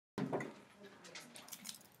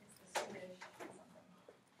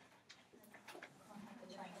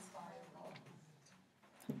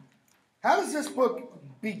How does this book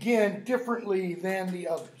begin differently than the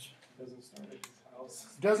others? Doesn't start at his house.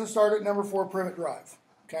 Doesn't start at number 4 Privet Drive.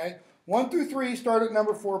 Okay? 1 through 3 start at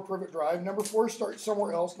number 4 Privet Drive. Number 4 starts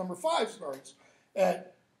somewhere else. Number 5 starts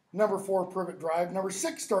at number 4 Privet Drive. Number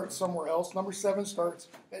 6 starts somewhere else. Number 7 starts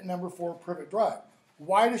at number 4 Privet Drive.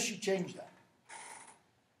 Why does she change that?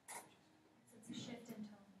 It's a shift in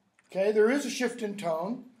tone. Okay, there is a shift in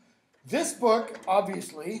tone. This book,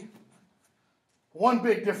 obviously, one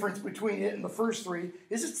big difference between it and the first 3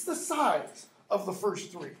 is it's the size of the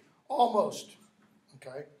first 3. Almost.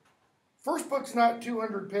 Okay? First book's not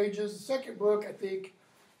 200 pages. The second book, I think,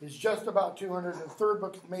 is just about 200. And the third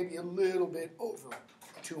book is maybe a little bit over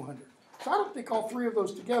 200. So I don't think all 3 of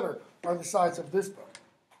those together are the size of this book.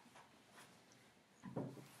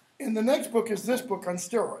 And the next book is this book on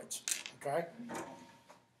steroids. Okay?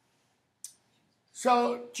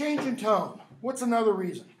 So, change in tone. What's another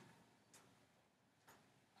reason?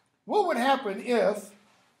 What would happen if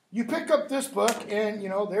you pick up this book and,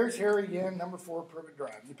 there's Harry again, number 4 Privet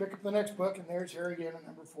Drive. You pick up the next book and there's Harry again at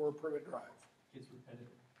number 4 Privet Drive.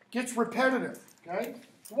 Gets repetitive. Okay?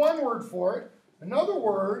 It's one word for it. Another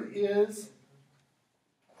word is,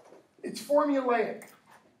 it's formulaic.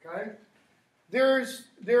 Okay? There's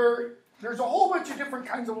a whole bunch of different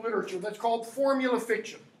kinds of literature that's called formula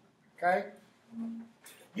fiction. Okay?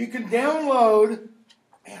 You can download,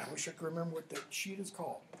 I wish I could remember what that sheet is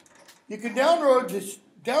called. You can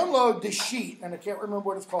download this sheet, and I can't remember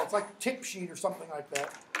what it's called. It's like a tip sheet or something like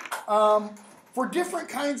that, for different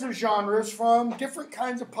kinds of genres from different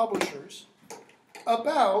kinds of publishers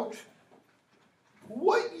about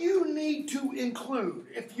what you need to include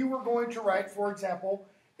if you were going to write, for example,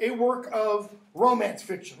 a work of romance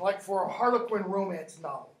fiction, like for a Harlequin romance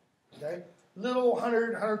novel. Okay? Little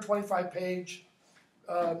 100, 125 page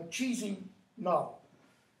cheesy novel.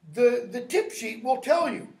 The tip sheet will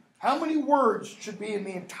tell you how many words should be in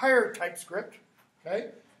the entire typescript. Okay?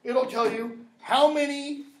 It'll tell you how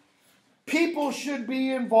many people should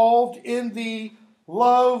be involved in the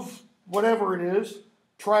love, whatever it is,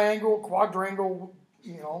 triangle, quadrangle,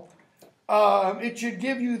 It should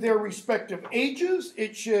give you their respective ages.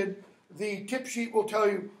 The tip sheet will tell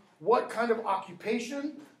you what kind of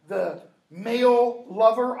occupation the male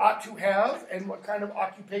lover ought to have and what kind of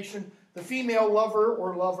occupation the female lover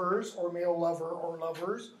or lovers or male lover or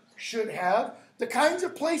lovers should have, the kinds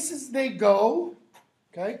of places they go,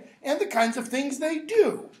 okay, and the kinds of things they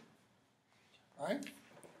do. Right?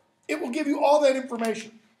 It will give you all that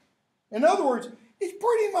information. In other words, it's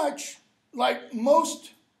pretty much like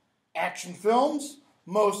most action films,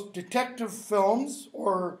 most detective films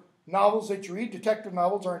or novels that you read. Detective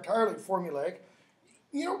novels are entirely formulaic.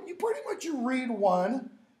 You pretty much read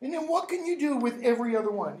one, and then what can you do with every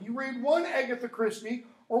other one? You read one Agatha Christie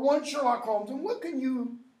or one Sherlock Holmes, and what can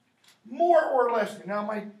you more or less do? Now,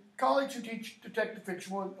 my colleagues who teach detective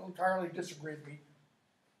fiction will entirely disagree with me,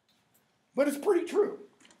 but it's pretty true.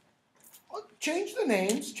 Change the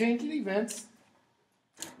names, change the events,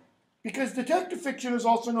 because detective fiction is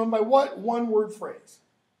also known by what? One-word phrase.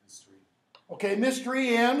 Mystery. Okay,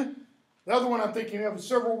 mystery, and the other one I'm thinking of is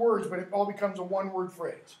several words, but it all becomes a one-word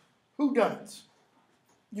phrase. Whodunits.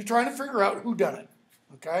 You're trying to figure out who done it.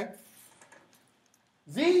 Okay?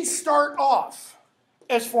 These start off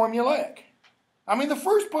as formulaic. I mean, the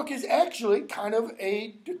first book is actually kind of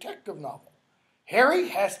a detective novel. Harry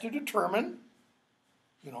has to determine,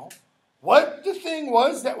 what the thing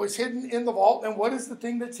was that was hidden in the vault and what is the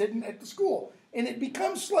thing that's hidden at the school. And it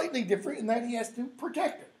becomes slightly different in that he has to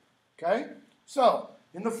protect it. Okay? So,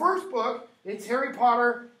 in the first book, it's Harry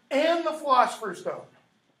Potter and the Philosopher's Stone.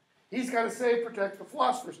 He's got to protect the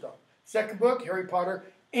Philosopher's Stone. Second book, Harry Potter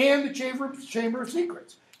and the Chamber of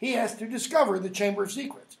Secrets. He has to discover the Chamber of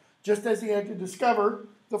Secrets, just as he had to discover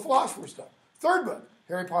the Philosopher's Stone. Third book,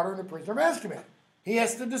 Harry Potter and the Prisoner of Azkaban. He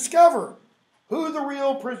has to discover who the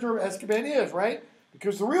real prisoner of Azkaban is, right?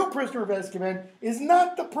 Because the real prisoner of Azkaban is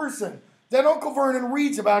not the person that Uncle Vernon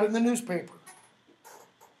reads about in the newspaper.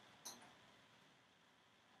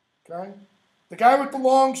 Okay? The guy with the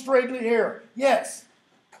long, straggly hair. Yes,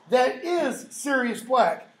 that is Sirius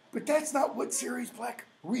Black, but that's not what Sirius Black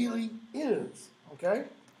really is. Okay?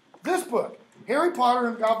 This book, Harry Potter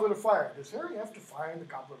and the Goblet of Fire. Does Harry have to find the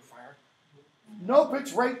Goblet of Fire? Nope,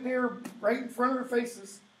 it's right there, right in front of their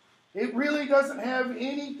faces. It really doesn't have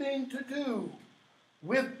anything to do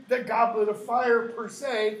with the Goblet of Fire per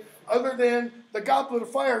se, other than the Goblet of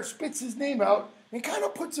Fire spits his name out and kind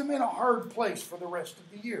of puts him in a hard place for the rest of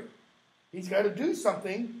the year. He's got to do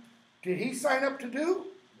something. Did he sign up to do?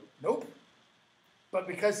 Nope. But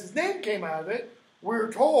because his name came out of it, we're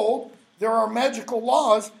told there are magical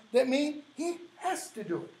laws that mean he has to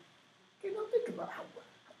do it. Okay, now think about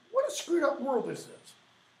what a screwed up world this is.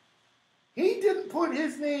 He didn't put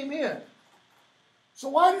his name in. So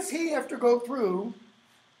why does he have to go through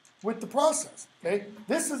with the process? Okay,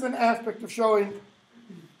 this is an aspect of showing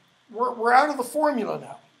we're out of the formula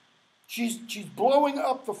now. She's blowing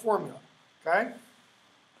up the formula. Okay,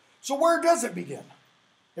 so where does it begin?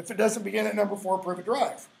 If it doesn't begin at number 4, Privet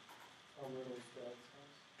Drive.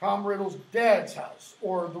 Tom Riddle's dad's house,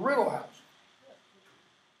 or the Riddle house.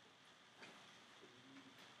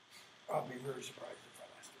 I'll be very surprised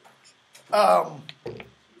if I ask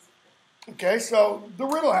you. Okay, so the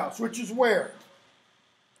Riddle house, which is where?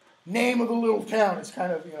 Name of the little town is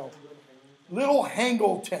kind of, Little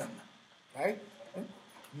Hangleton. Okay?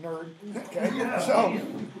 Nerd.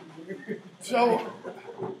 Okay? So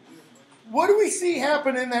what do we see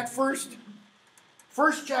happen in that first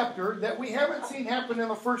chapter that we haven't seen happen in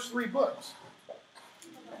the first 3 books?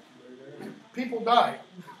 People die.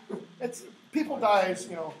 People die as,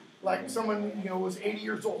 like someone, was 80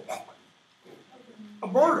 years old. A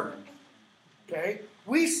murder. Okay?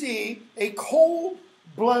 We see a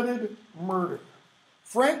cold-blooded murder.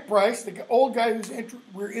 Frank Bryce, the old guy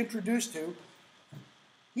we're introduced to,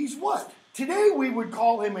 he's what? Today we would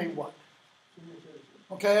call him a what?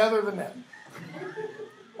 Okay, other than that.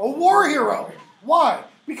 A war hero. Why?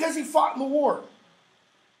 Because he fought in the war.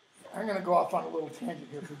 I'm going to go off on a little tangent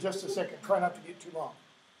here for just a second. Try not to get too long.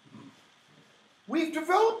 We've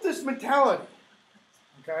developed this mentality,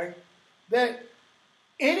 okay, that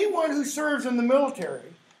anyone who serves in the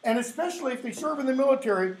military, and especially if they serve in the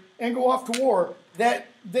military and go off to war, that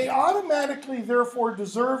they automatically, therefore,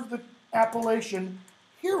 deserve the appellation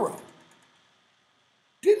hero.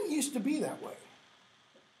 Didn't used to be that way.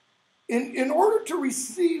 In order to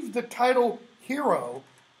receive the title hero,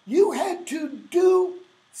 you had to do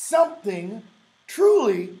something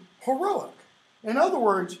truly heroic. In other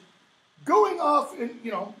words, going off and,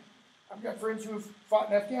 I've got friends who have fought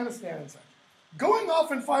in Afghanistan and such. Going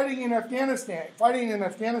off and fighting in Afghanistan,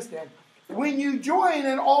 when you join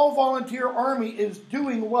an all-volunteer army is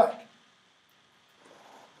doing what?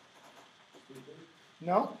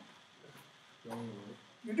 No?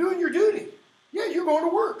 You're doing your duty. Yeah, you're going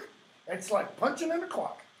to work. It's like punching in a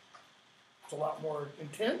clock. It's a lot more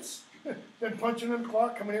intense than punching in a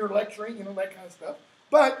clock, coming here lecturing, that kind of stuff.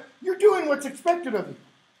 But you're doing what's expected of you.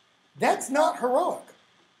 That's not heroic.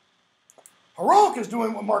 Heroic is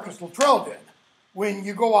doing what Marcus Luttrell did. When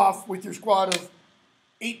you go off with your squad of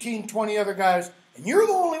 18, 20 other guys, and you're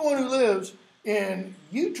the only one who lives, and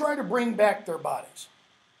you try to bring back their bodies.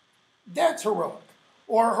 That's heroic.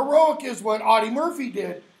 Or heroic is what Audie Murphy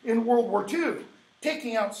did in World War II,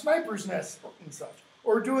 taking out snipers' nests and such.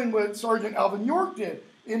 Or doing what Sergeant Alvin York did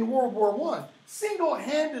in World War I,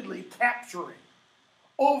 single-handedly capturing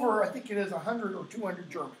over, I think it is 100 or 200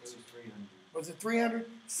 Germans. Was it 300?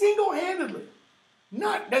 Single-handedly.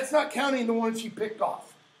 That's not counting the ones he picked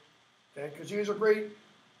off. Okay, because he was a great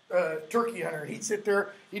turkey hunter. He'd sit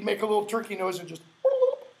there, he'd make a little turkey nose and just,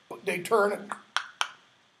 they'd turn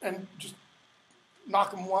and just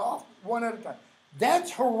knock them off one at a time.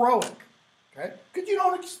 That's heroic. Okay? Because you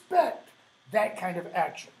don't expect that kind of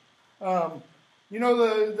action.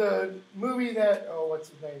 The movie that, what's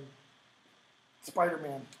his name?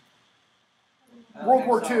 Spider-Man. World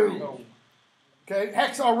War II. Okay,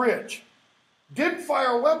 Hacksaw Ridge. Didn't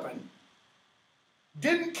fire a weapon,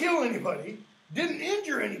 didn't kill anybody, didn't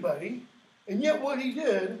injure anybody, and yet what he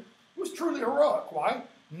did was truly heroic. Why?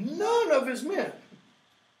 None of his men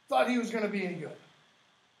thought he was going to be any good.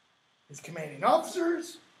 His commanding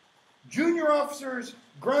officers, junior officers,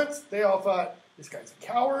 grunts, they all thought, this guy's a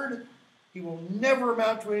coward. He will never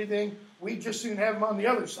amount to anything. We just soon have him on the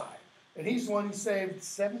other side. And he's the one who saved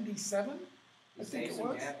 77, I think it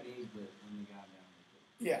was. Japanese, but when they got down,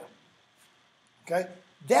 yeah. Okay?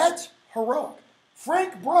 That's heroic.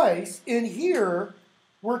 Frank Bryce, in here,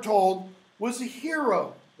 we're told, was a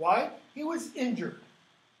hero. Why? He was injured.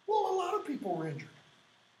 Well, a lot of people were injured.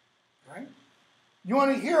 Right? You want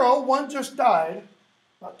a hero? One just died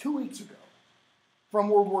about 2 weeks ago from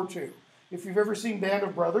World War II. If you've ever seen Band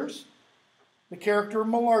of Brothers, the character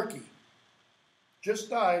Malarkey just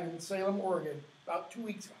died in Salem, Oregon about 2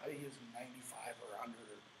 weeks ago. He is 95 or 100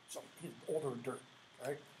 or something. He's older than dirt.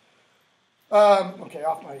 Right? Okay,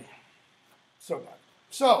 off my soapbox.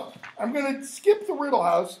 So, I'm going to skip the Riddle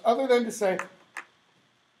House other than to say,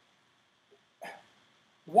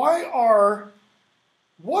 what are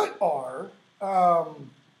Wormtail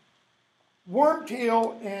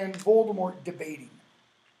and Voldemort debating?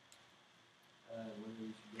 whether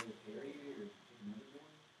you should go with Harry or pick another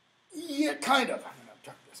one? Yeah, kind of. I'm going to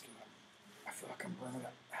tuck this. I feel like I'm burning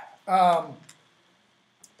up.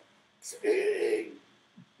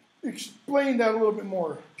 Explain that a little bit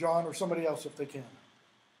more, John, or somebody else if they can.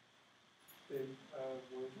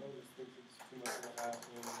 Wormtail just thinks it's too much of a hassle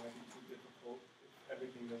and it might be too difficult if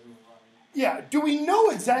everything doesn't align. Yeah, do we know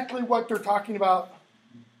exactly what they're talking about?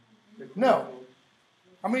 No.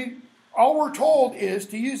 I mean, all we're told is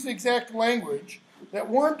to use the exact language that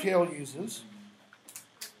Wormtail uses.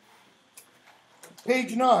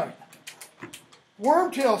 Page 9.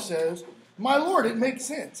 Wormtail says, "My lord, it makes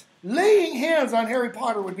sense. Laying hands on Harry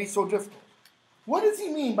Potter would be so difficult." What does he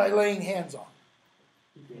mean by laying hands on?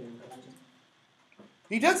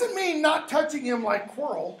 He doesn't mean not touching him like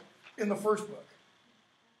Quirrell in the first book.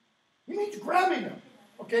 He means grabbing him.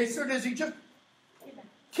 Okay, so does he just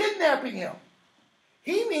kidnapping him?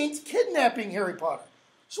 He means kidnapping Harry Potter.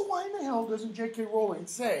 So why in the hell doesn't J.K. Rowling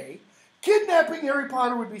say kidnapping Harry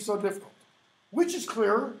Potter would be so difficult? Which is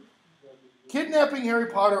clearer? Kidnapping Harry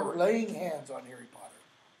Potter or laying hands on Harry Potter?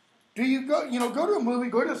 Do you go to a movie,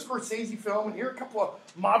 go to a Scorsese film and hear a couple of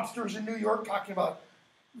mobsters in New York talking about,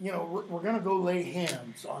 we're going to go lay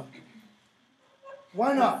hands on people.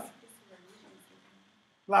 Why not?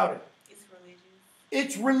 Louder.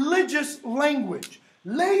 It's religious language.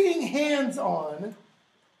 Laying hands on,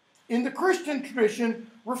 in the Christian tradition,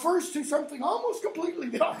 refers to something almost completely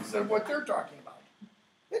the opposite of what they're talking about.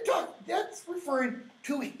 That's referring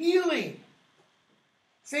to healing.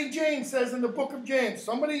 St. James says in the book of James,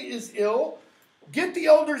 somebody is ill, get the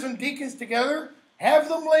elders and deacons together, have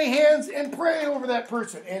them lay hands and pray over that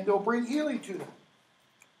person, and they'll bring healing to them.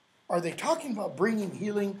 Are they talking about bringing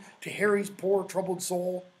healing to Harry's poor, troubled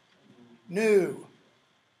soul? No.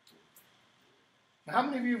 Now, how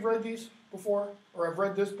many of you have read these before, or have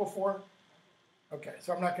read this before? Okay,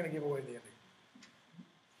 so I'm not going to give away the ending.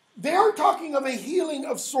 They are talking of a healing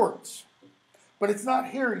of sorts, but it's not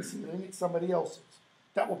Harry's healing, it's somebody else's.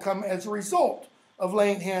 That will come as a result of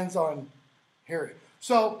laying hands on Harry.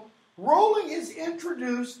 So, Rowling has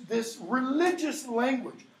introduced this religious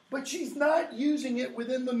language, but she's not using it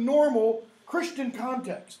within the normal Christian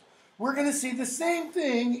context. We're going to see the same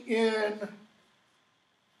thing in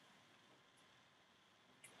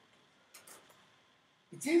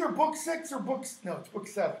it's either book 6 or it's book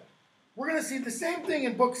 7. We're going to see the same thing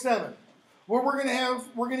in book 7, where we're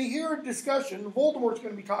going to hear a discussion. Voldemort's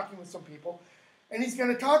going to be talking with some people, and he's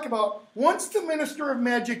going to talk about once the Minister of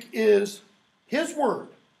Magic is his word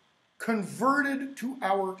converted to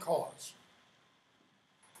our cause.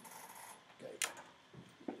 Okay.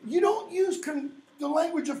 You don't use the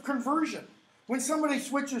language of conversion when somebody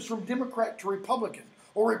switches from Democrat to Republican,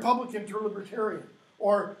 or Republican to Libertarian,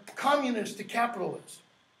 or communist to capitalist.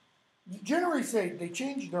 You generally say they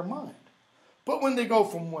change their mind. But when they go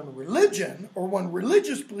from one religion or one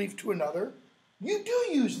religious belief to another, you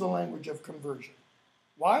do use the language of conversion.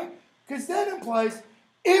 Why? Because that implies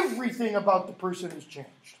everything about the person has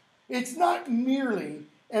changed. It's not merely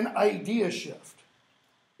an idea shift.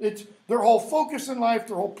 It's their whole focus in life,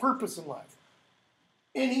 their whole purpose in life.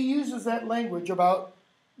 And he uses that language about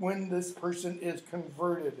when this person is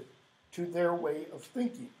converted to their way of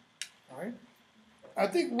thinking. All right? I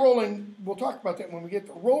think Rowling, we'll talk about that when we get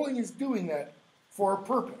there. Rowling is doing that for a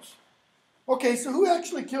purpose. Okay, so who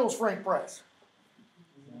actually kills Frank Bryce?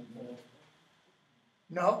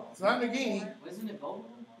 No, it's not Nagini. Wasn't it Voldemort?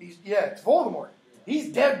 It's Voldemort.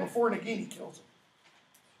 He's dead before Nagini kills him.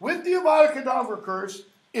 With the Avada Kedavra curse,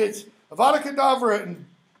 it's Avada Kedavra and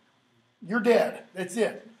you're dead. That's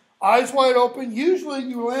it. Eyes wide open. Usually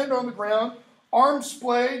you land on the ground, arms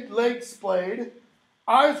splayed, legs splayed,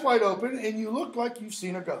 eyes wide open, and you look like you've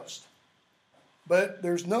seen a ghost. But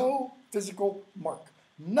there's no physical mark.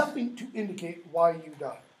 Nothing to indicate why you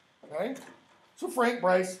died. Okay? So Frank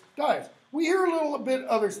Bryce dies. We hear a little bit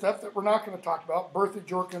other stuff that we're not going to talk about, Bertha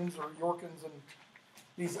Jorkins or Yorkins and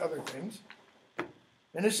these other things.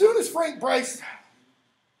 And as soon as Frank Bryce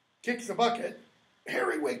kicks the bucket,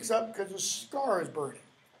 Harry wakes up because his scar is burning.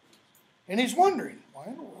 And he's wondering, why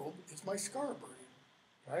in the world is my scar burning?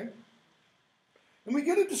 Right? And we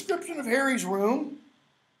get a description of Harry's room.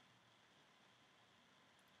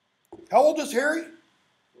 How old is Harry?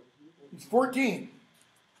 He's 14.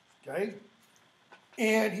 Okay?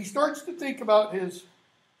 And he starts to think about his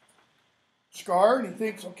scar, and he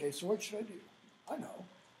thinks, okay, so what should I do? I know.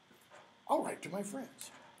 I'll write to my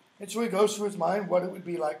friends. And so he goes through his mind what it would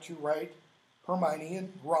be like to write Hermione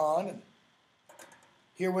and Ron and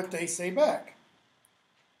hear what they say back.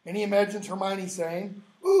 And he imagines Hermione saying,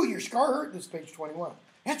 ooh, your scar hurt. This is page 21.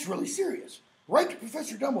 That's really serious. Write to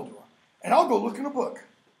Professor Dumbledore, and I'll go look in a book.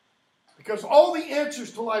 Because all the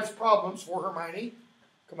answers to life's problems for Hermione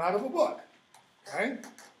come out of a book. Okay?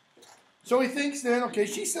 So he thinks then, okay,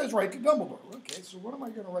 she says write to Dumbledore. Okay, so what am I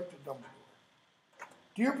going to write to Dumbledore?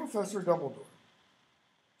 Dear Professor Dumbledore,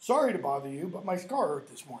 sorry to bother you, but my scar hurt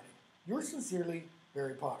this morning. Yours sincerely,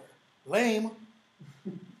 Harry Potter. Lame.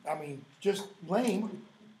 I mean, just lame.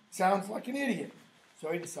 Sounds like an idiot.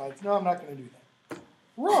 So he decides, no, I'm not going to do that.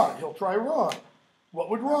 Ron, he'll try Ron. What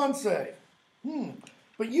would Ron say?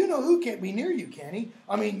 But you know who can't be near you, can he?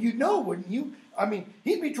 I mean, you'd know, wouldn't you? I mean,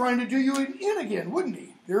 he'd be trying to do you in again, wouldn't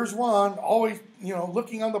he? There's Ron, always,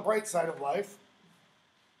 looking on the bright side of life.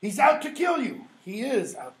 He's out to kill you. He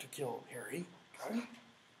is out to kill Harry. Okay?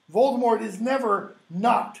 Voldemort is never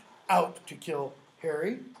not out to kill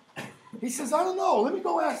Harry. He says, I don't know. Let me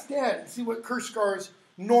go ask Dad and see what curse scars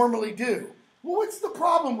normally do. Well, what's the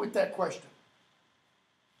problem with that question?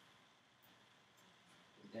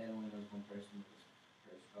 Dad only knows one person with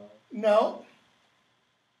curse scar. No.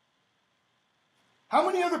 How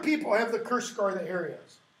many other people have the curse scar that Harry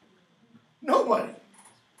has? Nobody.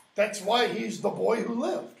 That's why he's the boy who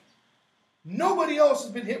lived. Nobody else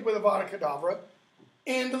has been hit with Avada Kedavra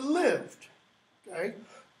and lived. Okay?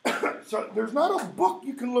 So there's not a book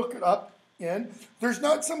you can look it up in. There's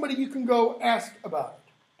not somebody you can go ask about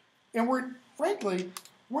it. And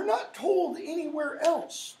we're not told anywhere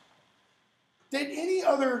else that any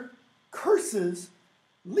other curses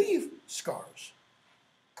leave scars.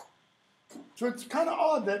 So it's kind of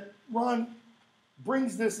odd that Ron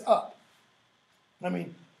brings this up. I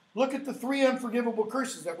mean, look at the 3 unforgivable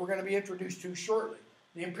curses that we're going to be introduced to shortly.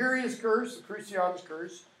 The Imperious Curse, the Cruciatus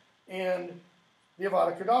Curse, and the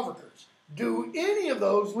Avada Kedavra Curse. Do any of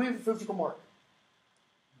those leave a physical mark?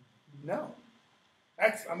 No.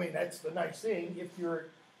 That's the nice thing. If you're,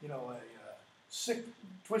 a sick,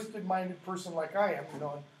 twisted-minded person like I am, and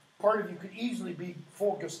part of you could easily be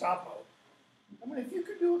full Gestapo. I mean, if you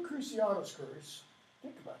could do a Cruciatus Curse,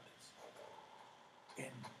 think about this.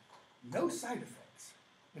 And no side effects.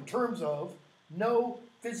 In terms of no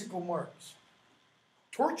physical marks.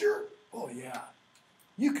 Torture? Oh, yeah.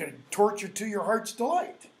 You can torture to your heart's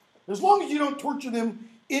delight. As long as you don't torture them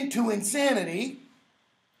into insanity,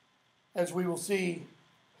 as we will see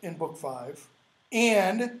in Book 5,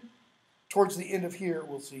 and towards the end of here,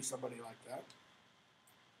 we'll see somebody like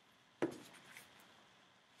that.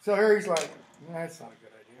 So Harry's like, that's not a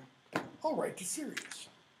good idea. I'll write to Sirius.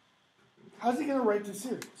 How's he going to write to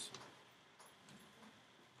Sirius?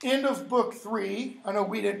 End of Book 3. I know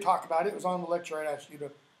we didn't talk about it. It was on the lecture I asked you to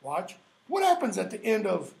watch. What happens at the end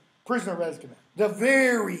of Prisoner of Azkaban? The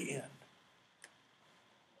very end.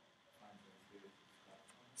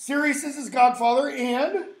 Sirius is his godfather,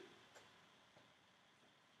 and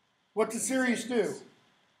what does Sirius do?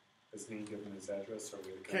 Doesn't he give him his address?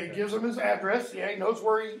 Okay, he gives him his address. Yeah, he knows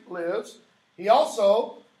where he lives. He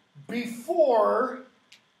also, before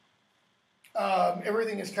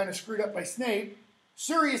everything is kind of screwed up by Snape,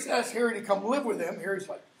 Sirius asks Harry to come live with him. Harry's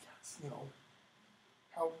like, yes,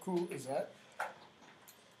 how cool is that?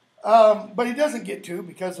 But he doesn't get to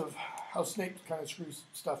because of how Snape kind of screws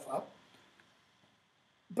stuff up.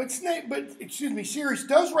 Sirius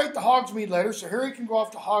does write the Hogsmeade letter, so Harry can go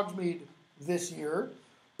off to Hogsmeade this year.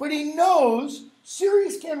 But he knows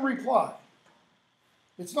Sirius can reply.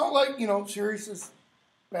 It's not like, Sirius is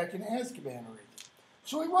back in Azkaban or anything.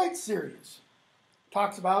 So he writes Sirius.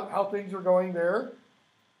 Talks about how things are going there.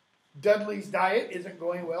 Dudley's diet isn't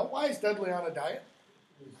going well. Why is Dudley on a diet?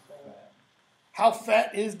 How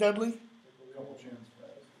fat is Dudley?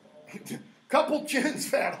 Couple chins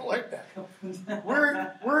fat. I like that.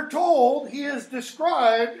 We're told he is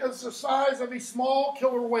described as the size of a small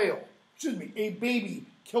killer whale. A baby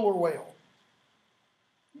killer whale.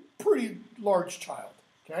 Pretty large child.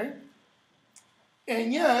 Okay?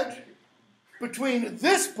 And yet, between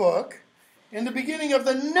this book and the beginning of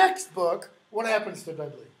the next book, what happens to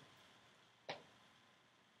Dudley?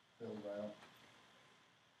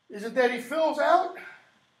 Is it that he fills out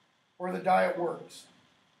or the diet works?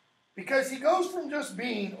 Because he goes from just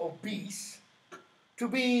being obese to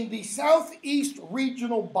being the Southeast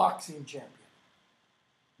Regional Boxing Champion.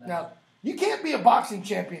 Now, you can't be a boxing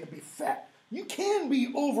champion and be fat. You can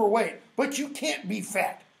be overweight, but you can't be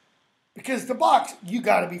fat. Because to box, you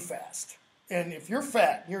got to be fast. And if you're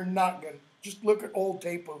fat, you're not going to. Just look at old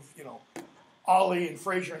tape of, Ali and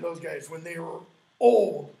Frazier and those guys when they were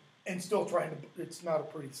old and still trying to. It's not a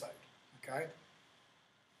pretty sight. Okay?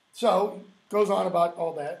 So, goes on about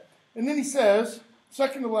all that. And then he says,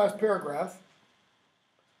 second to last paragraph,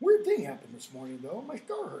 weird thing happened this morning, though. My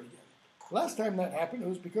scar hurt again. Last time that happened, it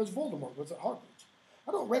was because Voldemort was at Hogwarts.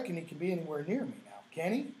 I don't reckon he can be anywhere near me now,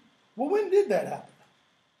 can he? Well, when did that happen?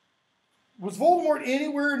 Was Voldemort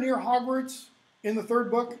anywhere near Hogwarts in the third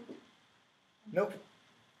book? Nope.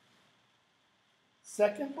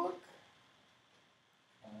 second book?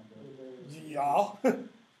 Yeah.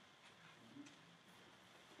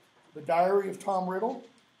 The Diary of Tom Riddle,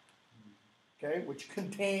 okay, which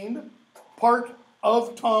contained part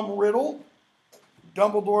of Tom Riddle,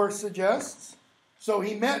 Dumbledore suggests. So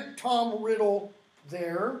he met Tom Riddle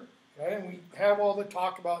there, okay, and we have all the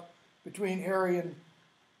talk about between Harry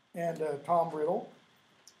and Tom Riddle,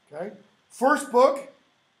 okay. First book,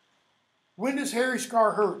 when does Harry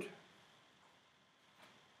Scar hurt?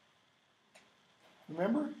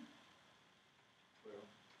 Remember?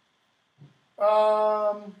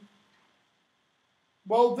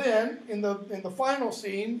 Well, then in the final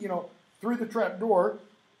scene, through the trap door,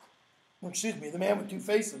 the man with two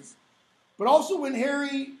faces, but also when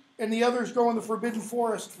Harry and the others go in the Forbidden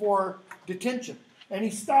Forest for detention, and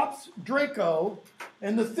he stops Draco,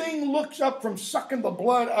 and the thing looks up from sucking the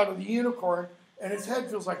blood out of the unicorn, and his head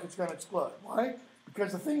feels like it's going to explode. Why?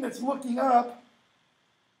 Because the thing that's looking up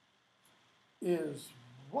is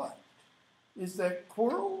what? Is that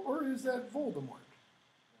Quirrell or is that Voldemort?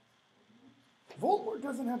 Voldemort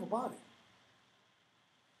doesn't have a body.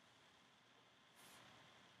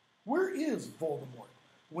 Where is Voldemort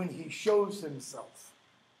when he shows himself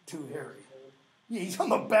to Harry? Yeah, he's on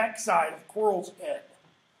the backside of Quirrell's head.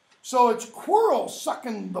 So it's Quirrell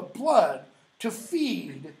sucking the blood to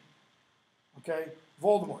feed, okay,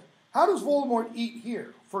 Voldemort. How does Voldemort eat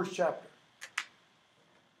here? First chapter.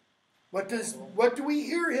 What do we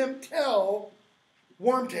hear him tell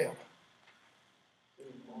Wormtail?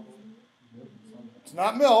 It's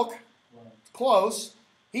not milk. It's close.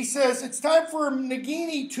 He says it's time for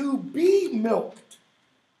Nagini to be milked.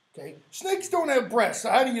 Okay? Snakes don't have breasts, so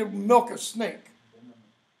how do you milk a snake?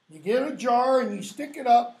 You get a jar and you stick it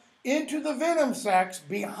up into the venom sacs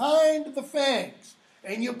behind the fangs,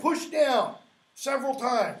 and you push down several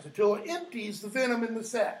times until it empties the venom in the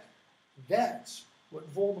sac. That's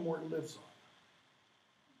what Voldemort lives on.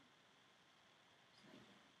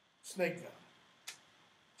 Snake venom.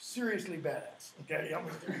 Seriously badass. Okay,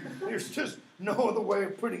 there's just no other way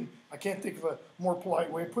of putting. I can't think of a more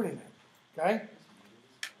polite way of putting that. Okay.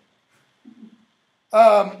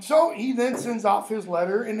 So he then sends off his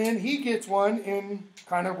letter, and then he gets one in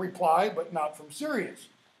kind of reply, but not from Sirius.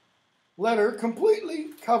 Letter completely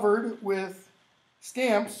covered with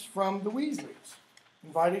stamps from the Weasleys,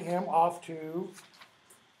 inviting him off to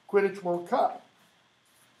Quidditch World Cup.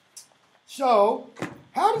 So,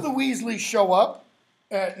 how do the Weasleys show up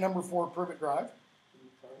at number 4 Privet Drive?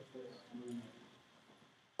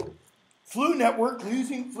 Flue network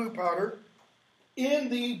using flue powder in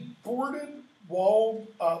the boarded,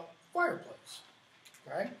 walled-up fireplace.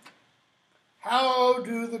 Okay? How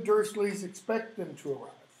do the Dursleys expect them to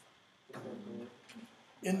arrive?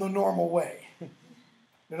 In the normal way.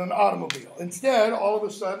 In an automobile. Instead, all of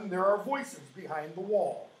a sudden, there are voices behind the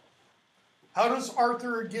wall. How does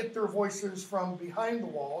Arthur get their voices from behind the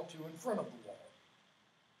wall to in front of the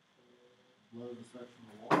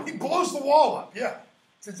wall? He blows the wall up, yeah.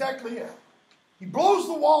 That's exactly it. He blows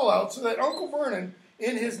the wall out so that Uncle Vernon,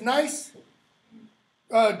 in his nice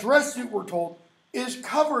dress suit, we're told, is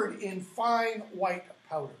covered in fine white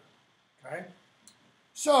powder. Okay?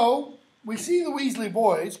 So, we see the Weasley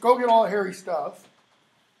boys go get all Harry's stuff,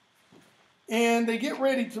 and they get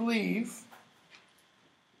ready to leave.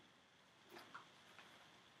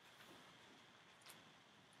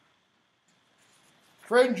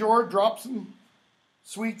 Fred and George drop some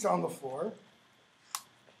sweets on the floor.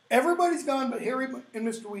 Everybody's gone but Harry and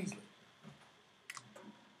Mr. Weasley.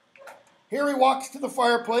 Harry walks to the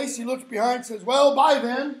fireplace. He looks behind and says, well, bye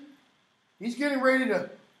then. He's getting ready to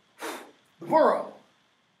burrow.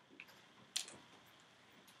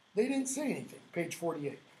 They didn't say anything. Page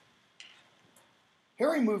 48.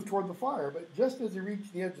 Harry moved toward the fire, but just as he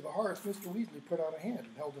reached the edge of the hearth, Mr. Weasley put out a hand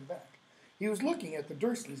and held him back. He was looking at the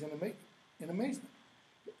Dursleys in amazement.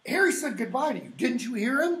 Harry said goodbye to you. Didn't you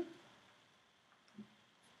hear him?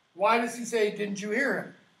 Why does he say, didn't you hear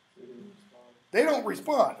him? They don't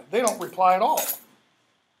respond. They don't reply at all.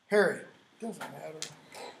 Harry, it doesn't matter.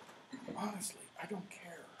 Honestly, I don't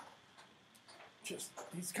care.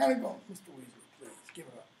 He's kind of going, Mr. Weasley, please, give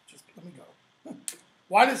it up. Just let me go.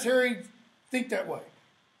 Why does Harry think that way?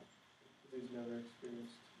 He's never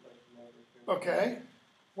experienced like Okay.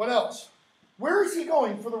 What else? Where is he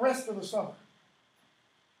going for the rest of the summer?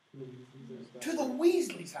 To the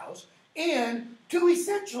Weasley's house and to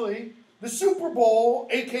essentially the Super Bowl,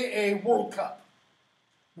 a.k.a. World Cup.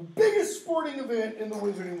 The biggest sporting event in the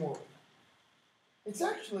wizarding world. It's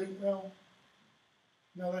actually, no,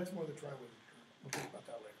 that's more the Triwizard Tournament. We'll talk about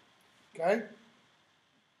that later. Okay?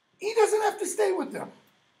 He doesn't have to stay with them.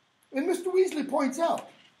 And Mr. Weasley points out,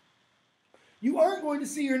 You aren't going to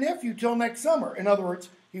see your nephew till next summer. In other words,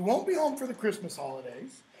 he won't be home for the Christmas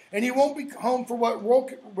holidays, and he won't be home for what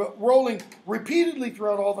Rowling repeatedly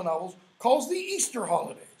throughout all the novels calls the Easter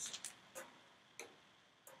holidays.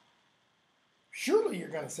 Surely you're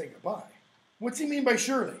going to say goodbye. What's he mean by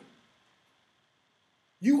surely?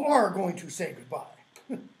 You are going to say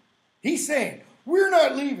goodbye. He's saying, we're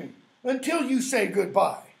not leaving until you say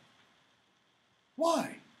goodbye.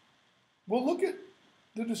 Why? Well, look at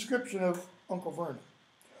the description of Uncle Vernon.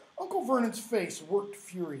 Uncle Vernon's face worked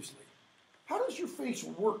furiously. How does your face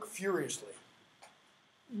work furiously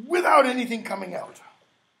without anything coming out?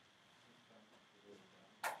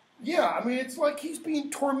 Yeah, I mean, it's like he's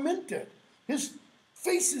being tormented. His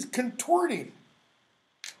face is contorting.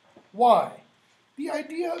 Why? The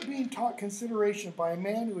idea of being taught consideration by a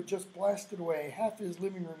man who had just blasted away half his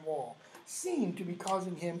living room wall seemed to be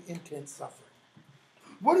causing him intense suffering.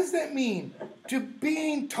 What does that mean, to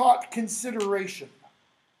being taught consideration?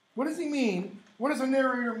 What does he mean? What does a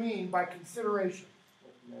narrator mean by consideration?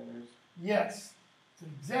 Manners. Yes,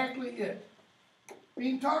 that's exactly it.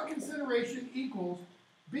 Being taught consideration equals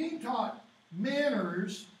being taught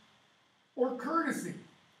manners or courtesy.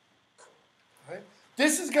 Right?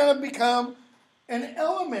 This is going to become an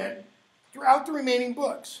element throughout the remaining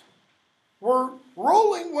books, where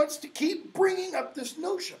Rowling wants to keep bringing up this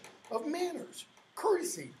notion of manners,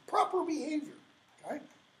 courtesy, proper behavior, okay?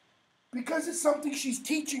 Because it's something she's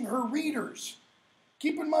teaching her readers.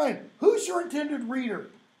 Keep in mind, who's your intended reader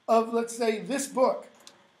of, let's say, this book?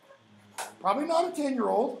 Probably not a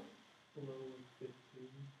 10-year-old. Below 15.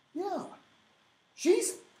 Yeah.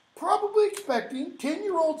 She's probably expecting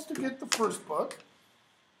 10-year-olds to get the first book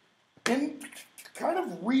and kind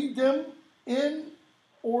of read them in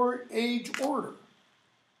or age order.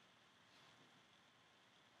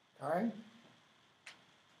 All right?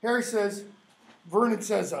 Harry says, Vernon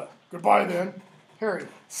says, goodbye then. Harry,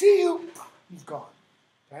 see you. He's gone.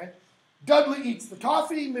 Okay? Dudley eats the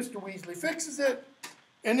toffee. Mr. Weasley fixes it.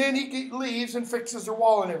 And then he leaves and fixes her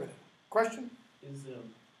wall and everything. Question? Is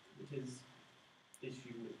his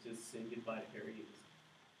issue with just saying goodbye to Harry,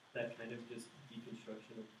 is that kind of just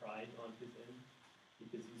deconstruction of pride on his end?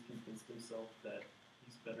 Because he's convinced himself that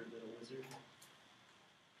he's better than a wizard.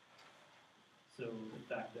 So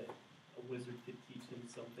the fact that a wizard could teach him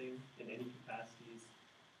something in any capacity is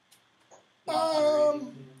infuriating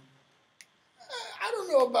to him. I don't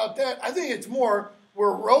know about that. I think it's more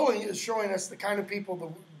where Rowling is showing us the kind of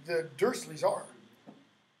people the Dursleys are.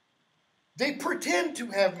 They pretend to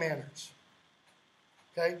have manners.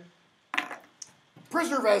 Okay?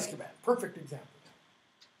 Prisoner of Azkaban, perfect example.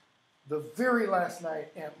 The very last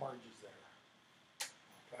night Aunt Marge is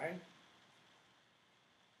there. Okay?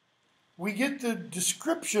 We get the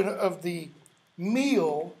description of the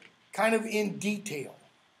meal kind of in detail.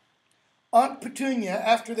 Aunt Petunia,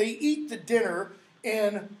 after they eat the dinner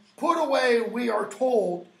and put away, we are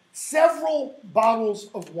told, several bottles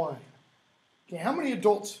of wine. Okay, how many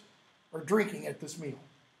adults are drinking at this meal?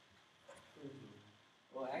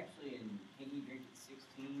 Well, actually, can't you drink at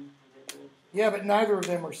 16? Yeah, but neither of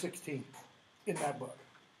them are 16 in that book.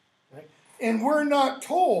 Okay? And we're not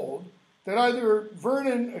told that either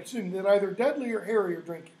Dudley or Harry are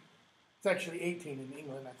drinking. It's actually 18 in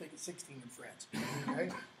England. I think it's 16 in France.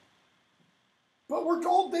 Okay? But we're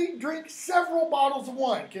told they drink several bottles of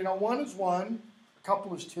wine. Okay, now one is one, a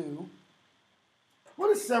couple is two. What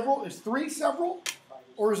is several? Is three several?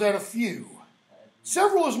 Or is that a few?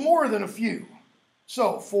 Several is more than a few.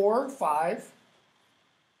 So 4, 5,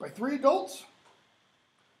 by 3 adults.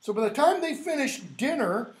 So by the time they finish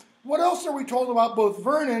dinner, what else are we told about both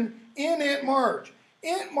Vernon and Aunt Marge?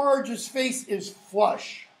 Aunt Marge's face is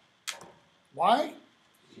flush. Why?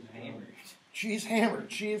 She's hammered. She's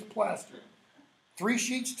hammered. She is plastered. 3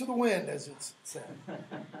 sheets to the wind, as it's said.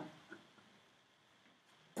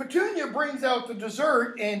 Petunia brings out the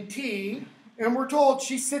dessert and tea, and we're told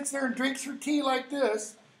she sits there and drinks her tea like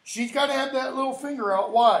this. She's got to have that little finger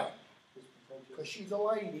out. Why? Because she's a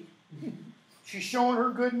lady. She's showing her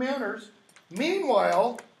good manners.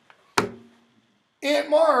 Meanwhile, Aunt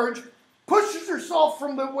Marge pushes herself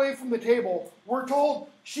away from the table. We're told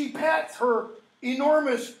she pats her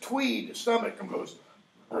enormous tweed stomach and goes,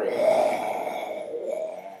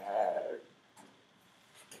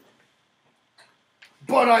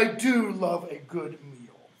 but I do love a good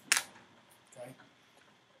meal. Okay?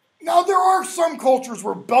 Now, there are some cultures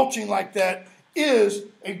where belching like that is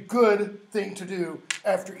a good thing to do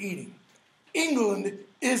after eating. England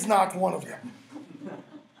is not one of them.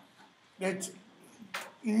 It's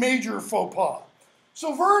major faux pas.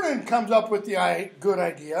 So Vernon comes up with the good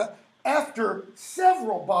idea, after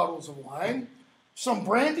several bottles of wine, some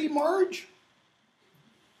brandy, Marge?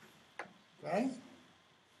 Okay?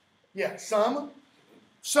 Yeah, some.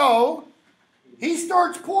 So, he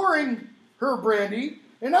starts pouring her brandy,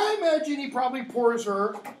 and I imagine he probably pours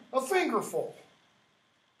her a fingerful.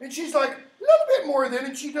 And she's like, a little bit more than,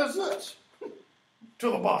 and she does this to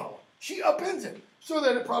the bottle. She upends it so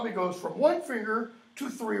that it probably goes from 1 finger to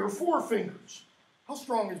 3 or 4 fingers. How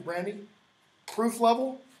strong is brandy? Proof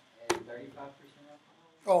level? 35% alcohol?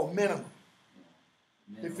 Oh, minimum.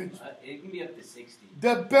 Yeah. If Minimum. it's- It can be up to 60.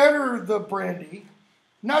 The better the brandy,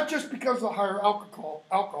 not just because of the higher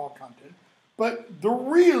alcohol content, but the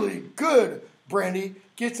really good brandy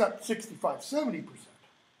gets up 65, 70%.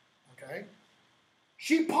 Okay?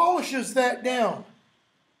 She polishes that down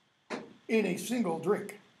in a single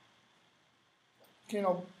drink. You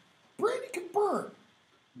know, brandy can burn.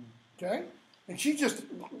 Okay? And she just,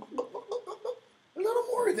 a little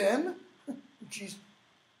more than, she's,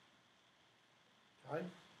 right?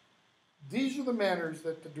 These are the manners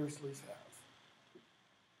that the Dursleys have.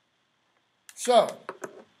 So,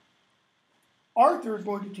 Arthur is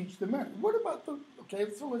going to teach them manners. What about okay,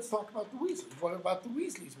 so let's talk about the Weasleys. What about the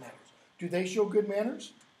Weasleys' manners? Do they show good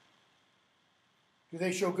manners? Do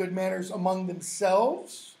they show good manners among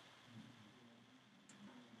themselves?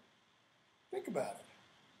 Think about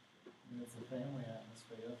it. It's a family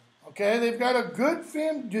atmosphere. Okay, they've got a good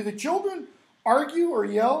family. Do the children argue or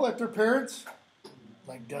yell at their parents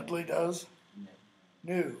like Dudley does?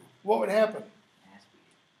 No. What would happen?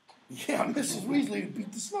 Yeah, Mrs. Weasley would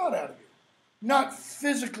beat the snot out of you. Not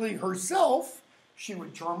physically herself. She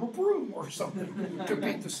would charm a broom or something to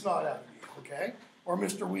beat the snot out of you, okay? Or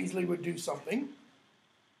Mr. Weasley would do something.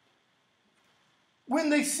 When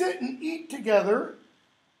they sit and eat together,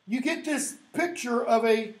 you get this picture of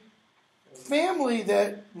a family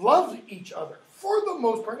that loves each other. For the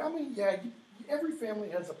most part, I mean, yeah, every family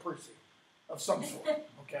has a Percy of some sort,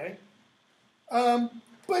 okay?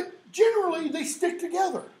 But generally, they stick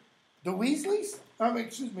together. The Weasleys,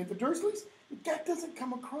 the Dursleys, that doesn't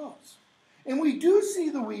come across. And we do see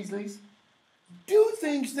the Weasleys do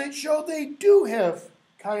things that show they do have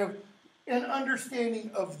kind of an understanding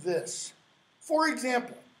of this. For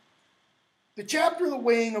example, the chapter The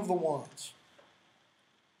Weighing of the Wands.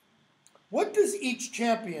 What is each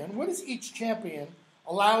champion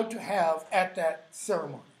allowed to have at that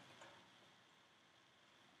ceremony?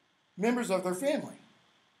 Members of their family.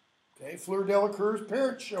 Okay, Fleur Delacour's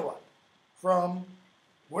parents show up from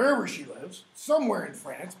wherever she lives, somewhere in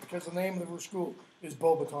France, because the name of her school is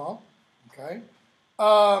Beauxbatons. Okay,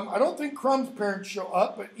 I don't think Crumb's parents show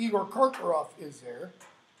up, but Igor Karkaroff is there.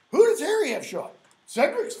 Who does Harry have show up?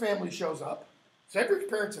 Cedric's family shows up. Cedric's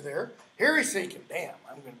parents are there. Harry's thinking, damn,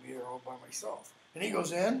 I'm going to be there all by myself. And he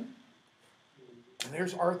goes in, and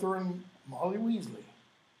there's Arthur and Molly Weasley.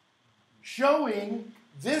 Showing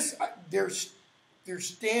this, their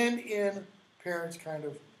stand-in parents kind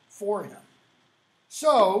of for him.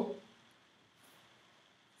 So,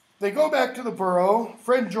 they go back to the burrow.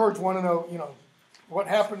 Fred and George want to know, what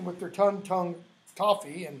happened with their tongue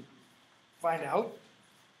toffee and find out.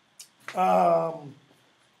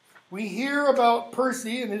 We hear about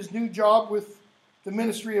Percy and his new job with the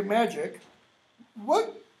Ministry of Magic.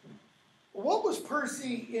 What was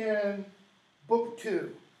Percy in Book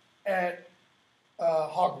 2 at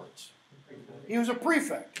Hogwarts? He was a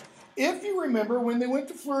prefect. If you remember, when they went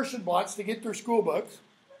to Flourish and Blotts to get their school books,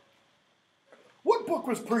 what book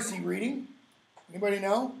was Percy reading? Anybody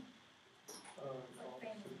know?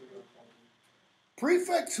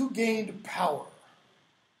 Prefects who gained power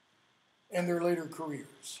in their later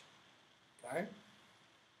careers. Okay?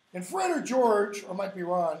 And Fred or George, or it might be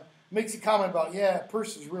Ron, makes a comment about, yeah,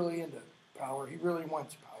 Percy's really into power. He really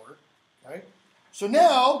wants power. Okay? So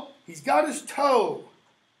now he's got his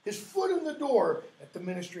foot in the door at the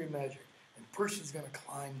Ministry of Magic. And Percy's going to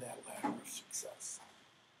climb that ladder of success.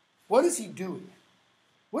 What is he doing?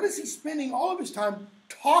 What is he spending all of his time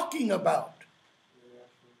talking about?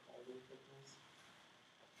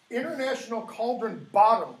 International cauldron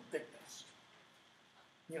bottom thickness.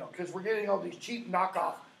 Because we're getting all these cheap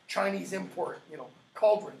knockoff Chinese import,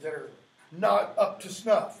 cauldrons that are not up to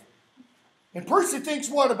snuff. And Percy thinks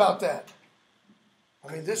what about that?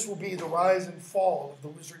 This will be the rise and fall of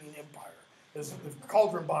the Wizarding Empire, as the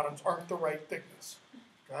cauldron bottoms aren't the right thickness.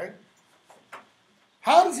 Okay?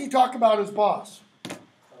 How does he talk about his boss?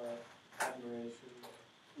 Admiration.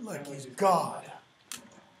 Like he's God.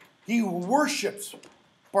 He worships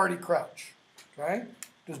Barty Crouch. Okay?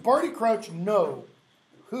 Does Barty Crouch know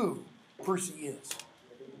who Percy is?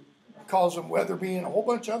 Calls him Weatherby and a whole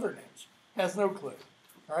bunch of other names. Has no clue.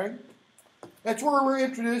 All right? That's where we're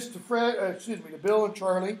introduced to Bill and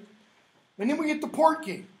Charlie. And then we get the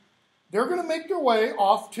Portkey. They're going to make their way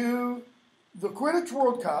off to the Quidditch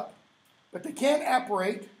World Cup, but they can't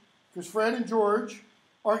apparate because Fred and George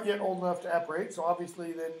aren't yet old enough to apparate. So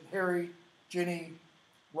obviously then Harry, Ginny,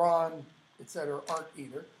 Ron, etc. aren't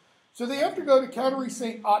either. So they have to go to Countery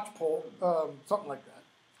St. Otpole, something like that.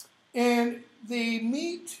 And they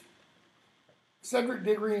meet Cedric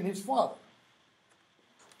Diggory and his father.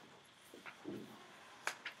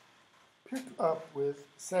 Pick up with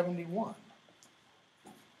 71.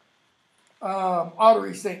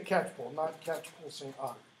 Ottery St. Catchpole, not Catchpole St.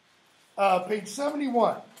 Ottery. Page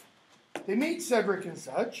 71. They meet Cedric and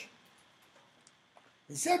such.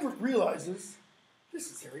 And Cedric realizes this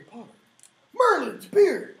is Harry Potter. Merlin's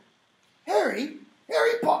beard. Harry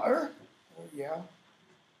Potter. Oh, yeah.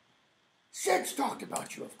 Ced's talked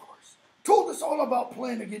about you, of course. Told us all about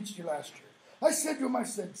playing against you last year. I said to him, I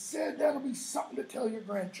said, Ced, that'll be something to tell your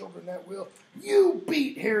grandchildren, that will. You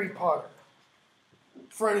beat Harry Potter.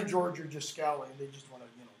 Fred and George are just scowling. They just want to,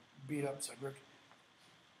 beat up Cedric.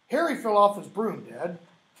 Harry fell off his broom, Dad.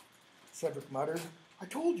 Cedric muttered. I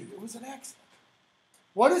told you, it was an accident.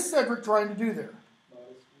 What is Cedric trying to do there?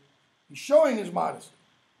 Modesty. He's showing his modesty.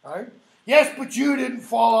 Right? Yes, but you didn't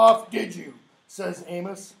fall off, did you? Says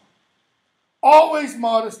Amos. Always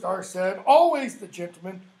modest, R said. Always the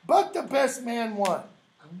gentleman. But the best man won.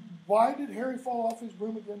 Why did Harry fall off his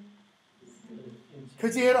broom again?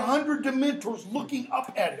 Because he had 100 Dementors looking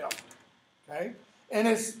up at him. Okay? And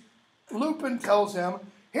as Lupin tells him,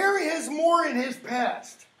 Harry has more in his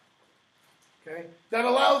past, okay, that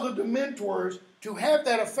allow the Dementors to have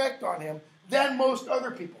that effect on him than most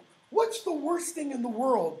other people. What's the worst thing in the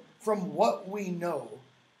world, from what we know,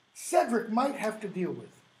 Cedric might have to deal with?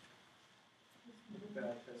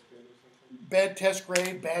 Bad test grade or something. Bad test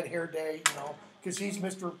grade, bad hair day, because he's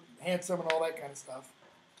Mr. Handsome and all that kind of stuff.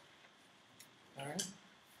 All right?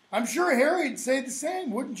 I'm sure Harry'd say the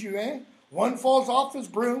same, wouldn't you, eh? One falls off his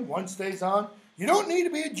broom, one stays on. You don't need to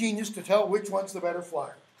be a genius to tell which one's the better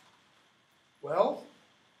flyer. Well,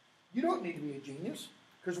 you don't need to be a genius,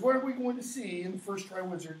 because what are we going to see in the first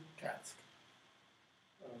Triwizard task?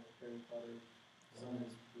 Harry Potter.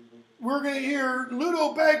 We're going to hear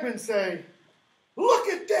Ludo Bagman say, look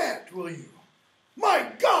at that, will you? My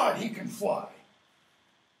God, he can fly.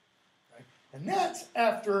 Right? And that's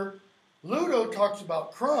after Ludo talks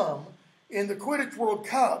about Crumb in the Quidditch World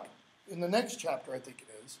Cup, in the next chapter, I think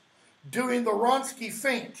it is, doing the Ronsky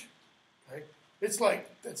feint. Okay? It's like,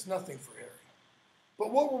 that's nothing for Harry.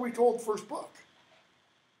 But what were we told first book?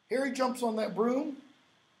 Harry jumps on that broom,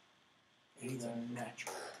 and he's a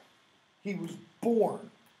natural. He was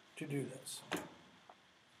born to do this. And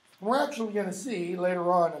we're actually going to see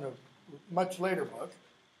later on in a much later book,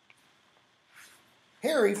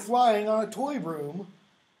 Harry flying on a toy broom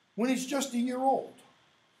when he's just a year old.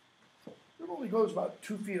 It only goes about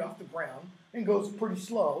 2 feet off the ground and goes pretty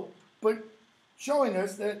slow, but showing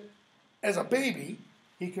us that as a baby,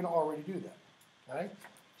 he can already do that. Okay?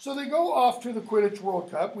 So they go off to the Quidditch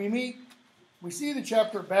World Cup. We see the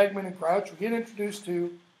chapter of Bagman and Crouch. We get introduced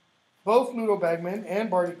to both Ludo Bagman and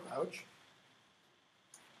Barty Crouch.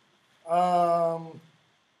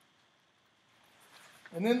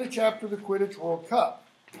 And then the chapter of the Quidditch World Cup.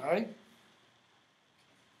 Right?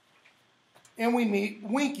 And we meet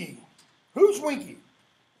Winky. Who's Winky?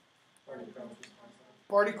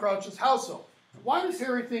 Barty Crouch's house elf. Why does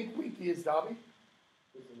Harry think Winky is Dobby?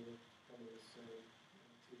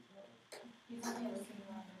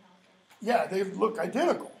 Yeah, they look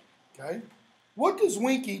identical. Okay? What does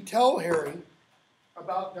Winky tell Harry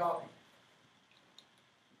about Dobby?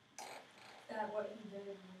 That what he did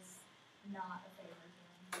was not a favor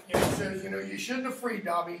to him. And he says, you shouldn't have freed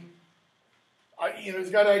Dobby. He's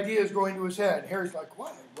got ideas going to his head. Harry's like,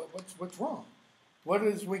 what? What's wrong? What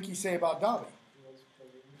does Winky say about Dobby?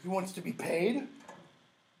 He wants to be paid.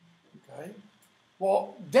 Okay.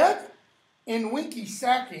 Well, that in Winky's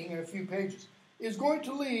sacking in a few pages is going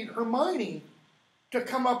to lead Hermione to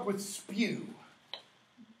come up with SPEW,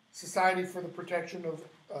 Society for the Protection of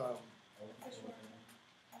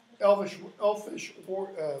Elfish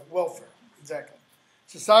Welfare. Exactly.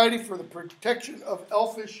 Society for the Protection of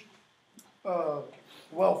Elfish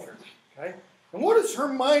Welfare. Okay. And what does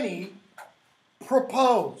Hermione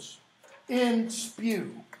propose in SPEW?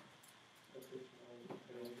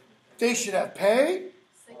 They should have pay.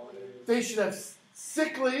 They should have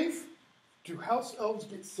sick leave. Do house elves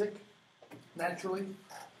get sick naturally?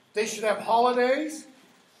 They should have holidays.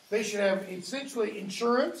 They should have essentially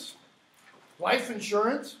insurance, life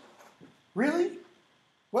insurance. Really?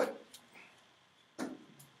 What?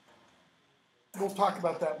 We'll talk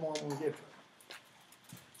about that more when we get to it.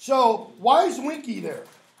 So, why is Winky there?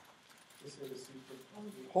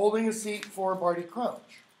 Holding a seat for Barty Crouch.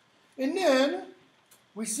 And then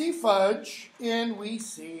we see Fudge, and we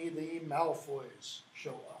see the Malfoys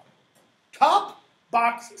show up. Top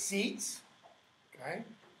box seats, okay?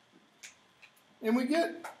 And we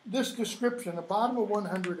get this description, the bottom of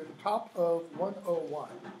 100 and top of 101.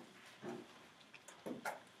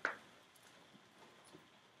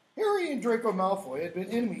 Harry and Draco Malfoy had been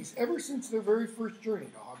enemies ever since their very first journey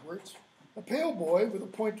to Hogwarts. A pale boy with a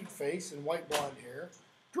pointed face and white blonde hair,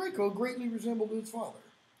 Draco greatly resembled his father.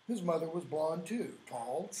 His mother was blonde too,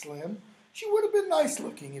 tall, slim. She would have been nice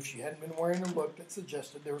looking if she hadn't been wearing a look that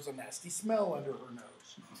suggested there was a nasty smell under her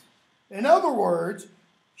nose. In other words,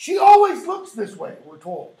 she always looks this way, we're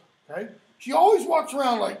told. Okay? She always walks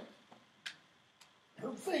around like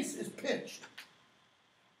her face is pinched.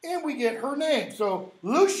 And we get her name. So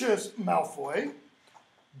Lucius Malfoy,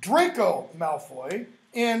 Draco Malfoy,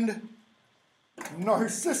 and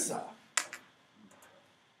Narcissa.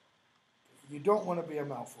 You don't want to be a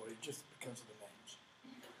Malfoy just because of the names.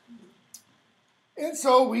 And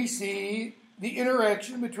so we see the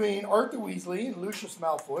interaction between Arthur Weasley and Lucius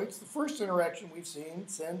Malfoy. It's the first interaction we've seen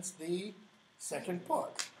since the second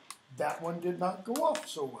book. That one did not go off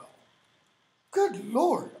so well. Good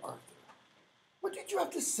Lord, Arthur. What did you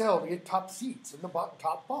have to sell to get top seats in the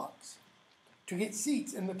top box? To get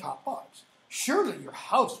seats in the top box. Surely your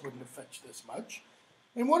house wouldn't have fetched this much.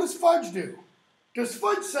 And what does Fudge do? Does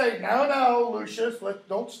Fudge say, no, Lucius,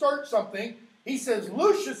 don't start something? He says,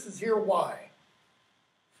 Lucius is here, why?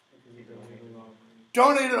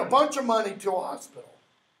 Donated a bunch of money to a hospital.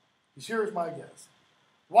 Here's my guess.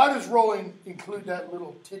 Why does Rowling include that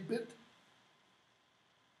little tidbit?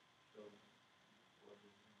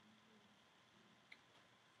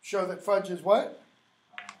 Show that Fudge is what?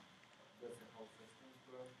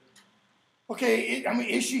 Okay,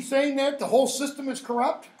 is she saying that the whole system is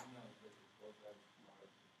corrupt?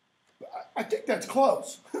 I think that's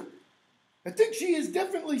close. I think she is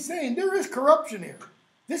definitely saying there is corruption here.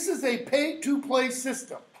 This is a pay-to-play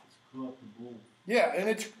system. It's corruptible. Yeah, and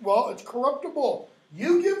it's corruptible.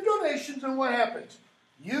 You give donations and what happens?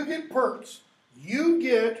 You get perks. You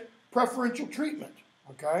get preferential treatment.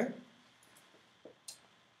 Okay?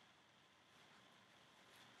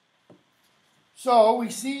 So we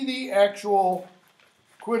see the actual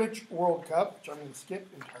Quidditch World Cup, which I'm going to skip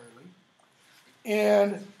entirely.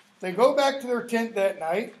 And they go back to their tent that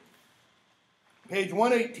night. Page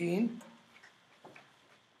 118.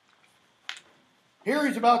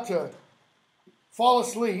 Harry's about to fall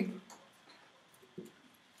asleep.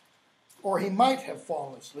 Or he might have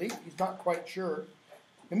fallen asleep. He's not quite sure.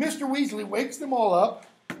 And Mr. Weasley wakes them all up,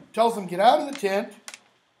 tells them get out of the tent,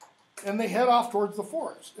 and they head off towards the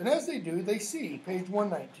forest. And as they do, they see, page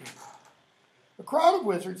 119, a crowd of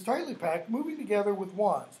wizards, tightly packed, moving together with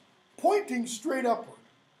wands, pointing straight upward,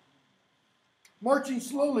 marching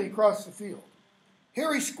slowly across the field.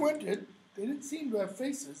 Harry squinted. They didn't seem to have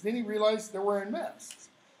faces. Then he realized they were wearing masks.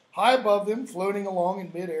 High above them, floating along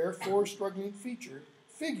in midair, four struggling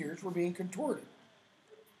figures were being contorted,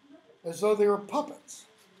 as though they were puppets.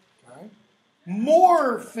 Okay?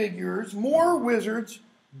 More figures, more wizards,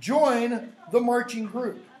 join the marching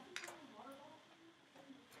group.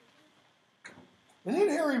 And then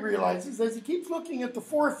Harry realizes, as he keeps looking at the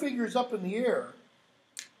four figures up in the air,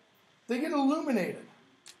 they get illuminated.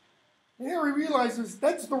 And Harry realizes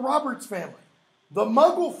that's the Roberts family, the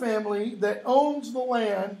Muggle family that owns the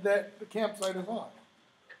land that the campsite is on.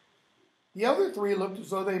 The other three looked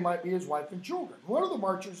as though they might be his wife and children. One of the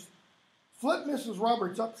marchers flipped Mrs.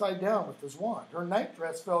 Roberts upside down with his wand. Her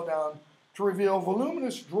nightdress fell down to reveal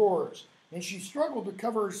voluminous drawers, and she struggled to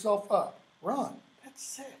cover herself up. Ron, that's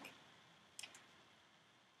sick.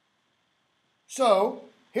 So,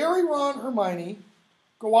 Harry, Ron, Hermione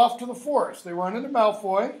go off to the forest. They run into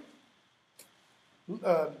Malfoy,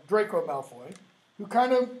 Draco Malfoy, who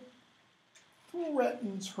kind of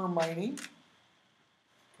threatens Hermione.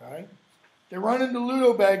 Okay. They run into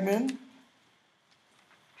Ludo Bagman,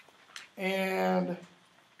 and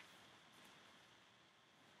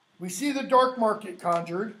we see the dark market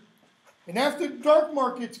conjured. And after the dark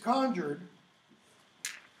market's conjured,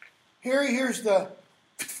 Harry hears as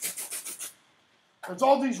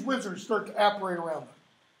all these wizards start to apparate around them.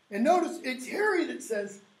 And notice it's Harry that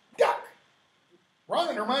says, duck. Ron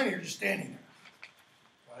and Hermione are just standing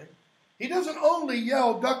there. Right? He doesn't only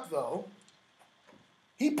yell duck, though.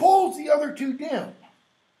 He pulls the other two down.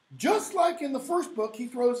 Just like in the first book, he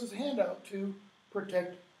throws his hand out to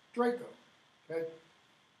protect Draco. Okay?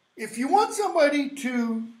 If you want somebody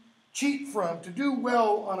to cheat from, to do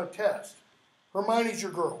well on a test, Hermione's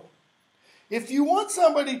your girl. If you want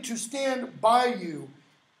somebody to stand by you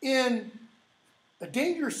in a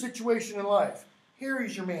dangerous situation in life,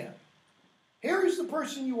 Harry's your man. Harry's the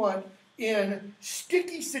person you want in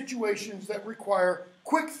sticky situations that require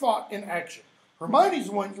quick thought and action. Hermione's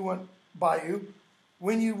the one you want by you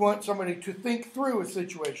when you want somebody to think through a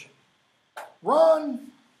situation.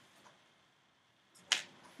 Ron,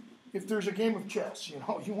 if there's a game of chess,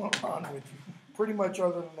 you want Ron with you. Pretty much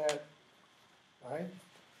other than that. All right?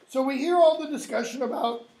 So we hear all the discussion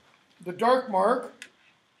about the dark mark.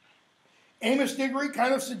 Amos Diggory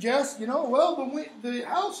kind of suggests, the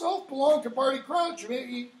house elf belonged to Barty Crouch.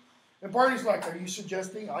 Maybe. And Barty's like, are you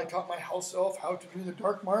suggesting I taught my house elf how to do the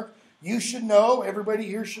dark mark? You should know, everybody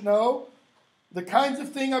here should know, the kinds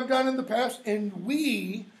of thing I've done in the past. And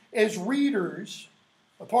we, as readers,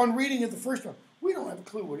 upon reading it the first time, we don't have a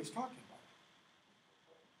clue what he's talking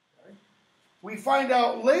about. Right? We find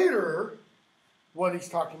out later what he's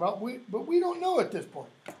talking about, but we don't know at this point.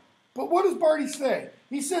 But what does Barty say?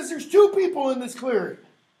 He says there's two people in this clearing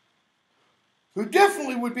who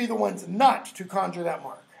definitely would be the ones not to conjure that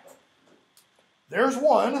mark. There's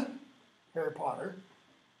one, Harry Potter,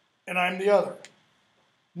 and I'm the other.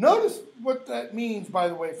 Notice what that means, by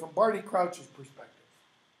the way, from Barty Crouch's perspective.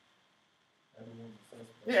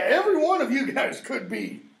 Yeah, every one of you guys could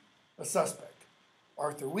be a suspect.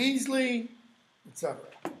 Arthur Weasley, etc.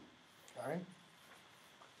 All right?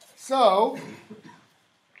 So,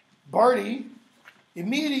 Barty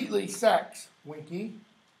immediately sacks Winky,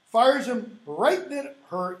 fires him right then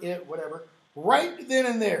and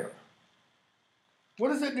there. What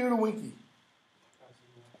does it do to Winky?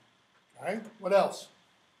 All right, what else?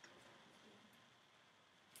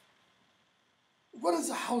 What is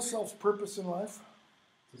a house elf's purpose in life?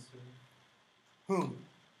 To serve. Whom?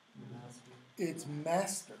 The master. Its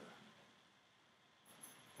master.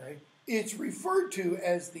 Okay? It's referred to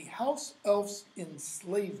as the house elf's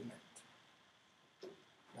enslavement.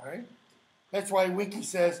 All right? That's why Winky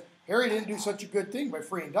says Harry didn't do such a good thing by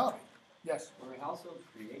freeing Dobby. Yes? Were house elves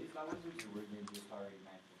created by wizards, or were they just already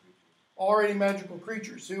magical creatures? Already magical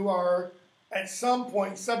creatures who are at some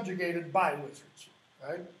point subjugated by wizards.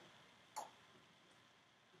 Right?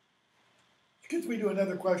 Which gets me to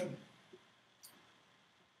another question.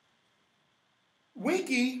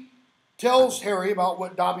 Winky tells Harry about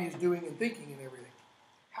what Dobby is doing and thinking and everything.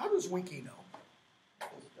 How does Winky know?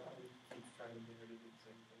 Because Dobby keeps trying to get her to do the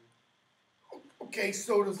same thing. Okay,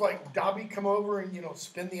 so does Dobby come over and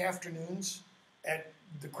spend the afternoons at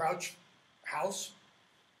the Crouch house?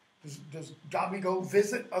 Does Dobby go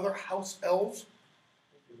visit other house elves?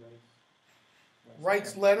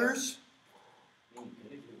 Writes letters?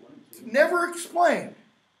 Never explained.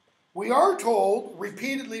 We are told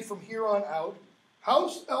repeatedly from here on out,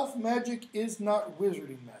 house elf magic is not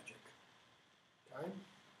wizarding magic. Okay?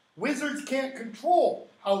 Wizards can't control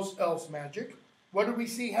house elf's magic. What do we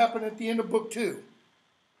see happen at the end of book 2?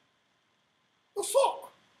 A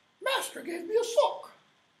sock. Master gave me a sock.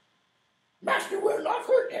 Master will not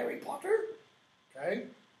hurt Harry Potter. Okay?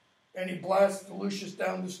 And he blasts Lucius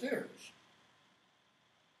down the stairs.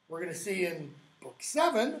 We're going to see in book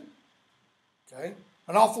 7, okay,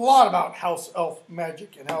 an awful lot about house elf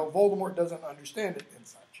magic and how Voldemort doesn't understand it and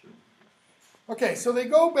such. Okay, so they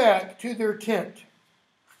go back to their tent.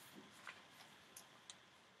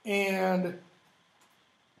 And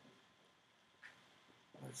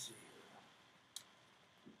let's see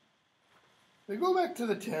here. They go back to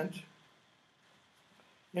the tent.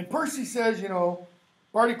 And Percy says,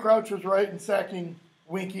 Barty Crouch was right in sacking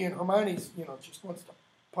Winky, and Hermione's, just wants to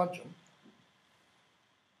punch him.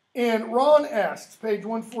 And Ron asks, page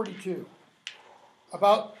 142,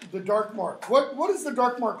 about the dark mark. What does the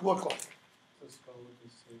dark mark look like? The skull with the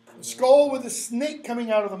snake. A skull with a snake coming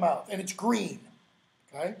out of the mouth, and it's green.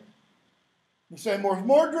 Okay? You say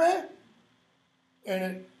Mordre, and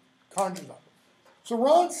it conjures up. So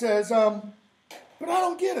Ron says, but I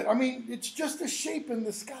don't get it. I mean, it's just a shape in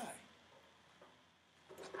the sky.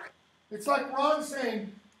 It's like Ron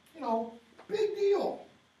saying, big deal.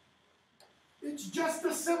 It's just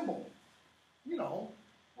a symbol.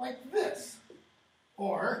 Like this.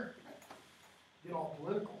 Or, get all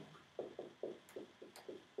political,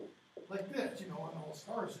 like this, on all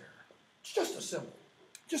stars there. It's just a symbol.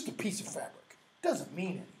 Just a piece of fabric. Doesn't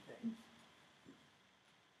mean anything.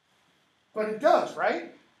 But it does,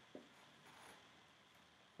 right?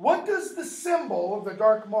 What does the symbol of the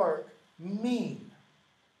dark mark mean?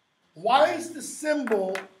 Why is the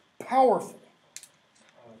symbol powerful?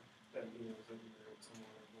 That was everywhere. Somewhere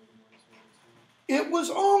It was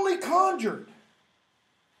only conjured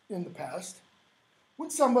in the past when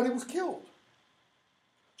somebody was killed.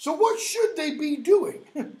 So what should they be doing?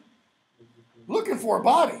 Looking for a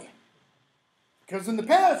body. Because in the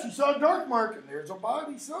past you saw a dark mark and there's a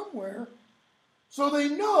body somewhere. So they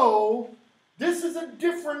know This is a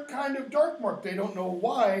different kind of dark mark. They don't know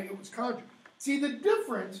why it was conjured. See, the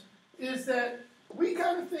difference is that we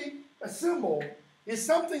kind of think a symbol is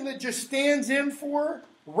something that just stands in for,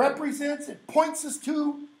 represents, it points us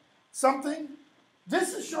to something.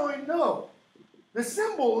 This is showing no. The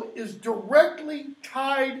symbol is directly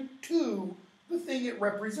tied to the thing it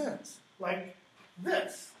represents. Like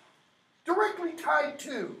this. Directly tied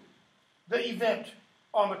to the event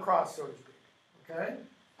on the cross, so to speak. Okay?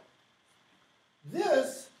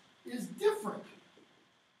 This is different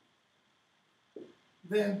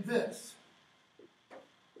than this.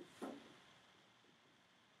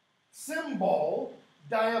 Symbol,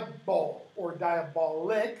 diabol, or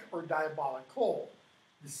diabolic, or diabolical.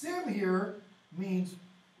 The sim here means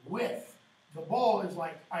with. The ball is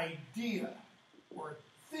like idea or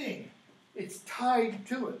thing. It's tied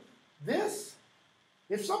to it. This,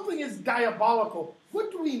 if something is diabolical,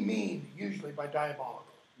 what do we mean usually by diabolical?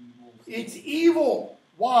 Evil. It's evil.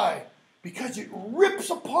 Why? Because it rips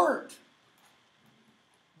apart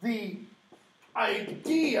the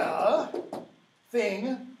idea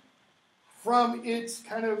thing from its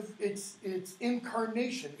kind of its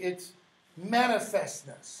incarnation, its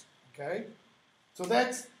manifestness. Okay? So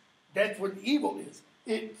that's what evil is.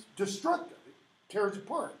 It's destructive. It tears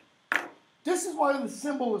apart. This is why the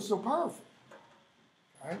symbol is so powerful.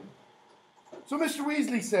 Okay? So Mr.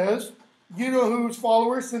 Weasley says, you know whose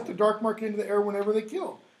followers sent the dark mark into the air whenever they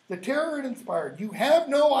killed. The terror it inspired. You have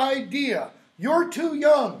no idea. You're too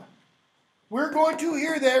young. We're going to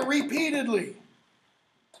hear that repeatedly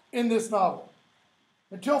in this novel.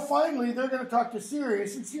 Until finally they're going to talk to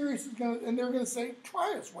Sirius, and Sirius is going to, and they're going to say,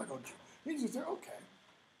 try us, why don't you? And he's going to say, okay.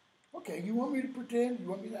 Okay, you want me to pretend? You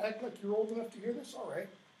want me to act like you're old enough to hear this? All right.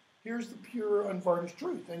 Here's the pure, unvarnished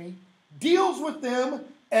truth. And he deals with them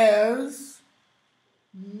as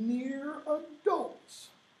near adults.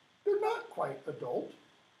 They're not quite adult.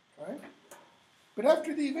 Okay? But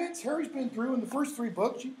after the events Harry's been through in the first 3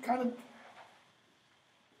 books, you kind of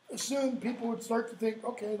assume people would start to think,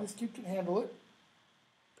 okay, this kid can handle it.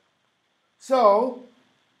 So,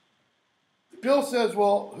 Bill says,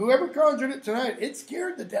 well, whoever conjured it tonight, it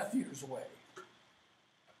scared the Death Eaters away.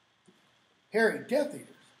 Harry, Death Eaters?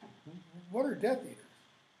 What are Death Eaters?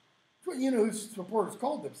 That's what you know whose supporters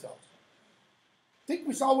called themselves. I think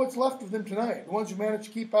we saw what's left of them tonight. The ones who managed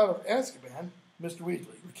to keep out of Azkaban, Mr. Weasley.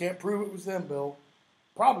 We can't prove it was them, Bill.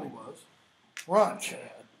 Probably was. Ron,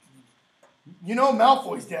 you know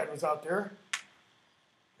Malfoy's dad was out there.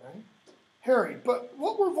 Okay. Harry, but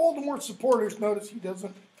what were Voldemort's supporters? Notice he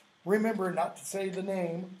doesn't remember not to say the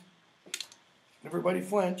name. Everybody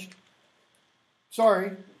flinched.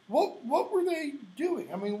 Sorry. What were they doing?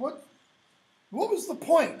 I mean, what was the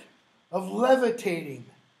point of levitating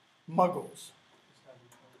muggles?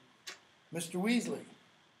 Mr. Weasley.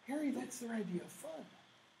 Harry, that's their idea of fun.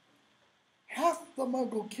 Half the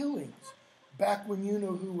muggle killings back when you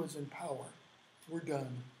know who was in power were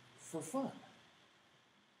done for fun.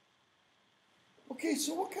 Okay,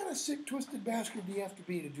 so what kind of sick, twisted bastard do you have to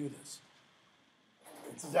be to do this?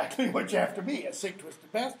 It's exactly what you have to be, a sick,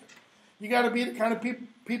 twisted bastard. You got to be the kind of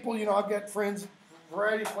people, you know, I've got friends,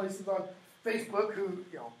 variety of places on Facebook who,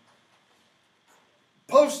 you know,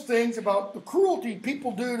 post things about the cruelty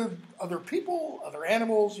people do to other people, other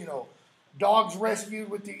animals, you know, dogs rescued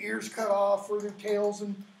with their ears cut off or their tails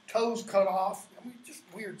and toes cut off. I mean, just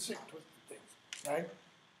weird, sick, twisted things, right?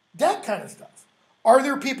 That kind of stuff. Are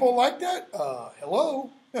there people like that?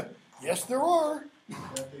 Hello? Yes, there are.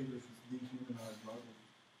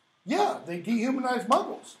 Yeah, they dehumanize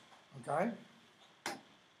muggles. Okay?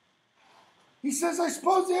 He says, I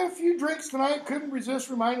suppose they had a few drinks tonight. Couldn't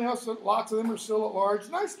resist reminding us that lots of them are still at large.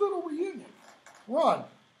 Nice little reunion. Ron,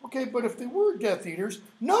 okay, but if they were Death Eaters,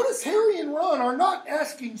 notice Harry and Ron are not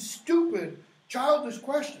asking stupid, childish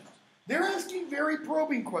questions. They're asking very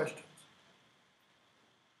probing questions.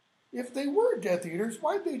 If they were Death Eaters,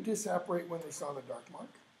 why'd they disapparate when they saw the dark mark?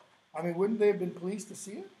 I mean, wouldn't they have been pleased to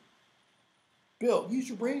see it? Bill, use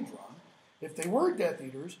your brains, Ron. If they were Death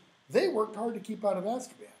Eaters, they worked hard to keep out of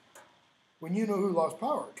Azkaban. When you know who lost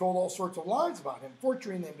power, told all sorts of lies about him,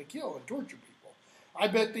 torturing them to kill and torture people. I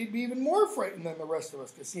bet they'd be even more frightened than the rest of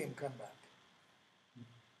us to see him come back.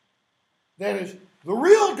 That is, the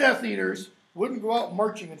real Death Eaters wouldn't go out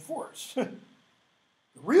marching in force. The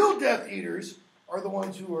real Death Eaters are the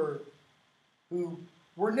ones who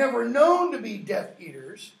were never known to be Death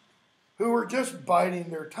Eaters, who were just biding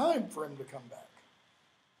their time for him to come back.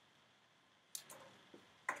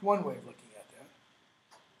 It's one way of looking at that.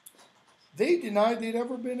 They denied they'd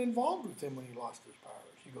ever been involved with him when he lost his powers.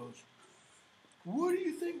 He goes, what do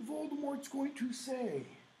you think Voldemort's going to say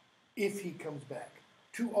if he comes back?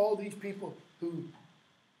 to all these people who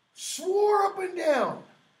swore up and down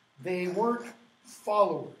they weren't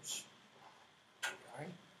followers. Okay?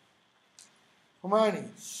 Hermione,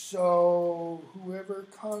 so whoever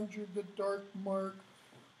conjured the dark mark,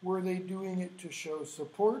 were they doing it to show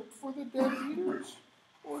support for the Death Eaters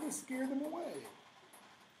or to scare them away?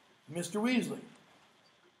 Mr. Weasley,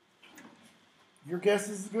 your guess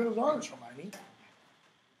is as good as ours, Hermione.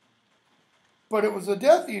 But it was the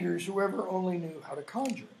Death Eaters whoever only knew how to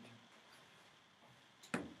conjure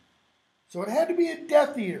it. So it had to be a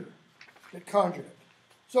Death Eater that conjured it.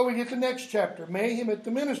 So we get the next chapter, Mayhem at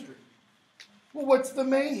the Ministry. Well, what's the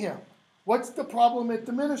mayhem? What's the problem at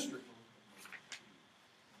the ministry?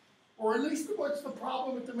 Or at least what's the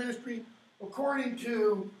problem at the ministry according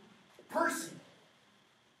to Percy?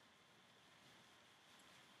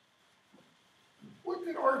 What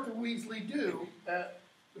did Arthur Weasley do at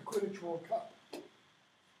the Quidditch World Cup? He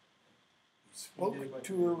spoke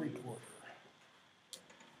to a reporter.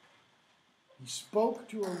 He spoke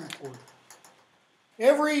to a reporter.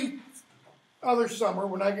 Every other summer,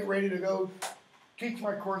 when I get ready to go teach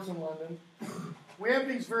my course in London, we have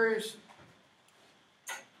these various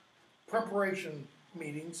preparation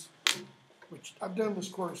meetings, which I've done this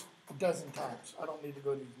course a dozen times. I don't need to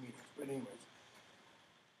go to these meetings, but anyways.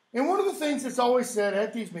 And one of the things that's always said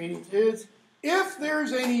at these meetings is, if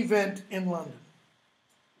there's an event in London,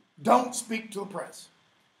 don't speak to the press.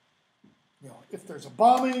 You know, if there's a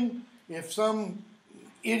bombing, if some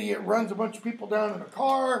idiot runs a bunch of people down in a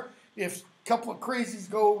car, if a couple of crazies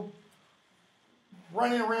go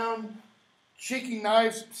running around, shaking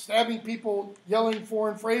knives, stabbing people, yelling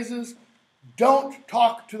foreign phrases, don't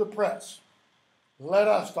talk to the press. Let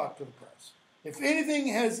us talk to the press. If anything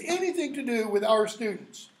has anything to do with our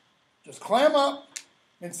students, just clam up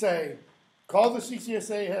and say, call the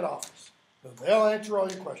CCSA head office. They'll answer all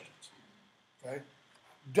your questions. Okay?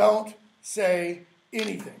 Don't say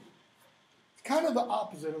anything. It's kind of the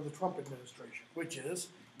opposite of the Trump administration, which is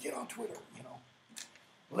get on Twitter, you know.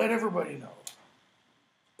 Let everybody know.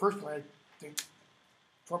 Personally, I think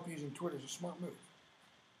Trump using Twitter is a smart move.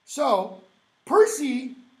 So,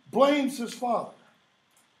 Percy blames his father.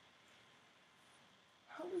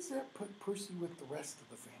 How does that put Percy with the rest of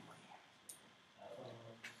the family?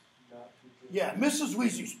 Yeah, Mrs.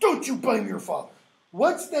 Weasley, don't you blame your father.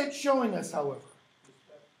 What's that showing us, however?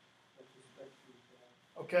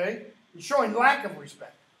 Okay? He's showing lack of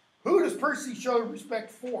respect. Who does Percy show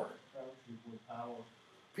respect for? People in power.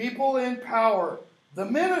 People in power. The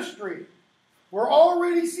ministry. We're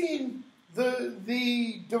already seeing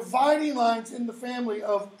the dividing lines in the family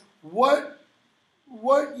of what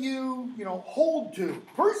you hold to.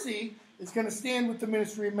 Percy is going to stand with the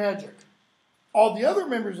Ministry of Magic. All the other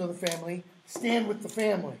members of the family stand with the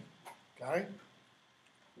family. Okay?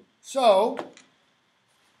 So,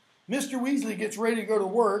 Mr. Weasley gets ready to go to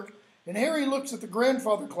work, and Harry looks at the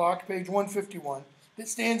grandfather clock, page 151, that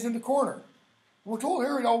stands in the corner. We're told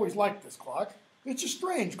Harry always liked this clock. It's a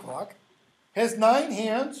strange clock. Has 9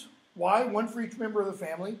 hands. Why? 1 for each member of the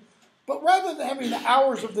family. But rather than having the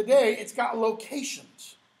hours of the day, it's got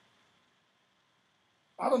locations.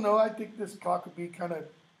 I don't know. I think this clock would be kind of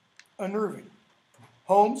unnerving.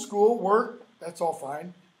 Home, school, work, that's all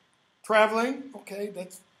fine. Traveling, okay,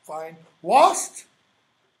 that's fine. Lost?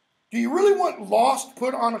 Do you really want lost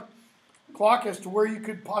put on a clock as to where you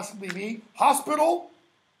could possibly be? Hospital?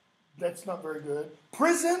 That's not very good.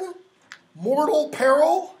 Prison? Mortal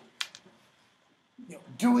peril?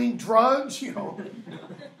 Doing drugs,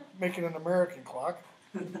 making an American clock.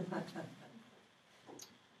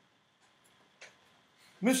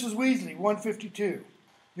 Mrs. Weasley, 152.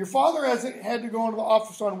 Your father hasn't had to go into the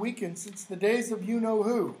office on weekends since the days of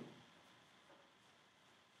you-know-who.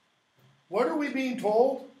 What are we being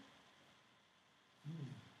told?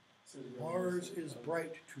 Mars is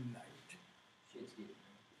bright tonight.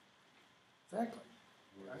 Exactly.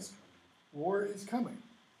 Right? War is coming.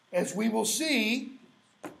 As we will see,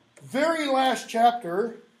 very last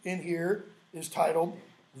chapter in here is titled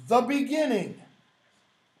The Beginning.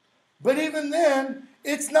 But even then,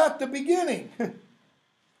 it's not the beginning.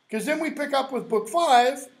 Because then we pick up with book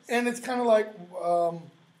 5, and it's kind of like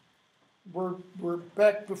we're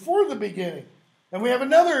back before the beginning. And we have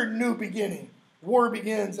another new beginning. War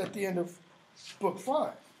begins at the end of book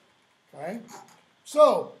 5. Okay?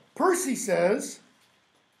 So, Percy says,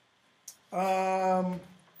 well,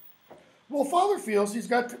 Father feels he's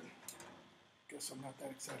got to... Guess I'm not that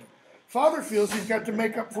excited. Father feels he's got to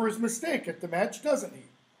make up for his mistake at the match, doesn't he?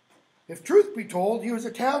 If truth be told, he was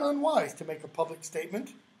a tad unwise to make a public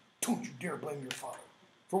statement. Don't you dare blame your father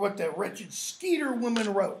for what that wretched Skeeter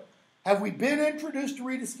woman wrote. Have we been introduced to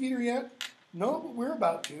Rita Skeeter yet? No, but we're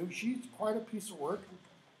about to. She's quite a piece of work.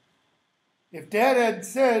 If Dad hadn't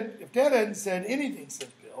said anything, says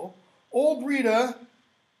Bill, old Rita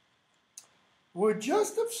would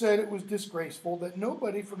just have said it was disgraceful that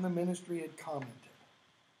nobody from the ministry had commented.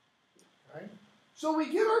 Right? So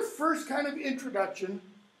we get our first kind of introduction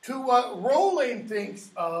to what Rowling thinks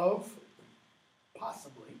of,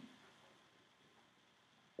 possibly,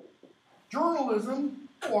 journalism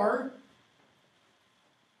or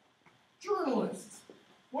journalists.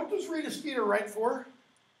 What does Rita Skeeter write for?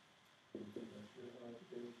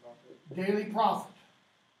 Daily Prophet.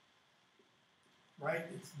 Right?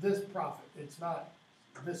 It's this prophet. It's not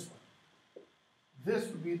this one. This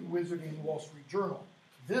would be the Wizarding Wall Street Journal.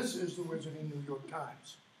 This is the Wizarding New York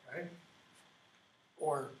Times. Okay?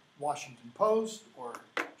 Or Washington Post, or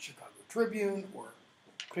Chicago Tribune, or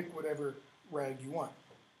pick whatever rag you want.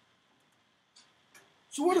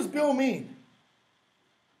 So what does Bill mean?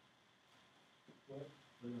 What?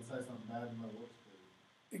 They're going to say something bad in my work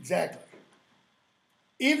schedule. Exactly.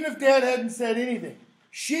 Even if Dad hadn't said anything,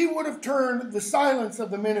 she would have turned the silence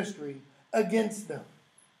of the ministry against them.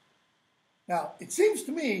 Now, it seems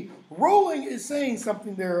to me Rowling is saying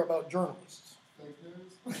something there about journalists. Fake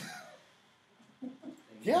news?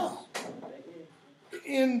 Yeah.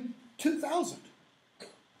 In 2000.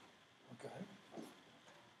 Okay.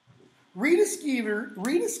 Rita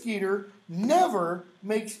Skeeter never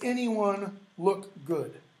makes anyone look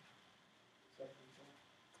good.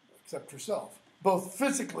 Except herself. Both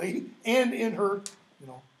physically and in her,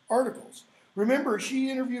 articles. Remember, she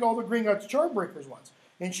interviewed all the Gringotts Charbreakers once,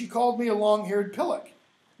 and she called me a long-haired pillock.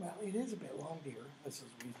 Well, it is a bit long, dear, Mrs.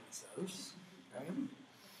 Weasley says. Okay?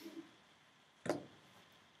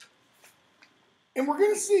 And we're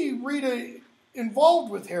going to see Rita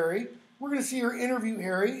involved with Harry. We're going to see her interview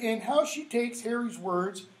Harry and how she takes Harry's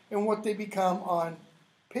words and what they become on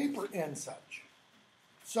paper and such.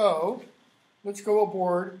 So, let's go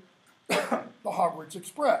aboard the Hogwarts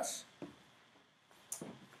Express.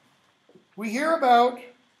 We hear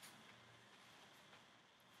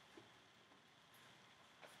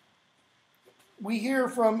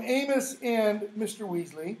from Amos and Mr.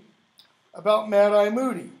 Weasley about Mad-Eye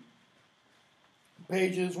Moody,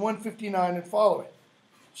 pages 159 and following.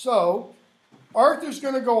 So, Arthur's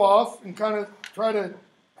going to go off and kind of try to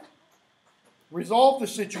resolve the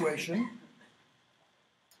situation.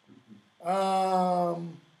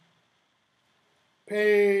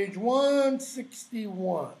 Page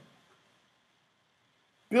 161.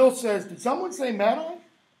 Bill says, did someone say Mad-Eye?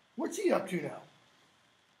 What's he up to now?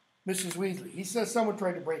 Mrs. Weasley, he says someone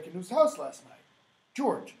tried to break into his house last night.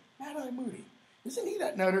 George, Mad-Eye Moody. Isn't he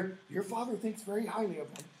that nutter? Your father thinks very highly of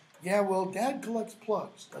him. Yeah, well, Dad collects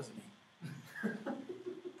plugs, doesn't he?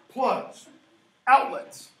 Plugs.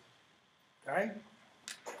 Outlets. Okay?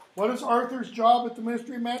 What is Arthur's job at the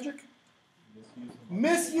Ministry of Magic?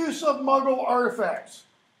 Misuse of Muggle artifacts.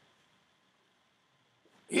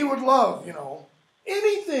 He would love,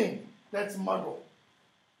 anything that's Muggle.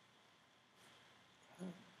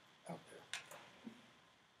 Out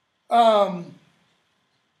there.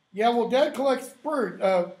 Yeah, well, Dad collects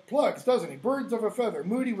plugs, doesn't he? Birds of a feather.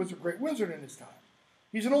 Moody was a great wizard in his time.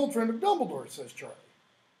 He's an old friend of Dumbledore's, says Charlie.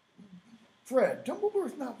 Fred,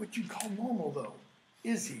 Dumbledore's not what you'd call normal, though,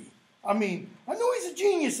 is he? I mean, I know he's a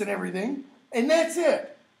genius and everything, and that's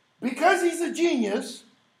it. Because he's a genius,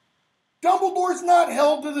 Dumbledore's not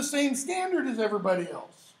held to the same standard as everybody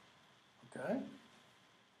else. Okay?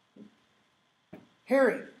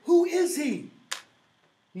 Harry, who is he?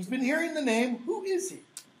 He's been hearing the name. Who is he?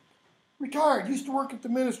 Retired, used to work at the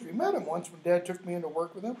ministry. Met him once when Dad took me in to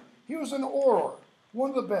work with him. He was an Auror, one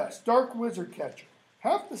of the best, dark wizard catcher.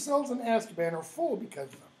 Half the cells in Azkaban are full because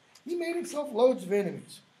of him. He made himself loads of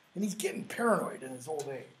enemies, and he's getting paranoid in his old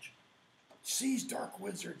age. Sees dark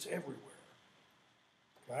wizards everywhere.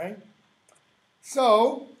 Okay?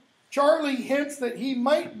 So, Charlie hints that he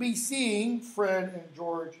might be seeing Fred and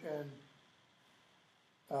George and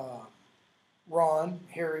Ron,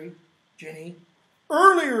 Harry, Ginny,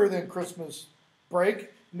 earlier than Christmas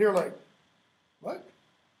break. And they're like, what?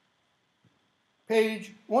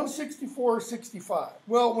 Page 164-65.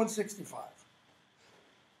 Well, 165.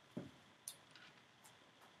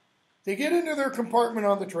 They get into their compartment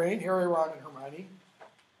on the train, Harry, Ron, and Hermione.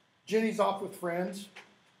 Ginny's off with friends.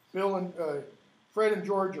 Bill and Fred and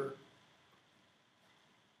George are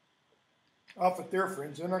off with their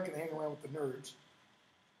friends. They're not going to hang around with the nerds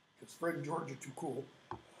because Fred and George are too cool.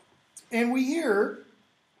 And we hear,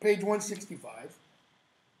 page 165,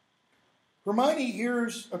 Hermione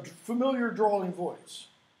hears a familiar drawling voice.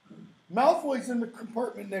 Malfoy's in the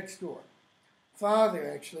compartment next door.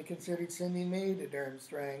 Father actually considered sending me to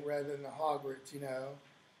Durmstrang rather than to Hogwarts, you know.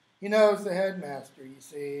 He knows the headmaster, you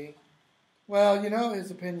see. Well, you know his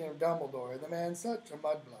opinion of Dumbledore. The man's such a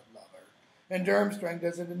mudblood lover. And Durmstrang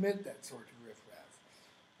doesn't admit that sort of riffraff.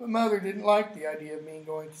 But Mother didn't like the idea of me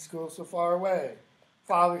going to school so far away.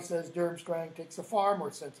 Father says Durmstrang takes a far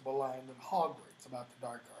more sensible line than Hogwarts about the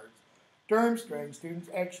dark arts. Durmstrang students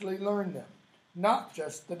actually learn them, not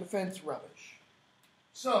just the defense rubbish.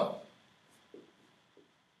 So,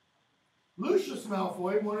 Lucius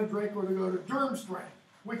Malfoy wanted Draco to go to Durmstrang,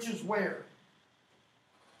 which is where?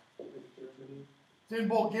 It's in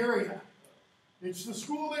Bulgaria. It's the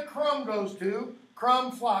school that Crumb goes to.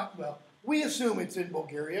 Crumb flies, well, we assume it's in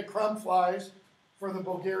Bulgaria. Crumb flies for the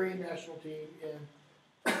Bulgarian national team in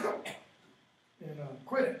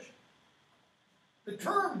Quidditch. The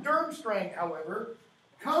term Durmstrang, however,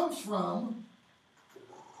 comes from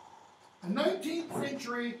a 19th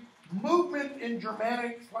century movement in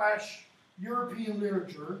Germanic/European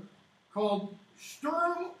literature called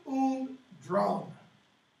Sturm und Drang,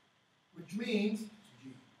 which means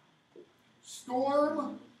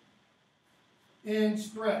storm and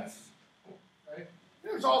stress. Okay?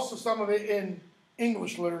 There's also some of it in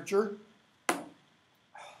English literature.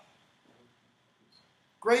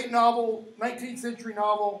 Great novel, 19th century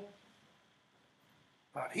novel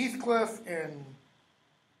about Heathcliff and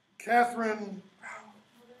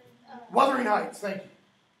Wuthering Heights, thank you.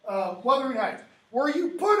 Wuthering Heights, where you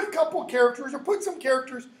put a couple characters or put some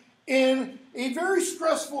characters in a very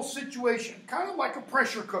stressful situation, kind of like a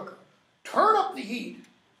pressure cooker. Turn up the heat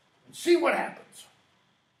and see what happens.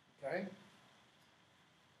 Okay?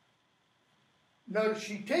 Notice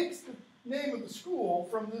she takes the name of the school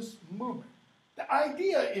from this movement. The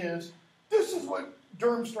idea is, this is what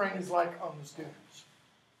Durmstrang is like on the students.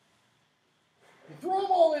 You throw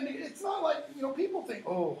them all in, it's not like, you know, people think,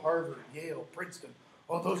 oh, Harvard, Yale, Princeton,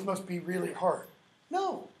 oh, those must be really hard.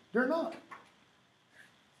 No, they're not.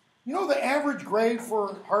 You know the average grade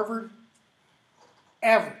for Harvard?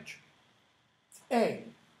 Average. It's A.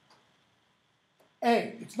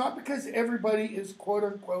 A. It's not because everybody is, quote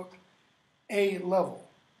unquote, A level.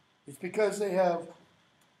 It's because they have,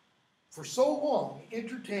 for so long,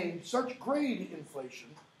 entertained such grade inflation,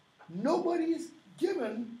 nobody is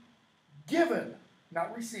given,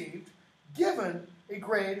 not received, given a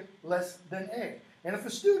grade less than A. And if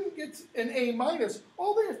a student gets an A minus,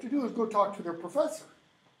 all they have to do is go talk to their professor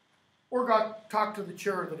or go talk to the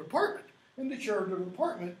chair of the department. And the chair of the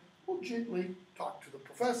department will gently talk to the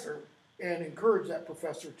professor and encourage that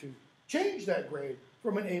professor to change that grade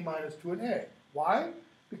from an A minus to an A. Why?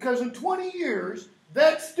 Because in 20 years,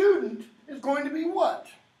 that student is going to be what?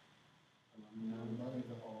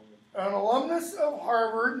 An alumnus of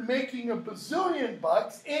Harvard, making a bazillion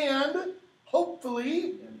bucks, and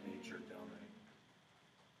hopefully,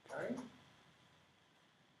 okay,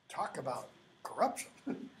 talk about corruption.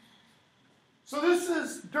 So this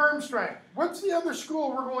is Durmstrang. What's the other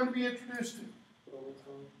school we're going to be introduced to?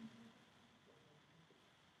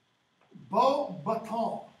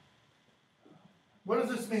 Beauxbatons. What does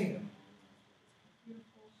this mean?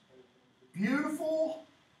 Beautiful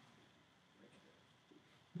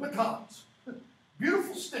batons.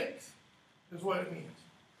 Beautiful sticks is what it means.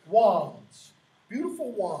 Wands.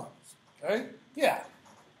 Beautiful wands. Okay? Yeah.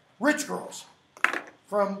 Rich girls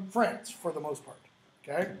from France for the most part.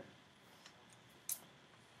 Okay?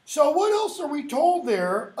 So what else are we told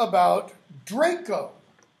there about Draco?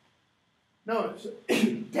 Notice,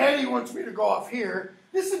 Daddy wants me to go off here.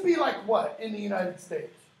 This would be like what in the United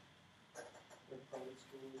States?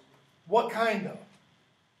 What kind of?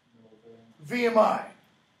 VMI,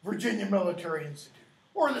 Virginia Military Institute,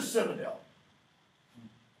 or the Citadel.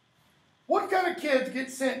 What kind of kids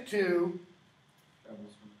get sent to?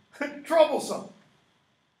 Troublesome.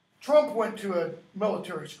 Trump went to a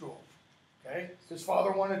military school. Okay, his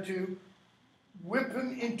father wanted to whip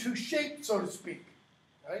him into shape, so to speak.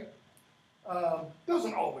 Okay,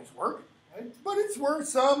 doesn't always work, okay? But it's where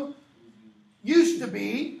some used to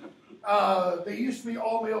be. They used to be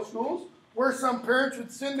all-male schools where some parents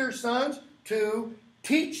would send their sons to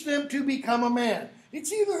teach them to become a man.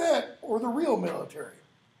 It's either that or the real military.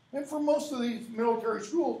 And for most of these military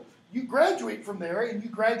schools, you graduate from there and you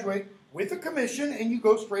graduate with a commission and you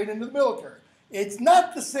go straight into the military. It's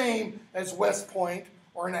not the same as West Point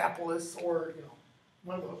or Annapolis or,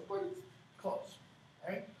 one of those, but it's close.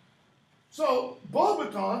 Okay? So,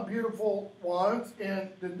 Beauxbatons, beautiful wands, and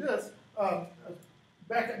then this,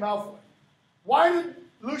 back at Malfoy. Why did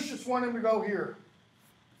Lucius want him to go here?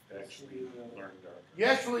 Actually learn dark. He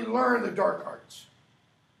actually learned the dark arts.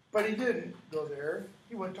 But he didn't go there.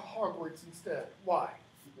 He went to Hogwarts instead. Why?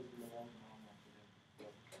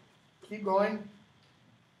 Keep going.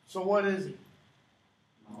 So what is he?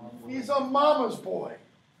 He's a mama's boy.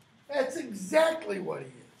 That's exactly what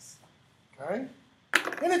he is. Okay?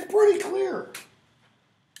 And it's pretty clear.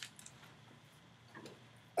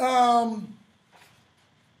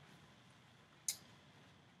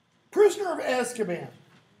 Prisoner of Azkaban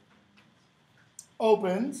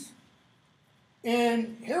opens,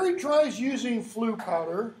 and Harry tries using flu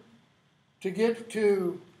powder to get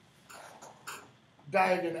to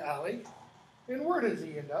Diagon Alley. And where does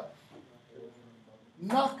he end up?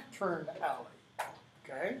 Nocturne Alley.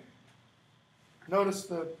 Okay? Notice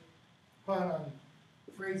the pun on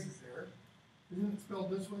phrases there. Isn't it spelled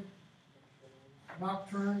this way?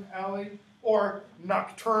 Nocturne Alley, or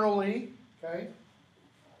nocturnally, okay?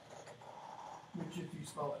 Which if you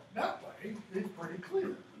spell it that way, it's pretty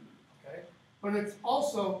clear, okay? But it's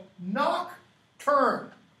also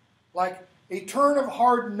nocturne, like a turn of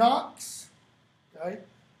hard knocks, okay?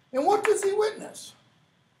 And what does he witness?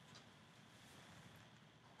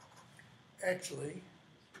 Actually,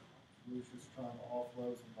 Lucius trying to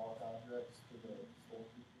offload some dark objects to the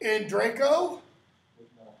storekeeper. in Draco,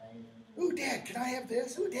 Looking at a hanging. ooh, Dad, can I have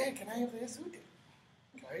this? Ooh, Dad, can I have this? Ooh, Dad.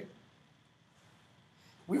 Okay.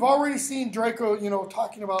 We've already seen Draco,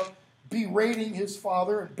 talking about berating his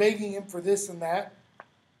father and begging him for this and that.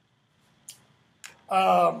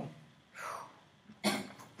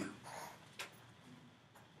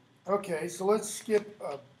 Okay, so let's skip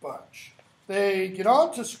a bunch. They get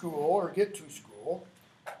on to school, or get to school,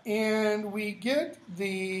 and we get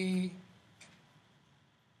the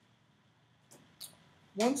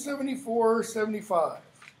 174-75.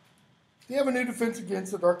 They have a new defense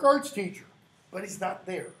against the dark arts teacher, but he's not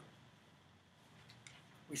there.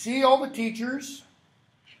 We see all the teachers.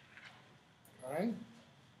 All right.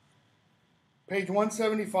 Page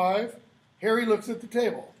 175. Harry looks at the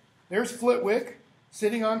table. There's Flitwick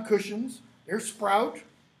sitting on cushions. There's Sprout.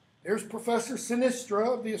 There's Professor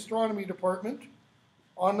Sinistra of the astronomy department.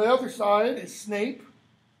 On the other side is Snape.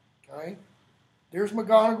 Okay. There's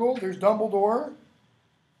McGonagall. There's Dumbledore.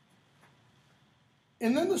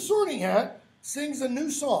 And then the Sorting Hat sings a new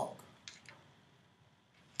song.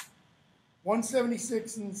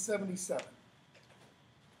 176 and 77.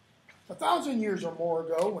 1,000 years or more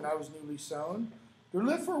ago, when I was newly sown, there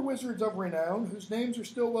lived 4 wizards of renown, whose names are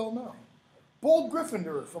still well known. Bold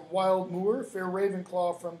Gryffindor from Wild Moor, fair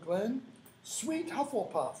Ravenclaw from Glen, sweet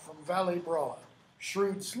Hufflepuff from Valley Broad,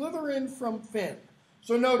 shrewd Slytherin from Finn.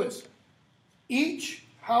 So notice, each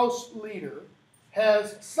house leader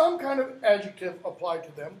has some kind of adjective applied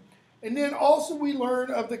to them, and then also we learn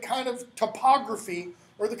of the kind of topography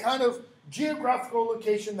or the kind of geographical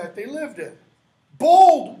location that they lived in.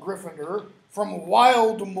 Bold Gryffindor from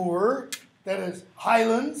Wild Moor, that is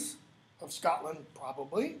Highlands of Scotland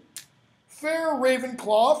probably. Fair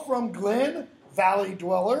Ravenclaw from Glen, Valley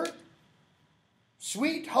Dweller.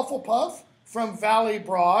 Sweet Hufflepuff from Valley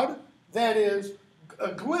Broad, that is,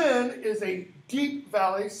 a glen is a deep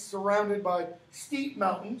valley surrounded by steep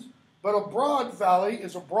mountains, but a broad valley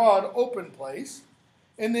is a broad open place.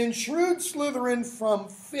 And then shrewd Slytherin from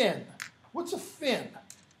Finn. What's a fen?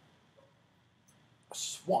 A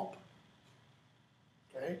swamp.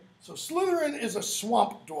 Okay? So Slytherin is a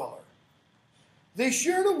swamp dweller. They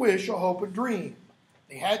shared a wish, a hope, a dream.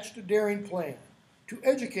 They hatched a daring plan to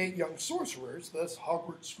educate young sorcerers, thus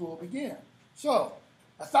Hogwarts School began. So,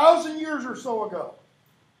 1,000 years or so ago,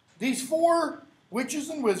 these 4 witches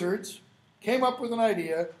and wizards came up with an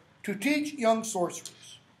idea to teach young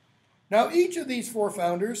sorcerers. Now, each of these 4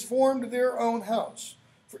 founders formed their own house,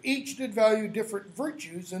 for each did value different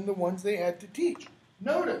virtues in the ones they had to teach.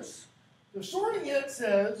 Notice, the Sorting Hat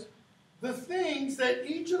says the things that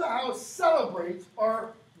each of the house celebrates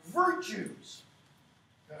are virtues.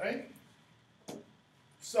 Okay?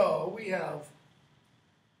 So we have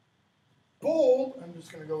Bold, I'm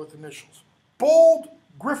just going to go with initials, Bold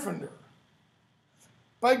Gryffindor.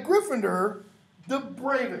 By Gryffindor, the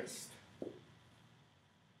bravest.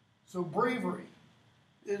 So bravery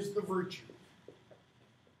is the virtue.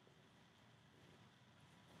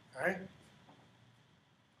 Okay?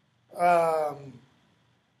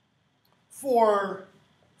 For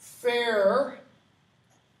fair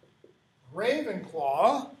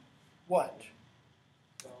Ravenclaw, what?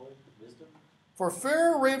 Wisdom. For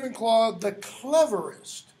fair Ravenclaw, the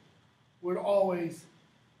cleverest would always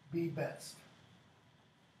be best.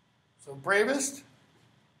 So bravest,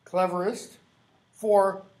 cleverest.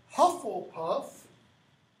 For Hufflepuff,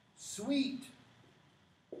 sweet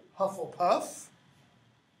Hufflepuff,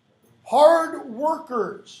 hard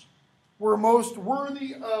workers were most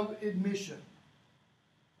worthy of admission.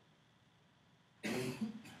 All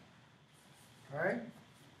right?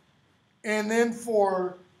 And then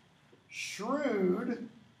for shrewd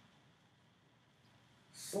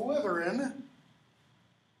Slytherin,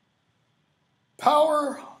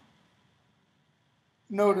 power,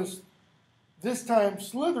 notice this time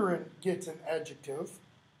Slytherin gets an adjective,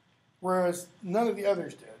 whereas none of the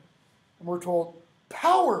others did. And we're told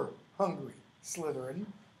power-hungry Slytherin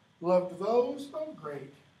loved those of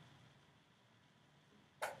great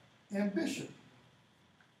ambition.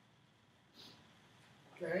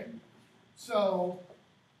 Okay, so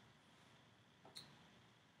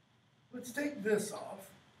let's take this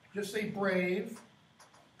off. Just say brave,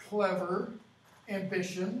 clever,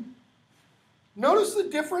 ambition. Notice the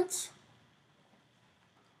difference.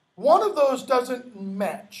 One of those doesn't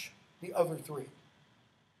match the other three.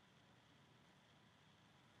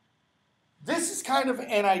 This is kind of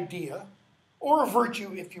an idea, or a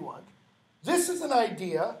virtue if you want. This is an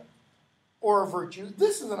idea, or a virtue.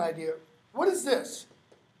 This is an idea. What is this?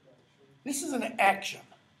 This is an action.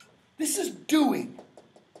 This is doing.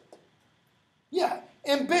 Yeah,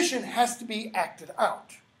 ambition has to be acted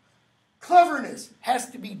out. Cleverness has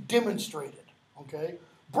to be demonstrated. Okay?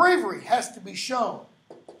 Bravery has to be shown.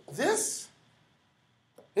 This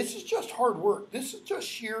is just hard work. This is just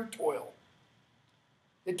sheer toil.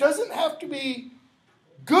 It doesn't have to be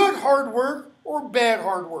good hard work or bad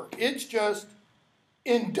hard work. It's just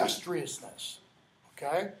industriousness.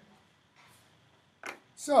 Okay?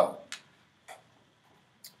 So,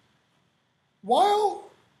 while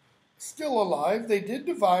still alive, they did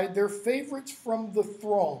divide their favorites from the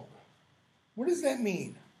throng. What does that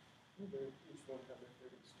mean? Each one have their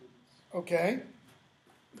favorite students. Okay.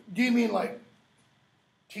 Do you mean like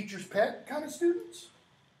teacher's pet kind of students?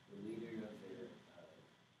 The leader of their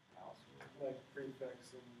household. Like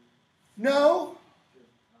prefects and No.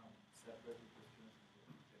 Separate different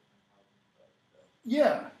houses.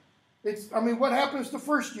 Yeah. What happens to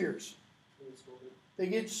first years? being sorted. They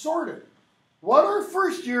get sorted. What are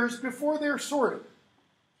first years before they're sorted?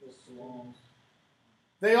 Just salons.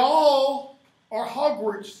 They all are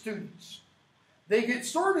Hogwarts students. They get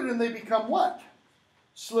sorted and they become what?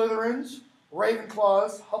 Slytherins,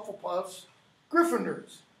 Ravenclaws, Hufflepuffs,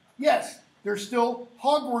 Gryffindors. Yes, they're still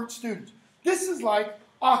Hogwarts students. This is like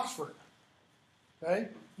Oxford. Okay?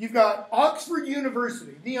 You've got Oxford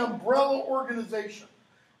University, the umbrella organization.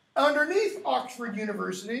 Underneath Oxford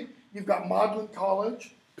University, you've got Magdalen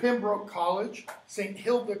College, Pembroke College, St.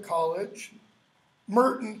 Hilda College,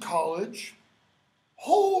 Merton College,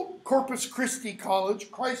 whole Corpus Christi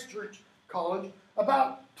College, Christchurch College,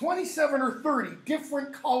 about 27 or 30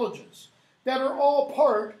 different colleges that are all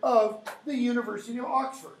part of the University of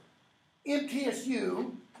Oxford.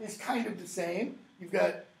 MTSU is kind of the same. You've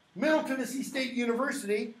got Middle Tennessee State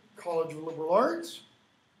University, College of Liberal Arts,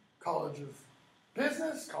 College of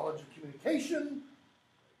Business, College of Communication.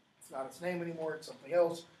 It's not its name anymore, it's something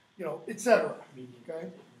else, etc. Okay?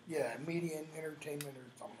 Yeah, media and entertainment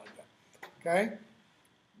or something like that. Okay?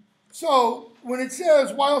 So, when it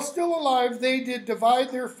says, while still alive, they did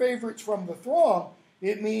divide their favorites from the throng,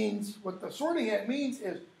 it means, what the sorting hat means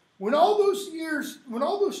is, when all those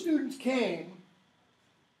students came,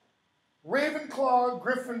 Ravenclaw,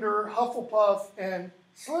 Gryffindor, Hufflepuff, and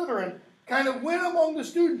Slytherin kind of went among the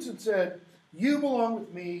students and said, you belong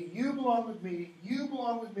with me, you belong with me, you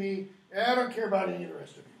belong with me, and I don't care about any of the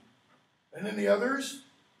rest of you. And then the others,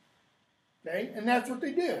 okay, and that's what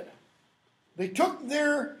they did. They took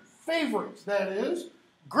their favorites, that is,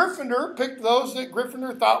 Gryffindor picked those that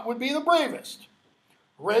Gryffindor thought would be the bravest.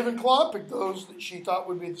 Ravenclaw picked those that she thought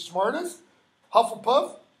would be the smartest.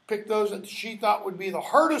 Hufflepuff picked those that she thought would be the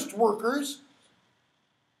hardest workers.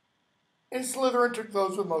 And Slytherin took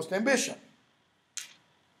those with most ambition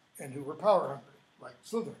and who were power hungry, like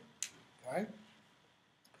Slytherin. Okay?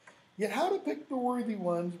 Yet how to pick the worthy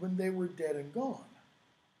ones when they were dead and gone?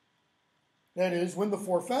 That is, when the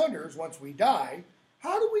four founders, once we die,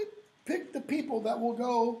 how do we pick the people that will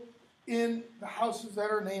go in the houses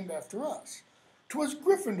that are named after us? 'Twas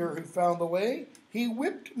Gryffindor who found the way. He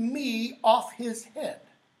whipped me off his head.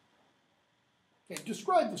 Okay,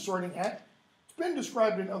 describe the sorting hat. It's been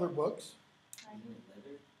described in other books.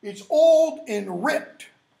 It's old and ripped.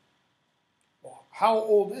 Well, how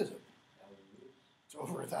old is it? It's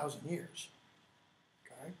over 1,000 years.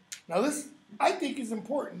 Okay. Now this, I think, is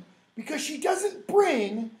important because she doesn't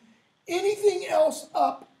bring anything else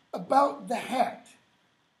up about the hat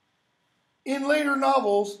in later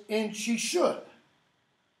novels, and she should.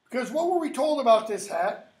 Because what were we told about this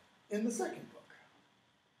hat in the second book?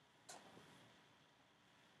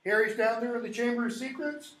 Harry's down there in the Chamber of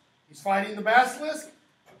Secrets. He's fighting the basilisk.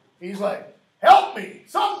 He's like, help me,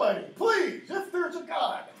 somebody, please, if there's a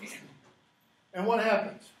God. And what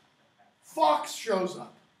happens? Fox shows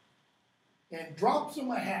up and drops him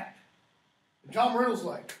a hat. And Tom Riddle's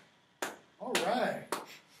like, all right,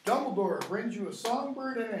 Dumbledore brings you a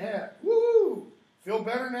songbird and a hat. Woo! Feel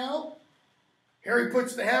better now? Harry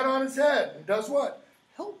puts the hat on his head and does what?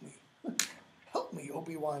 Help me. Help me,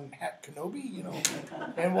 Obi-Wan Hat Kenobi, you know.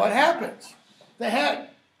 And what happens? The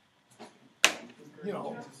hat, you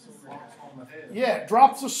know, yeah,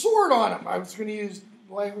 drops a sword on him. I was going to use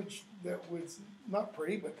language that was not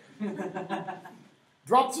pretty, but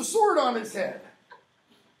drops a sword on his head.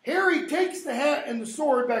 Harry takes the hat and the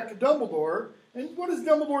sword back to Dumbledore, and what does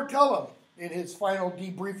Dumbledore tell him in his final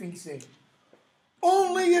debriefing scene?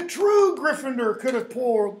 Only a true Gryffindor could have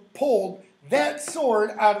pulled that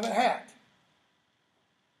sword out of the hat.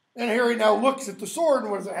 And Harry now looks at the sword,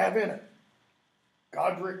 and what does it have in it?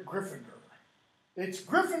 Godric Gryffindor. It's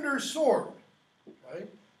Gryffindor's sword. Okay?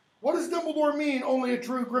 What does Dumbledore mean only a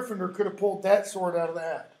true Gryffindor could have pulled that sword out of the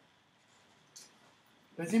hat?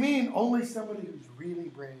 Does he mean only somebody who's really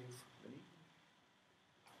brave?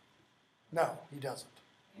 No, he doesn't.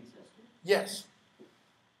 Yes.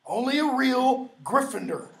 Only a real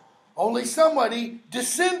Gryffindor. Only somebody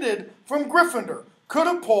descended from Gryffindor could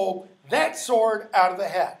have pulled that sword out of the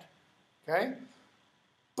hat. Okay?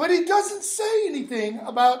 But he doesn't say anything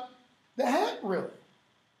about the hat, really.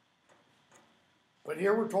 But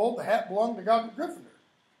here we're told the hat belonged to Godric Gryffindor.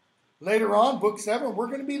 Later on, Book 7, we're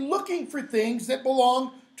going to be looking for things that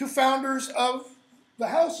belong to founders of the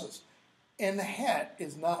houses. And the hat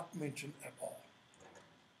is not mentioned at all.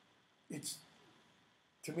 It's,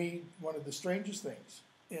 to me, one of the strangest things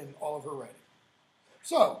in all of her writing.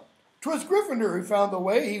 So, 'twas Gryffindor who found the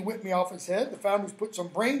way. He whipped me off his head. The founders put some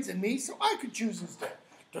brains in me so I could choose instead.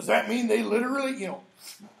 Does that mean they literally, you know...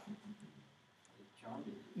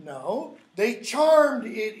 No, they charmed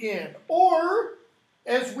it in. Or,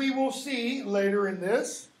 as we will see later in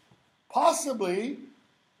this, possibly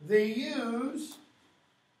they use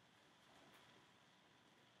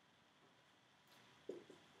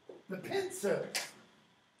the pensive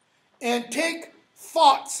and take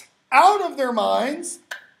thoughts out of their minds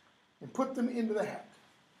and put them into the hat.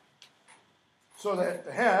 So that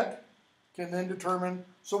the hat can then determine,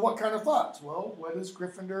 so what kind of thoughts? Well, what does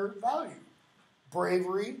Gryffindor value?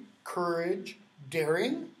 Bravery, courage,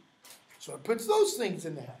 daring. So it puts those things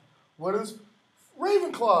in the hat. What does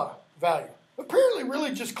Ravenclaw value? Apparently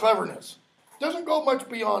really just cleverness. Doesn't go much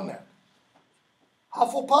beyond that.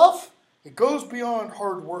 Hufflepuff, it goes beyond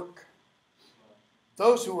hard work.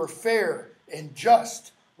 Those who are fair and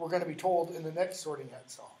just, we're going to be told in the next Sorting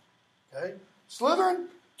Hat song. Okay? Slytherin,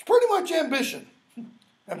 it's pretty much ambition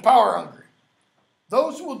and power hungry.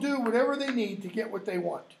 Those who will do whatever they need to get what they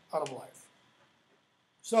want out of life.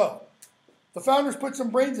 So, the founders put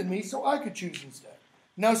some brains in me so I could choose instead.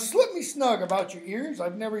 Now slip me snug about your ears.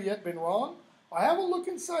 I've never yet been wrong. I have a look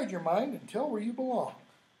inside your mind and tell where you belong.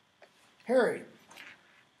 Harry,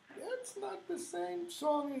 that's not the same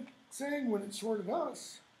song it sang when it sorted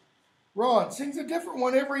us. Ron sings a different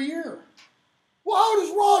one every year. Well, how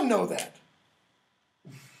does Ron know that?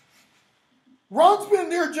 Ron's been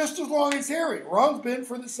there just as long as Harry. Ron's been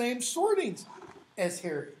for the same sortings as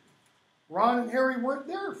Harry. Ron and Harry weren't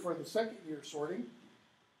there for the second year sorting.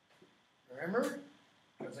 Remember?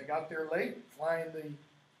 Because they got there late, flying the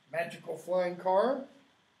magical flying car.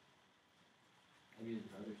 Maybe his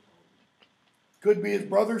brothers told him. Could be his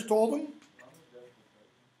brothers told him.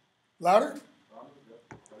 Louder?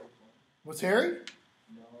 Was Harry?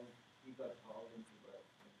 No, he got called into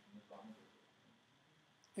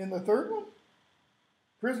the In the third one?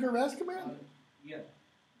 Prisoner of Azkaban? yeah,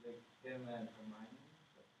 like him and Hermione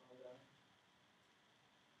got called out.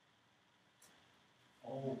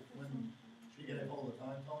 Oh, when she gave all the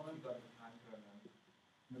time on He it, got the time to remember.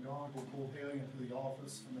 McGonagall pulled Harry into the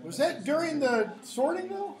office. And then Was that during the sorting,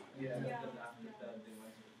 though? Yeah, Yeah. because after that they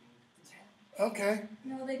went to the beach. Okay.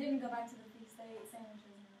 No, they didn't go back to the feast. They ate sandwiches.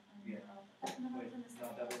 Yeah. No, Wait, no,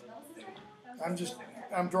 that was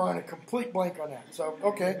I'm drawing a complete blank on that. So,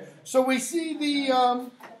 okay. So we see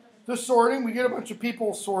the sorting. We get a bunch of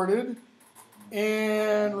people sorted.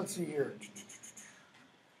 And let's see here.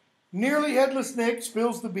 Nearly Headless Nick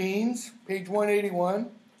spills the beans, page 181,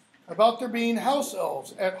 about there being house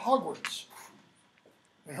elves at Hogwarts.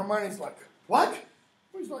 And Hermione's like, what?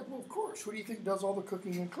 Well, he's like, well, of course. Who do you think does all the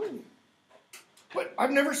cooking and cleaning? But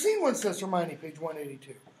I've never seen one, says Hermione, page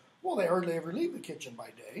 182. Well, they hardly ever leave the kitchen by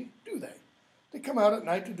day, do they? They come out at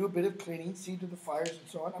night to do a bit of cleaning, see to the fires and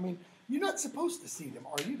so on. I mean, you're not supposed to see them,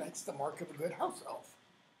 are you? That's the mark of a good house elf.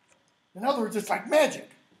 In other words, it's like magic.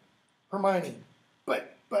 Hermione,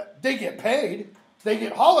 but they get paid. They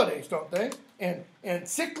get holidays, don't they? And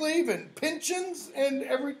sick leave and pensions and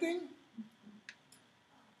everything.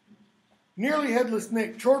 Nearly headless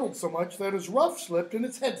Nick chortled so much that his ruff slipped and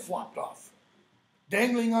its head flopped off,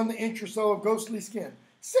 dangling on the inch or so of ghostly skin.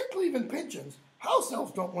 Sick leave and pensions. House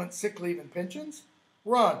elves don't want sick leave and pensions.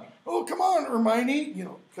 Ron, oh, come on, Hermione,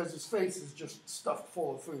 because his face is just stuffed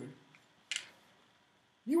full of food.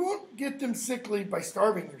 You won't get them sick leave by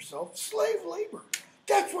starving yourself. Slave labor.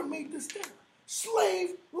 That's what made this dinner.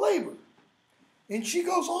 Slave labor. And she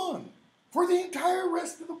goes on for the entire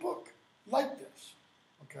rest of the book like this.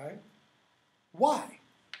 Okay? Why?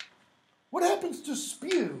 What happens to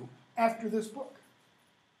Spew after this book?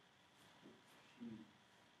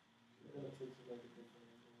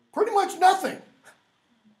 Pretty much nothing.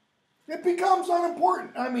 It becomes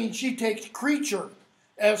unimportant. I mean, she takes Creature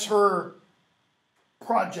as her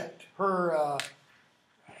project, her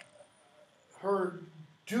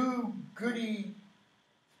do-goody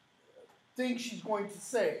thing she's going to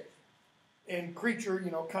say. And Creature,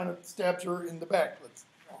 kind of stabs her in the back,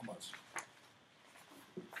 almost.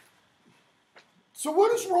 So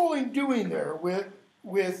what is Rowling doing there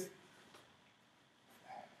with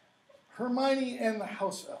Hermione and the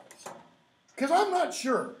house elves? Because I'm not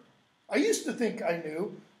sure. I used to think I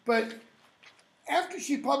knew, but after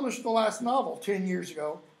she published the last novel 10 years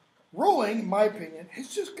ago, Rowling, in my opinion,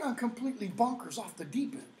 has just gone completely bonkers off the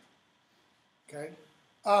deep end. Okay?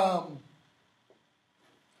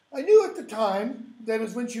 I knew at the time that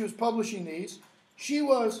as when she was publishing these, she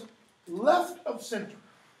was left of center.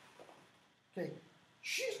 Okay?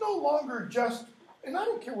 She's no longer just, and I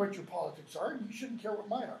don't care what your politics are, and you shouldn't care what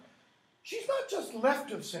mine are. She's not just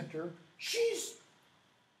left of center,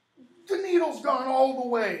 the needle's gone all the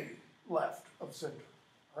way left of center.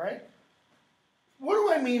 All right? What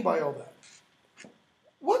do I mean by all that?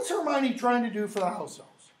 What's Hermione trying to do for the house elves?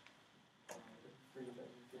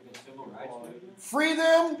 Free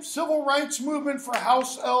them, civil rights movement for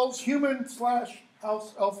house elves, human/house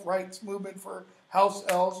elf rights movement for house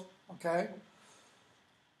elves. Okay?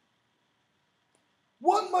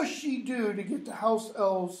 What must she do to get the house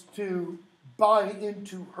elves to buy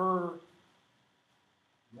into her,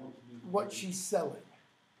 what she's selling?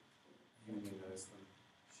 Unionize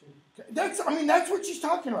them. That's what she's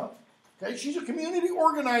talking about. Okay, she's a community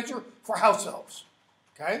organizer for house elves.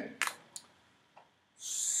 Okay?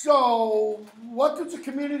 So, what does a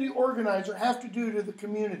community organizer have to do to the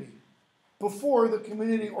community before the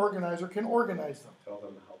community organizer can organize them? Tell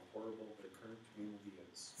them how horrible their current community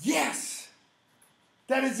is. Yes!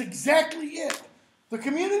 That is exactly it. The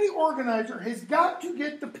community organizer has got to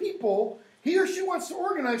get the people he or she wants to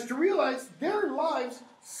organize to realize their lives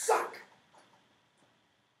suck.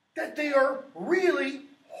 That they are really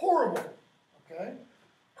horrible. Okay?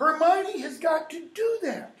 Hermione has got to do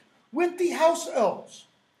that with the house elves.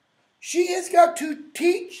 She has got to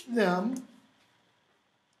teach them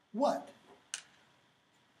what?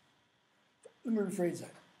 Let me rephrase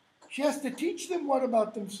that. She has to teach them what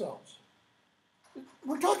about themselves?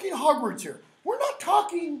 We're talking Hogwarts here. We're not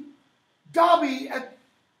talking Dobby at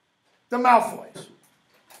the Malfoys.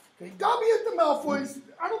 Okay, Dobby at the Malfoys,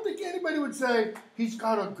 I don't think anybody would say he's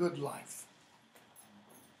got a good life.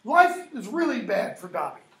 Life is really bad for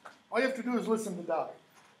Dobby. All you have to do is listen to Dobby.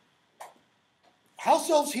 House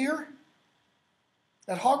elves here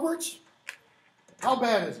at Hogwarts, how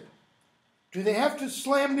bad is it? Do they have to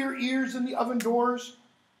slam their ears in the oven doors?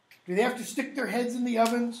 Do they have to stick their heads in the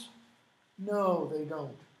ovens? No, they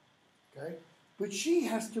don't. Okay? But she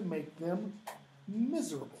has to make them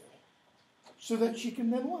miserable so that she can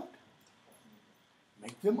then what?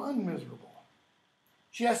 Make them unmiserable.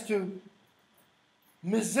 She has to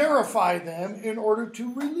miserify them in order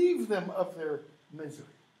to relieve them of their misery.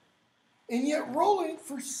 And yet Rowling,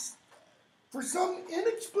 for some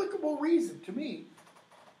inexplicable reason to me,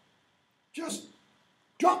 just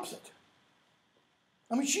drops it.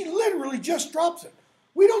 I mean, she literally just drops it.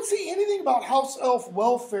 We don't see anything about house elf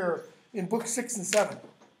welfare in books 6 and 7.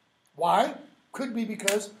 Why? Could be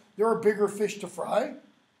because there are bigger fish to fry.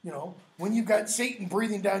 When you've got Satan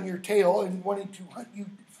breathing down your tail and wanting to hunt you,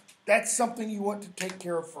 that's something you want to take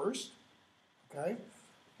care of first. Okay?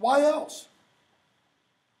 Why else?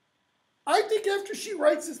 I think after she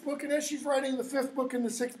writes this book, and as she's writing the 5th book and the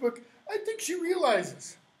 6th book, I think she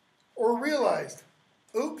realized,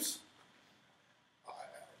 oops,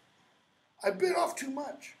 I bit off too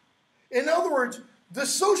much. In other words, the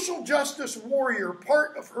social justice warrior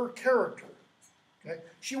part of her character, okay?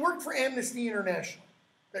 She worked for Amnesty International.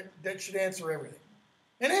 That should answer everything.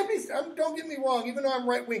 And Amnesty, don't get me wrong, even though I'm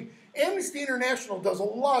right-wing, Amnesty International does a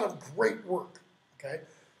lot of great work, okay?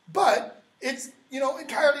 But it's,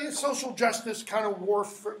 entirely a social justice kind of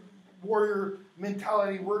warrior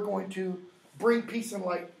mentality. We're going to bring peace and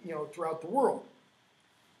light, throughout the world.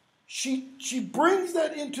 she brings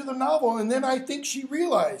that into the novel, and then I think she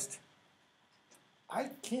realized,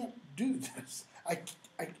 I can't do this. I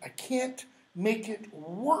can't make it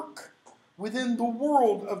work within the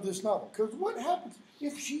world of this novel. Because what happens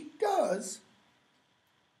if she does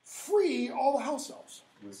free all the house elves?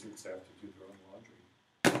 Wizards have to do their own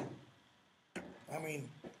laundry. I mean,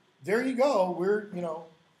 there you go.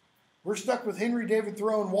 We're stuck with Henry David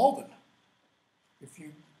Thoreau and Walden, if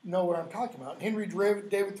you know what I'm talking about. Henry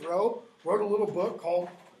David Thoreau wrote a little book called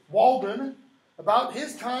Walden about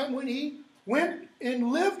his time when he went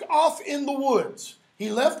and lived off in the woods. He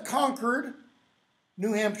left Concord,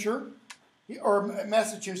 New Hampshire, or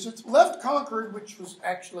Massachusetts, left Concord, which was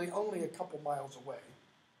actually only a couple miles away,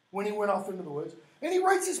 when he went off into the woods. And he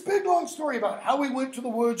writes this big, long story about how he went to the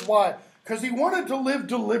woods. Why? Because he wanted to live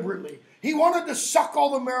deliberately. He wanted to suck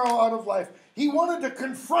all the marrow out of life. He wanted to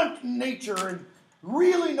confront nature and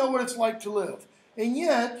really know what it's like to live. And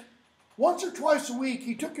yet, once or twice a week,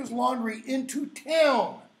 he took his laundry into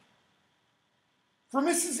town for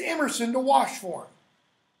Mrs. Emerson to wash for him.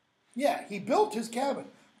 Yeah, he built his cabin,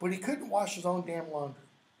 but he couldn't wash his own damn laundry.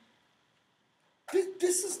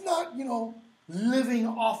 This is not, living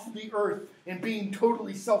off the earth and being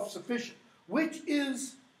totally self-sufficient, which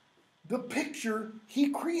is the picture he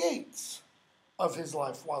creates of his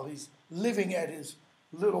life while he's living at his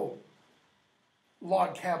little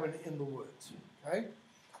log cabin in the woods. Okay?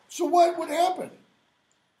 So what would happen?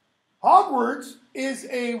 Hogwarts is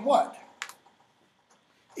a what?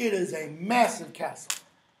 It is a massive castle.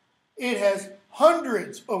 It has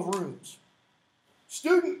hundreds of rooms.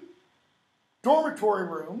 Student dormitory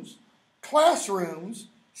rooms, classrooms,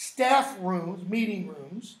 staff rooms, meeting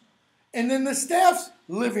rooms, and then the staff's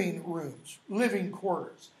living rooms, living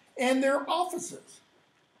quarters, and their offices.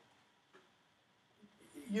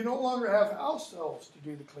 You no longer have house elves to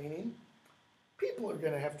do the cleaning. People are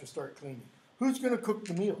going to have to start cleaning. Who's going to cook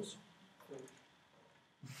the meals?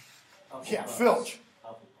 Yeah, Filch.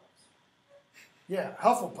 Yeah,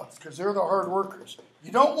 Hufflepuffs, because they're the hard workers.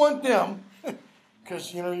 You don't want them,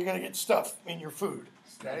 because, you're going to get stuff in your food,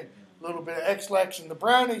 okay? A little bit of X-Lax and the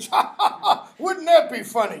brownies. Wouldn't that be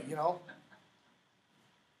funny,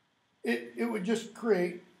 It would just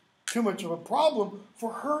create too much of a problem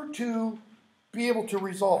for her to be able to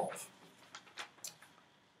resolve.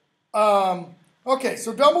 Okay,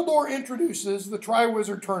 so Dumbledore introduces the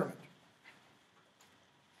Triwizard Tournament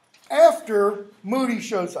after Moody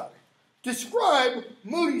shows up. Describe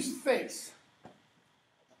Moody's face.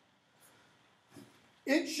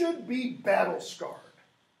 It should be battle-scarred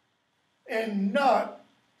and not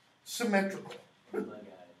symmetrical.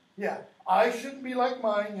 Yeah, eyes shouldn't be like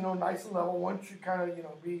mine, nice and level. One should kind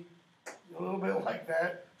of, be a little bit like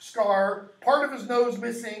that. Scar, part of his nose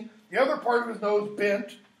missing, the other part of his nose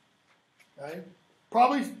bent. Okay?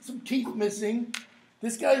 Probably some teeth missing.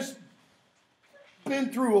 This guy's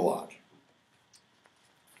been through a lot.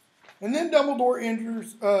 And then Dumbledore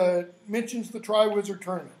mentions the Triwizard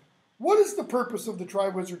Tournament. What is the purpose of the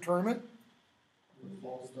Triwizard Tournament?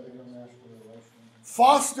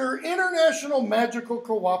 Foster international magical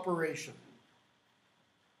cooperation.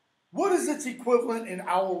 What is its equivalent in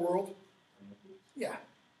our world? Yeah,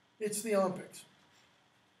 it's the Olympics.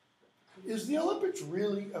 Is the Olympics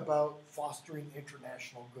really about fostering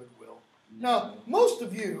international goodwill? Now, most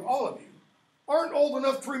of you, all of you, aren't old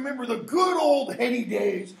enough to remember the good old heady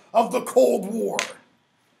days of the Cold War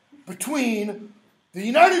between the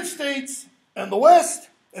United States and the West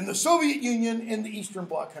and the Soviet Union and the Eastern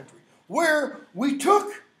Bloc country, where we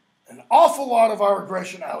took an awful lot of our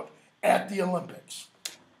aggression out at the Olympics.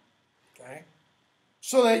 Okay?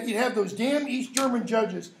 So that you'd have those damn East German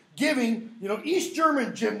judges giving, East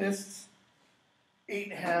German gymnasts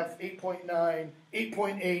 8.5, 8.9,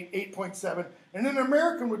 8.8, 8.7, and an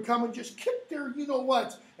American would come and just kick their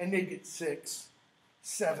you-know-whats, and they'd get 6,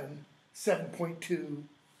 7, 7.2,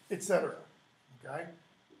 etc. Okay?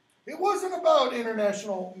 It wasn't about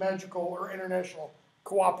international magical or international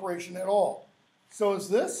cooperation at all. So is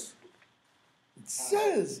this? It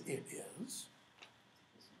says it is.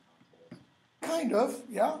 Kind of,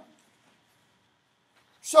 yeah.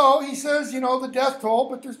 So he says, the death toll,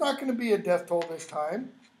 but there's not going to be a death toll this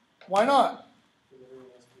time. Why not?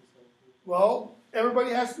 Well,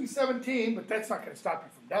 everybody has to be 17, but that's not going to stop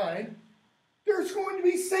you from dying. There's going to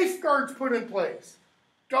be safeguards put in place.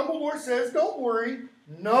 Dumbledore says, don't worry,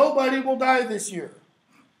 nobody will die this year.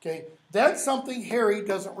 Okay, that's something Harry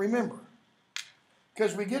doesn't remember.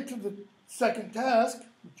 Because we get to the second task,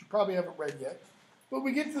 which you probably haven't read yet, but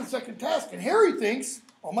we get to the second task, and Harry thinks,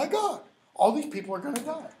 oh my God, all these people are going to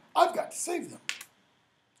die. I've got to save them.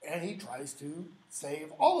 And he tries to save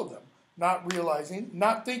all of them. not realizing,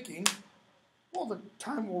 not thinking, well, the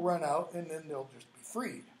time will run out and then they'll just be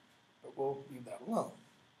freed. But we'll leave that alone.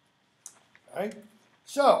 Okay?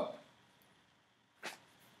 So,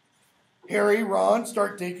 Harry, Ron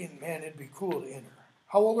start thinking, man, it'd be cool to enter.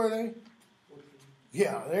 How old are they?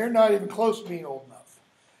 Yeah, they're not even close to being old enough.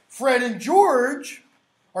 Fred and George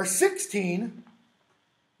are 16.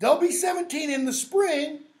 They'll be 17 in the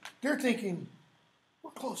spring. They're thinking,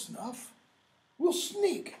 we're close enough. We'll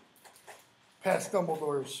sneak past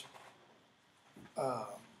Dumbledore's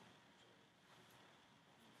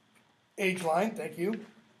age line. Thank you.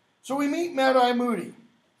 So we meet Mad-Eye Moody,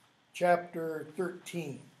 chapter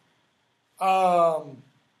 13.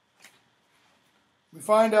 We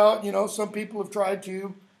find out, some people have tried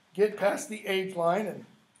to get past the age line and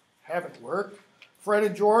haven't worked. Fred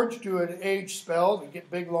and George do an age spell to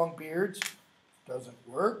get big long beards. Doesn't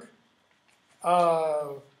work.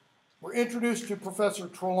 We're introduced to Professor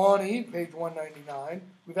Trelawney, page 199.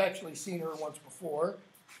 We've actually seen her once before.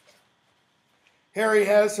 Harry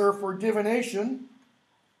has her for divination,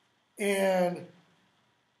 and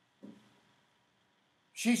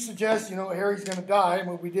she suggests, Harry's going to die. I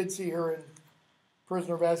mean, we did see her in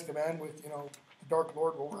Prisoner of Azkaban with, the Dark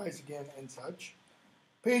Lord will rise again and such.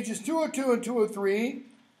 Pages 202 and 203,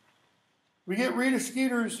 we get Rita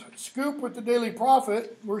Skeeter's scoop with the Daily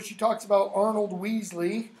Prophet, where she talks about Arnold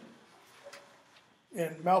Weasley,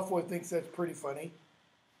 and Malfoy thinks that's pretty funny.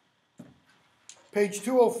 Page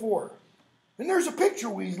 204, and there's a picture,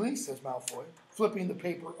 Weasley, says Malfoy, flipping the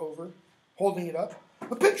paper over, holding it up.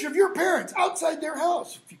 A picture of your parents outside their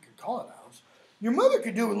house, if you could call it a house. Your mother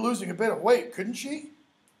could do with losing a bit of weight, couldn't she?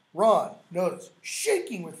 Ron, notice,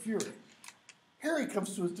 shaking with fury. Harry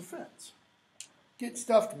comes to his defense. Get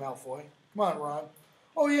stuffed, Malfoy. Come on, Ron.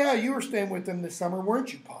 Oh, yeah, you were staying with them this summer,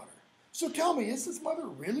 weren't you, Potter? So tell me, is his mother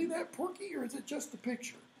really that porky, or is it just a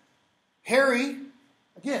picture? Harry,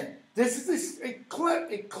 again, this is a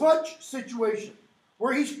clutch situation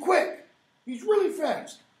where he's quick. He's really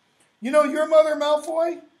fast. Your mother,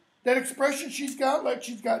 Malfoy, that expression she's got, like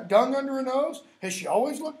she's got dung under her nose, has she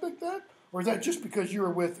always looked like that? Or is that just because you were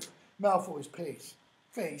with her? Malfoy's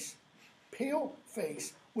pale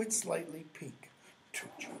face went slightly pink.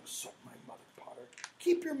 Don't you insult my mother, Potter.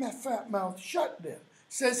 Keep your fat mouth shut then,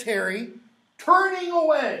 says Harry, turning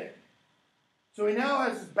away. So he now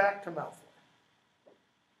has his back to Malfoy.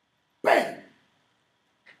 Bang!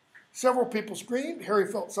 Several people screamed. Harry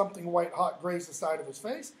felt something white hot graze the side of his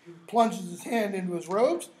face, plunges his hand into his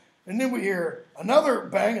robes, and then we hear another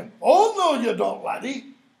bang, and, oh, no, you don't, laddie.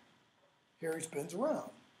 Harry spins around.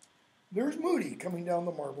 There's Moody coming down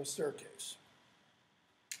the marble staircase.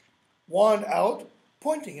 Wand out,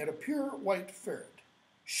 pointing at a pure white ferret,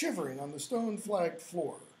 shivering on the stone-flagged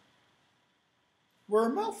floor, where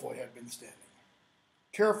Malfoy had been standing.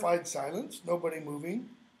 Terrified silence, nobody moving,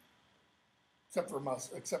 except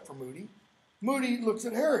for Moody. Moody looks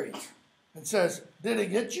at Harry and says, did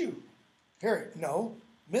it get you? Harry, no,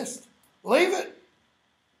 missed. Leave it.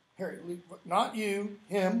 Harry, not you,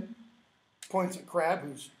 him. Points at Crabbe,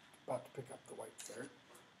 who's about to pick up the white ferret.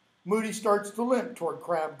 Moody starts to limp toward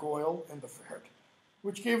Crabbe, Goyle, and the ferret,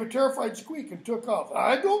 which gave a terrified squeak and took off.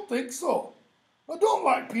 I don't think so. I don't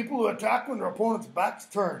like people who attack when their opponent's back's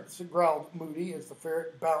turned, growled Moody as the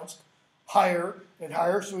ferret bounced higher and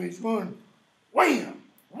higher, so he's going wham,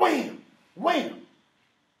 wham, wham.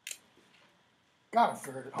 Got a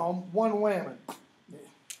ferret at home, one wham.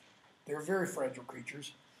 They're very fragile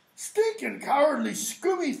creatures. Stinking, cowardly,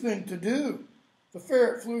 scummy thing to do. The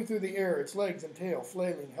ferret flew through the air, its legs and tail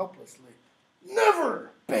flailing helplessly.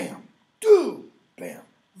 Never! Bam! Do! Bam!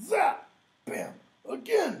 That! Bam!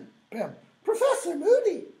 Again! Bam! Professor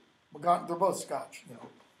Moody! They're both Scottish.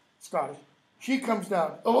 Scottish. She comes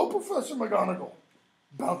down. Hello, Professor McGonagall.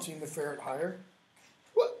 Bouncing the ferret higher.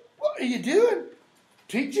 What are you doing?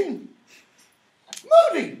 Teaching.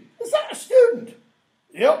 Moody! Is that a student?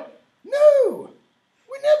 Yep. No!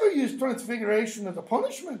 We never use transfiguration as a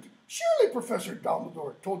punishment. Surely Professor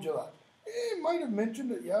Dumbledore told you that. He might have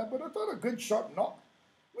mentioned it, yeah, but I thought a good sharp knock.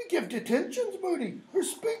 We give detentions, Moody, or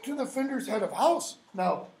speak to the offender's head of house.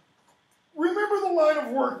 Now, remember the line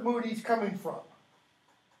of work Moody's coming from.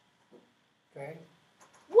 Okay?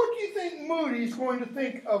 What do you think Moody's going to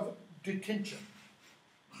think of detention?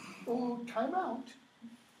 Oh, time out.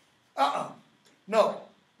 No.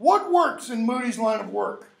 What works in Moody's line of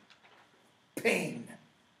work? Pain.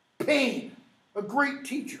 Pain. A great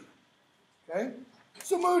teacher. Okay?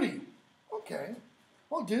 So Moody, okay,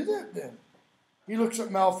 I'll do that then. He looks at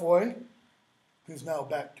Malfoy, who's now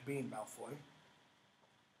back to being Malfoy.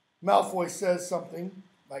 Malfoy says something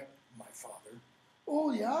like, my father.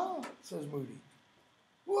 Oh, yeah, says Moody.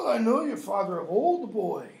 Well, I know you're father of old,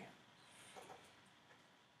 boy.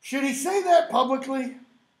 Should he say that publicly?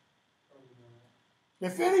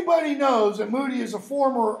 If anybody knows that Moody is a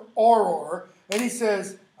former auror, and he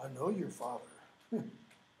says, I know your father. I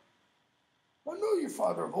know your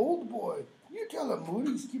father of old, boy. You tell him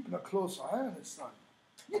Moody's keeping a close eye on his son.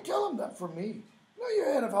 You tell him that from me. You know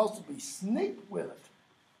your head of house will be Snape with it.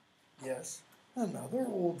 Yes, another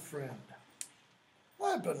old friend.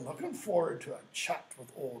 I've been looking forward to a chat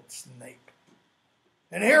with old Snape.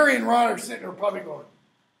 And Harry and Ron are sitting there probably going,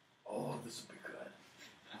 oh, this will be good.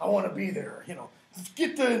 I want to be there, you know.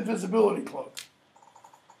 Get the invisibility cloak.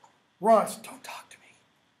 Ron said, don't talk to me.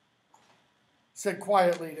 Said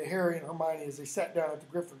quietly to Harry and Hermione as they sat down at the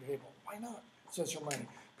Griffin table. Why not? Says Hermione.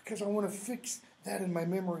 Because I want to fix that in my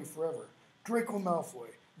memory forever. Draco Malfoy,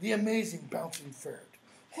 the amazing bouncing ferret.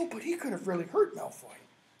 Oh, but he could have really hurt Malfoy,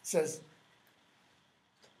 says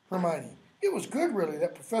Hermione. It was good, really,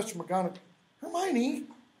 that Professor McGonagall... Hermione,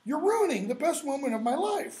 you're ruining the best moment of my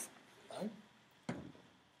life. Right?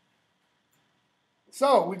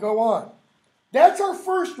 So, we go on. That's our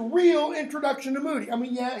first real introduction to Moody. I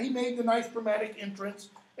mean, yeah, he made the nice dramatic entrance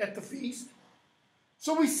at the feast.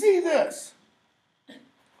 So we see this.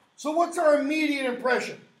 So what's our immediate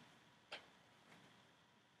impression?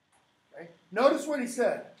 Okay. Notice what he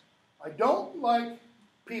said. I don't like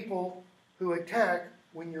people who attack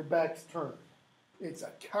when your back's turned. It's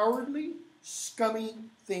a cowardly, scummy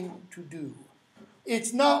thing to do.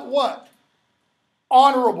 It's not what?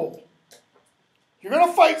 Honorable. You're going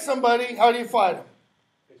to fight somebody, how do you fight them?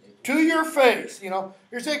 To your face. You know,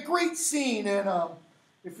 there's a great scene in,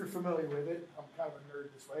 if you're familiar with it, I'm kind of a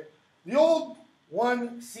nerd this way, the old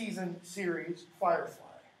one-season series, Firefly.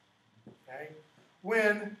 Okay?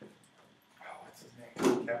 When, what's his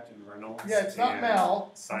name? Captain Reynolds. Yeah, it's not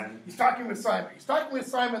Mal. Simon. He's talking with Simon. He's talking with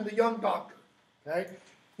Simon, the young doctor. Okay?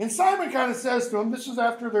 And Simon kind of says to him, this is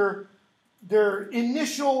after their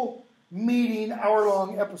initial meeting,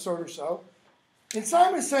 hour-long episode or so, and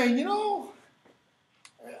Simon's saying, you know,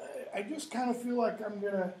 I just kind of feel like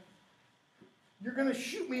you're going to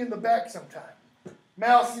shoot me in the back sometime.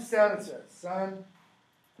 Mal sits down and says, son,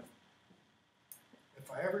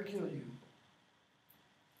 if I ever kill you,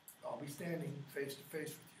 I'll be standing face to face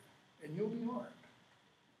with you, and you'll be armed.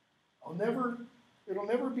 It'll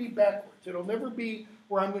never be backwards. It'll never be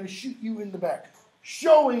where I'm going to shoot you in the back.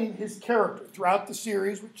 Showing his character throughout the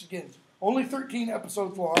series, which again is only 13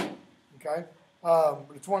 episodes long, okay? But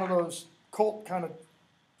it's one of those cult kind of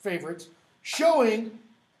favorites, showing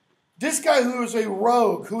this guy who is a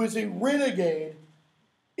rogue, who is a renegade,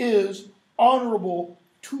 is honorable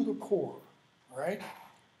to the core. All right?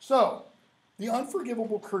 So, the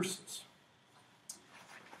unforgivable curses.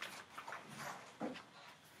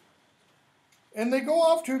 And they go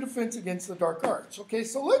off to Defense Against the Dark Arts. Okay,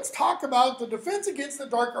 so let's talk about the Defense Against the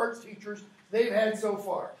Dark Arts teachers they've had so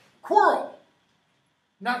far. Quirrell,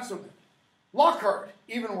 not so good. Lockhart,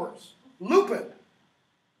 even worse. Lupin.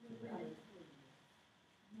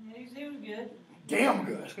 He was good. Damn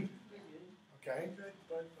good. Okay.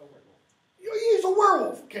 He's a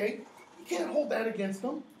werewolf, okay? You can't hold that against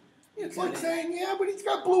him. It's like saying, yeah, but he's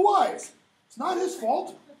got blue eyes. It's not his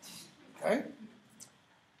fault. Okay?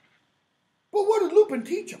 But what did Lupin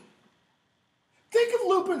teach him? Think of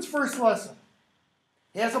Lupin's first lesson.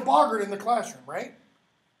 He has a boggart in the classroom, right?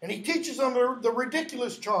 And he teaches them the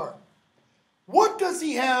ridiculous charm. What does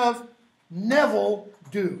he have Neville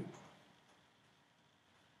do?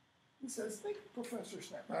 He says, think of Professor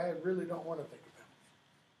Snape. I really don't want to think of him.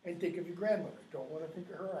 And think of your grandmother. Don't want to think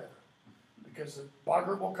of her either. Because the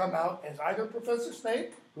boggart will come out as either Professor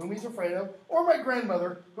Snape, whom he's afraid of, or my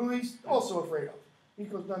grandmother, who he's also afraid of. He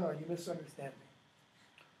goes, no, you misunderstand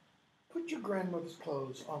me. Put your grandmother's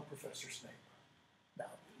clothes on Professor Snape. Now,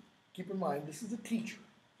 keep in mind, this is a teacher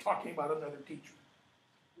talking about another teacher.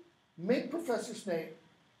 Make Professor Snape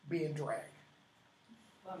be in drag.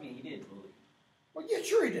 Well, I mean, he did bully. Well, yeah,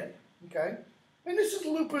 sure he did. Okay? And this is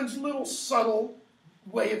Lupin's little subtle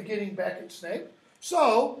way of getting back at Snape.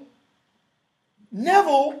 So,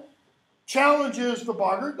 Neville challenges the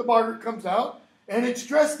boggart. The boggart comes out, and it's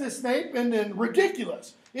dressed as Snape and then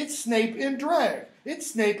ridiculous. It's Snape in drag. It's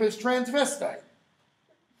Snape as transvestite.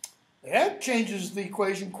 That changes the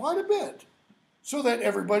equation quite a bit so that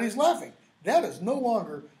everybody's laughing. That is no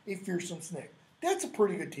longer a fearsome Snape. That's a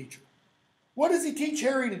pretty good teacher. What does he teach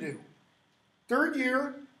Harry to do? Third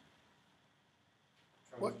year,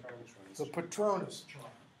 what? The Patronus charm.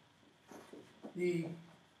 The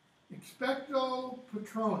Expecto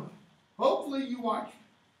Patronum. Hopefully you watched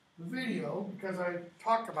the video because I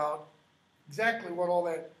talk about exactly what all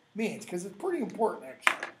that means because it's pretty important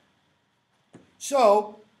actually.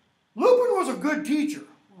 So, Lupin was a good teacher.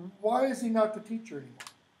 Why is he not the teacher anymore?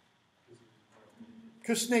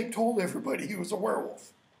 Because Snape told everybody he was a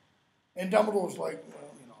werewolf. And Dumbledore was like, well,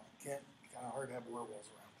 kind of hard to have werewolves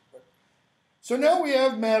around. But, so now we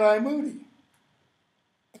have Mad-Eye Moody.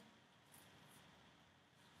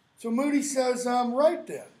 So Moody says, right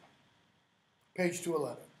then, page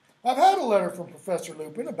 211. I've had a letter from Professor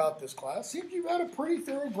Lupin about this class. Seems you've had a pretty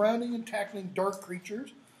thorough grounding in tackling dark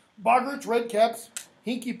creatures, boggarts, redcaps,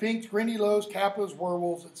 hinky pinks, grindylows, kappas,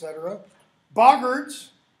 werewolves, etc. Boggarts,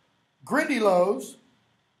 grindylows,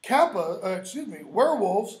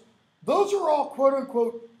 werewolves, those are all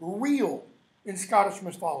quote-unquote real in Scottish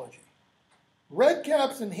mythology.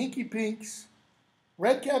 Redcaps, hinky pinks,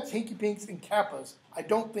 and kappas, I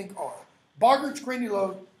don't think are. Boggarts,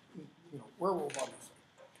 grindylows, werewolf, obviously.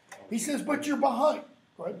 He says, but you're behind.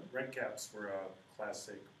 Go ahead. Redcaps were a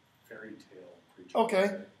classic fairy tale creature.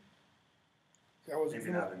 Okay.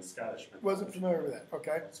 Maybe not in Scottish mythology. Wasn't familiar with that.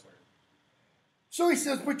 Okay. Elsewhere. So he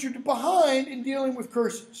says, but you're behind in dealing with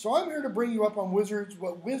curses. So I'm here to bring you up on wizards,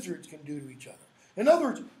 what wizards can do to each other. In other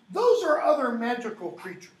words, those are other magical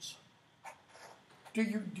creatures. Do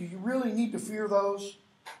you really need to fear those?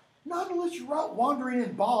 Not unless you're out wandering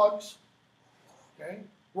in bogs, okay,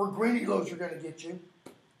 where grindylows are going to get you.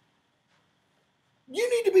 You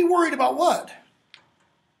need to be worried about what?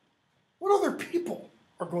 What other people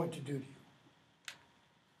are going to do to you.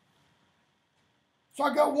 So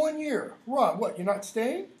I got 1 year. Ron, what, you're not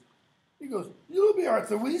staying? He goes, you'll be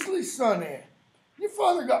Arthur Weasley's son, eh? Your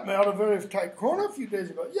father got me out of a very tight corner a few days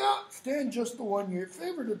ago. Yeah, staying just the 1 year.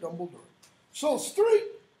 Favor to Dumbledore. So straight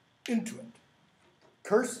into it.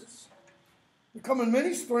 Curses. They come in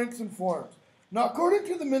many strengths and forms. Now, according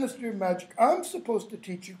to the Ministry of Magic, I'm supposed to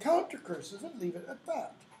teach you counter curses and leave it at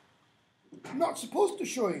that. I'm not supposed to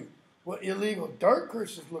show you what illegal dark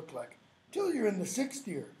curses look like till you're in the 6th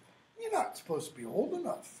year. You're not supposed to be old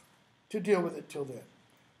enough to deal with it till then.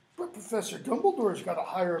 But Professor Dumbledore's got a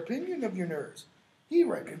higher opinion of your nerves. He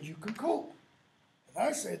reckons you can cope. And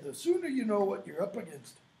I say the sooner you know what you're up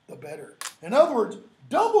against, the better. In other words,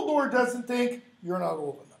 Dumbledore doesn't think you're not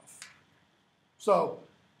old enough. So,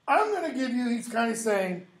 I'm going to give you, he's kind of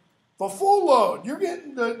saying, the full load. You're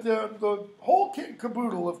getting the whole kit and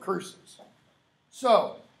caboodle of curses.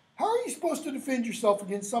 So, how are you supposed to defend yourself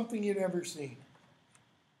against something you've never seen?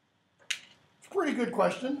 It's a pretty good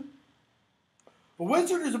question. A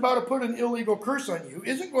wizard who's about to put an illegal curse on you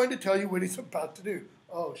isn't going to tell you what he's about to do.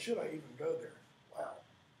 Oh, should I even go there? Wow.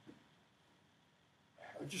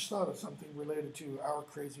 I just thought of something related to our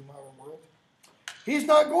crazy modern world. He's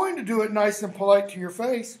not going to do it nice and polite to your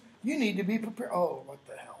face. You need to be prepared. Oh, what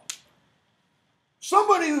the hell.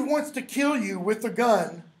 Somebody who wants to kill you with a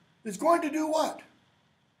gun is going to do what?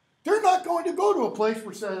 They're not going to go to a place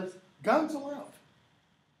where it says, guns allowed.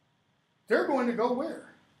 They're going to go where?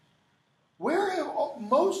 Where have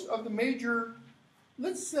most of the major,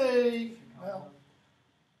 let's say, well,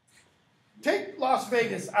 take Las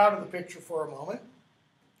Vegas out of the picture for a moment.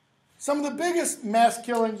 Some of the biggest mass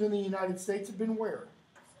killings in the United States have been where?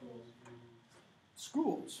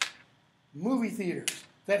 Schools. Movie theaters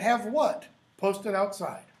that have what? Posted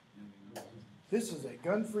outside. This is a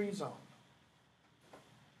gun-free zone.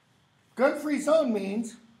 Gun-free zone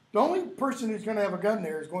means the only person who's going to have a gun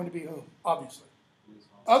there is going to be whom? Obviously.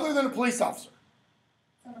 Other than a police officer.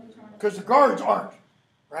 Because the guards aren't.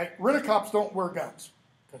 Right? Rent-a-cops don't wear guns.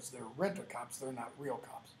 Because they're rent-a-cops, they're not real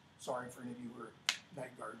cops. Sorry for any of you who are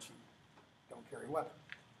night guards who don't carry a weapon.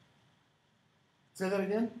 Say that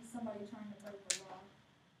again? Somebody trying to break the law.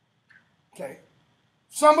 Okay.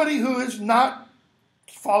 Somebody who is not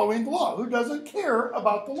following the law, who doesn't care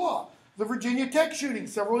about the law. The Virginia Tech shooting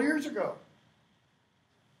several years ago.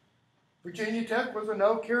 Virginia Tech was a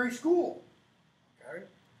no-carry school. Okay?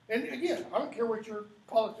 And again, I don't care what your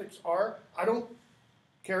politics are. I don't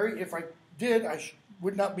carry. If I did, I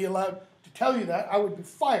would not be allowed to tell you that. I would be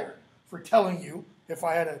fired for telling you if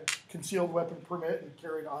I had a concealed weapon permit and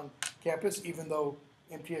carried on campus, even though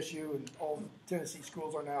MTSU and all Tennessee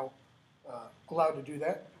schools are now allowed to do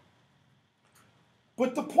that.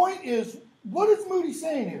 But the point is, what is Moody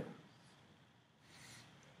saying here?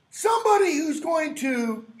 Somebody who's going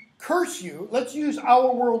to curse you, let's use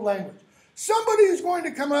our world language. Somebody who's going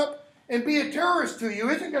to come up and be a terrorist to you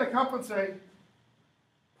isn't going to come up and say,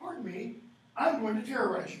 pardon me, I'm going to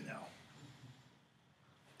terrorize you now.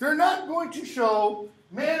 They're not going to show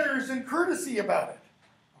manners and courtesy about it.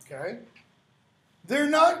 Okay? They're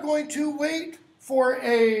not going to wait for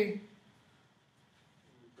a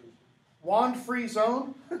wand-free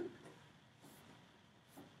zone.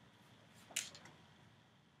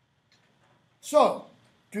 So,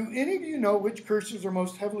 Do any of you know which curses are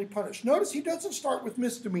most heavily punished? Notice he doesn't start with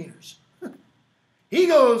misdemeanors. He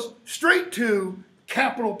goes straight to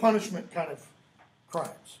capital punishment kind of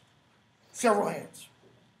crimes. Several hands.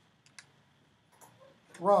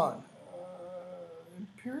 Ron.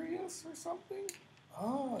 Imperious or something?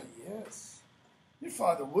 Ah, yes. Your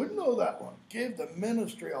father would know that one. Gave the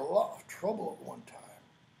ministry a lot of trouble at one time.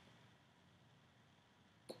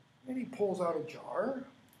 And he pulls out a jar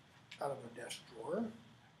out of a desk drawer.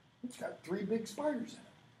 It's got 3 big spiders in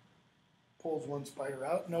it. Pulls one spider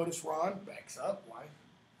out. Notice Ron backs up. Why?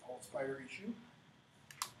 Whole spider issue.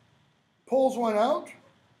 Pulls one out.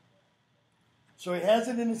 So he has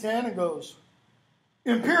it in his hand and goes,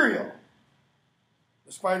 Imperial.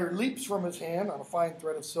 The spider leaps from his hand on a fine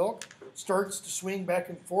thread of silk, starts to swing back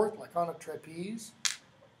and forth like on a trapeze.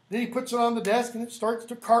 Then he puts it on the desk and it starts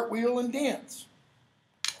to cartwheel and dance.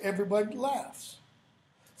 Everybody laughs.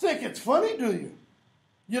 Think it's funny, do you?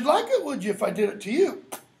 You'd like it, would you, if I did it to you?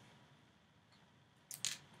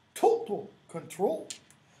 Total control.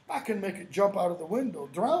 I can make it jump out of the window,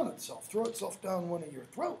 drown itself, throw itself down one of your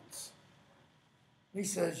throats. He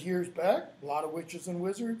says years back, a lot of witches and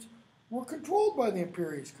wizards were controlled by the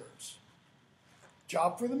Imperious curse.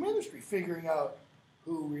 Job for the ministry, figuring out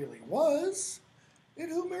who really was and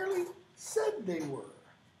who merely said they were.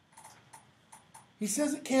 He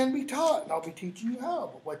says it can be taught, and I'll be teaching you how,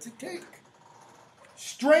 but what's it take?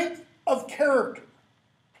 Strength of character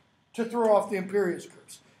to throw off the Imperious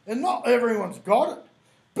curse. And not everyone's got it.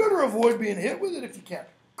 Better avoid being hit with it if you can.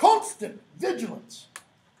 Constant vigilance.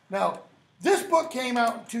 Now, this book came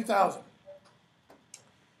out in 2000.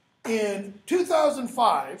 In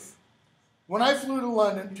 2005, when I flew to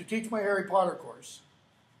London to teach my Harry Potter course,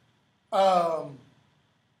 the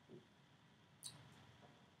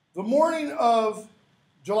morning of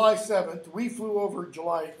July 7th, we flew over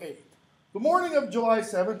July 8th. The morning of July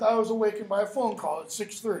 7th, I was awakened by a phone call at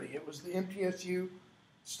 6:30. It was the MTSU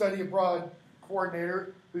Study Abroad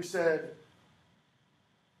coordinator who said,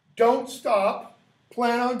 don't stop,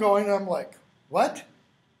 plan on going. And I'm like, what?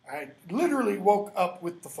 I literally woke up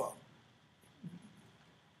with the phone.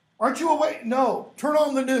 Aren't you awake? No, turn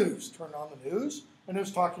on the news. Turn on the news, and it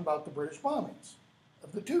was talking about the British bombings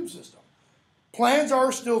of the tube system. Plans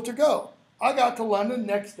are still to go. I got to London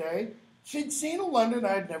next day. She'd seen a London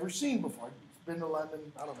I had never seen before. I'd been to London,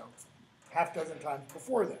 I don't know, half dozen times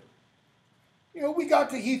before then. You know, we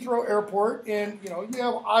got to Heathrow Airport, and, you know, you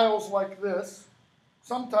have aisles like this,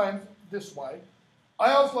 sometimes this wide,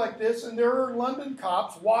 aisles like this, and there are London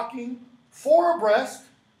cops walking 4 abreast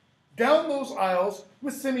down those aisles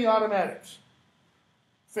with semi-automatics.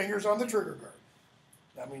 Fingers on the trigger guard.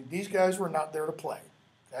 I mean, these guys were not there to play.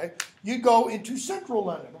 Okay? You go into central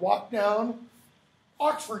London, walk down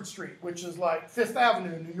Oxford Street, which is like Fifth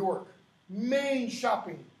Avenue in New York, main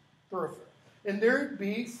shopping thoroughfare. And there'd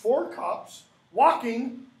be 4 cops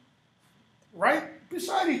walking right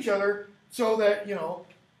beside each other so that, you know,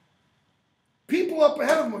 people up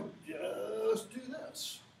ahead of them would just do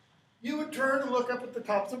this. You would turn and look up at the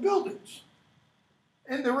tops of buildings.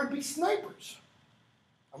 And there would be snipers.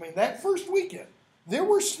 I mean, that first weekend, there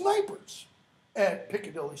were snipers at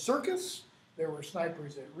Piccadilly Circus. There were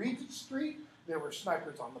snipers at Regent Street. There were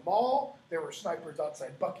snipers on the mall. There were snipers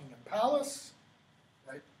outside Buckingham Palace.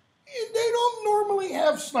 Right? And they don't normally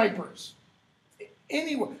have snipers.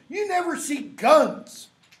 Anyway, you never see guns.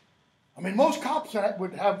 I mean, most cops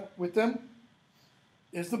would have with them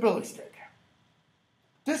is the billy stick.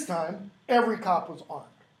 This time, every cop was armed.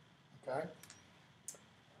 Okay?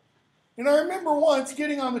 And I remember once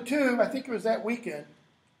getting on the tube, I think it was that weekend,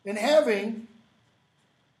 and having,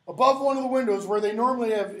 above one of the windows where they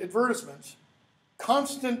normally have advertisements,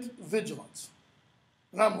 constant vigilance.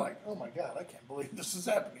 And I'm like, oh my God, I can't believe this is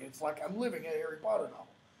happening. It's like I'm living a Harry Potter novel.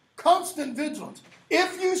 Constant vigilance.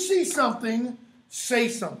 If you see something, say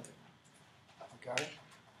something. Okay?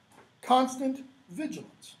 Constant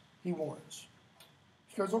vigilance, he warns.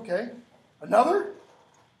 He goes, okay. Another?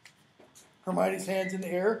 Hermione's hand's in the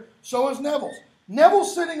air. So is Neville's.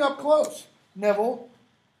 Neville's sitting up close. Neville,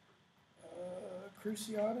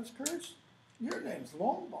 Cruciatus Curse? Your name's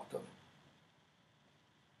Longbottom.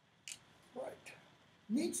 Right.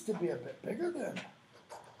 Needs to be a bit bigger then.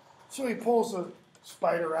 So he pulls a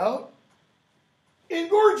spider out.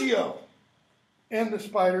 Engorgio! And the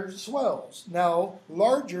spider swells. Now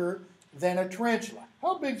larger than a tarantula.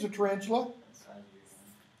 How big's a tarantula?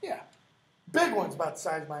 Yeah. Big one's about the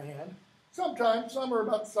size of my hand. Sometimes, some are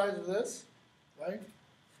about the size of this. Right?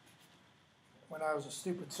 When I was a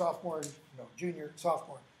stupid junior,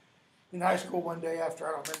 sophomore, in high school one day after,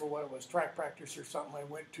 I don't remember what it was, track practice or something, I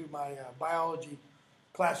went to my biology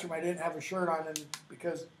classroom. I didn't have a shirt on, and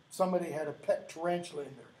because somebody had a pet tarantula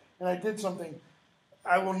in there. And I did something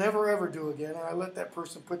I will never ever do again, and I let that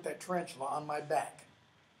person put that tarantula on my back.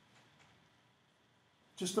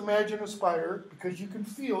 Just imagine a spider, because you can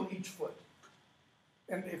feel each foot.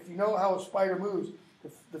 And if you know how a spider moves,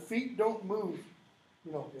 the feet don't move,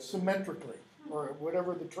 symmetrically, or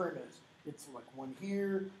whatever the term is. It's like one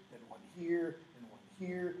here, then one here, and one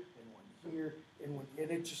here, and one here,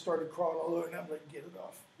 and it just started crawling all over, and I'm like, get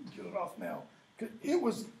it off now. 'Cause it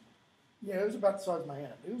was about the size of my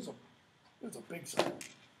hand. It was a big size.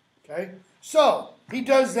 Okay, so he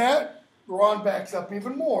does that. Ron backs up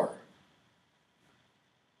even more.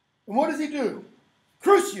 And what does he do?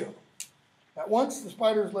 Crucio. At once the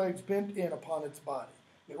spider's legs bent in upon its body.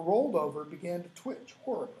 It rolled over and began to twitch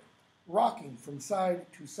horribly, rocking from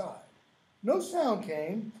side to side. No sound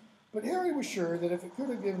came, but Harry was sure that if it could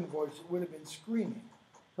have given voice, it would have been screaming.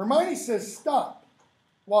 Hermione says, stop.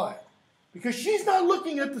 Why? Because she's not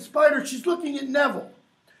looking at the spider, she's looking at Neville.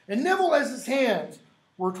 And Neville has his hands,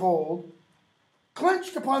 we're told,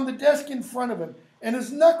 clenched upon the desk in front of him, and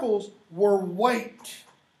his knuckles were white,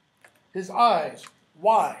 his eyes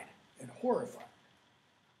wide and horrified.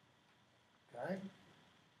 Okay?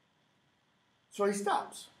 So he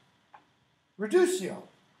stops. Reducio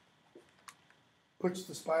puts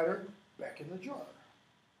the spider back in the jar.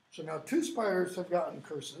 So now 2 spiders have gotten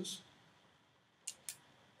curses.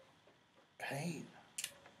 Pain.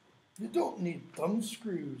 You don't need thumb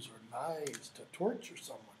screws or knives to torture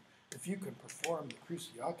someone if you can perform the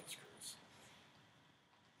Cruciatus curse.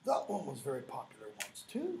 That one was very popular once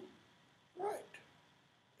too. Right.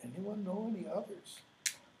 Anyone know any others?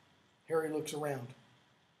 Harry looks around.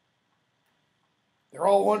 They're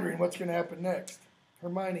all wondering what's going to happen next.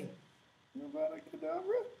 Hermione, Avada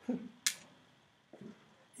Kedavra?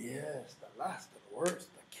 Yes, the last of the worst,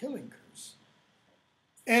 the killing curse.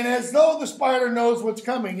 And as though the spider knows what's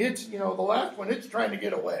coming, it's, the last one, it's trying to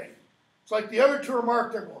get away. It's like the other 2 are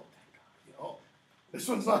marked, they're going, thank God, this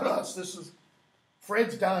one's not us, this is,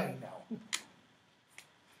 Fred's dying now.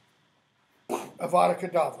 Avada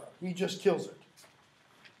Kedavra, he just kills it.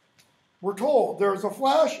 We're told there's a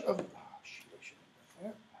flash of, I should have done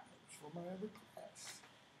that, that was for my other class.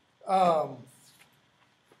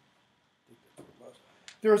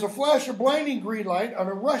 There is a flash of blinding green light and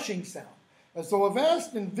a rushing sound, as though a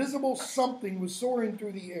vast invisible something was soaring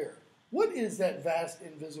through the air. What is that vast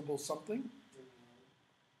invisible something?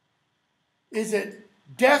 Is it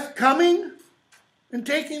death coming and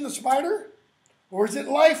taking the spider? Or is it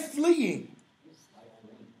life fleeing?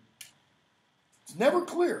 It's never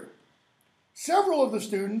clear. Several of the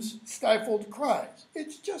students stifled cries.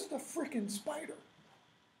 It's just a frickin' spider.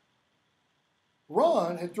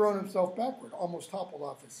 Ron had thrown himself backward, almost toppled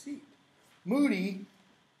off his seat. Moody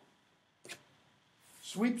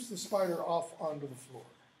sweeps the spider off onto the floor.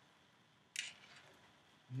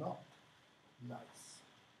 Not nice.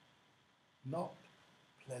 Not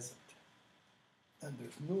pleasant. And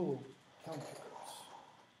there's no counterpose.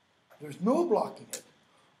 There's no blocking it.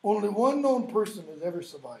 Only one known person has ever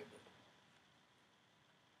survived it.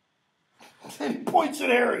 And he points at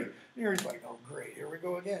Harry. And Harry's like, oh great, here we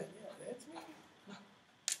go again. Yeah, that's me.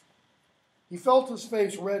 He felt his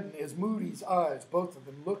face redden as Moody's eyes, both of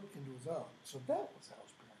them, looked into his own. So that was how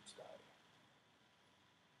his parents died.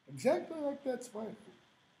 Exactly like that spider.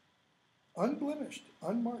 Unblemished,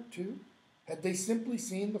 unmarked too. Had they simply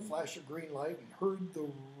seen the flash of green light and heard the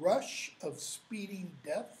rush of speeding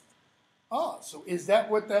death? So is that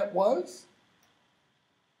what that was?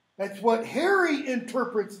 That's what Harry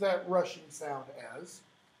interprets that rushing sound as.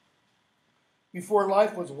 Before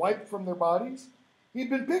life was wiped from their bodies, he'd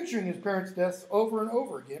been picturing his parents' deaths over and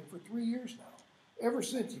over again for 3 years now, ever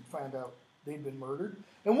since he'd found out they'd been murdered.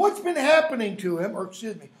 And what's been happening to him,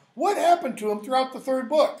 what happened to him throughout the 3rd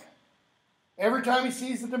book? Every time he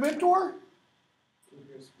sees the Dementor,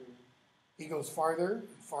 he goes farther and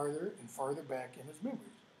farther and farther back in his memories.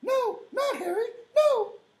 No, not Harry,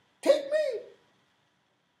 no, take me.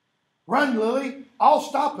 Run, Lily, I'll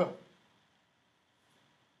stop him.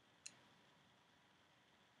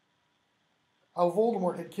 How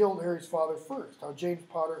Voldemort had killed Harry's father first, how James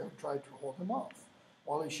Potter had tried to hold him off,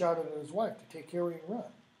 while he shouted at his wife to take Harry and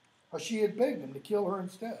run, how she had begged him to kill her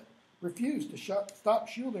instead, refused to stop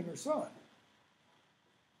shielding her son.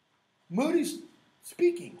 Moody's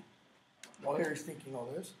speaking, while Harry's thinking all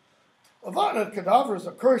this. Avada Kedavra is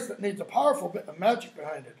a curse that needs a powerful bit of magic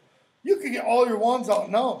behind it. You could get all your wands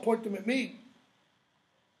out now and point them at me.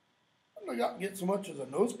 I'm not going to get so much as a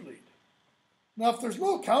nosebleed. Now, if there's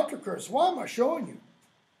no counter curse, why am I showing you?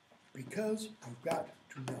 Because you've got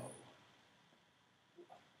to know.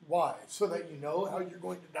 Why? So that you know how you're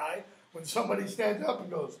going to die when somebody stands up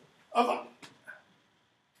and goes, "Ava."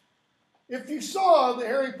 If you saw the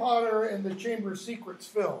Harry Potter and the Chamber of Secrets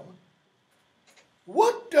film,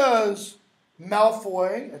 what does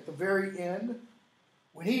Malfoy at the very end,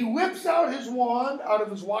 when he whips out his wand out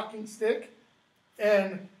of his walking stick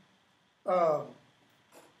and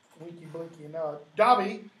Winky Blinky and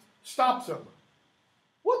Dobby stops him,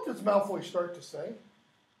 what does Malfoy start to say?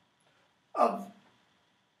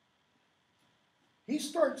 He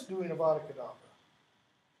starts doing Avada Kedavra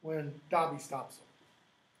when Dobby stops him.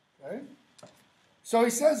 Okay? So he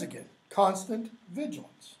says again, constant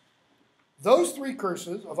vigilance. Those three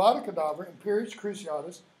curses, Avada Kedavra, Imperius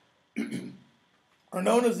Cruciatus, are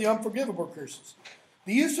known as the unforgivable curses.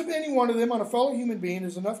 The use of any one of them on a fellow human being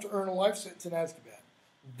is enough to earn a life sentence in Azkaban.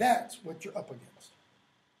 That's what you're up against.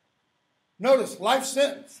 Notice, life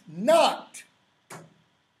sentence, not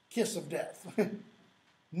kiss of death.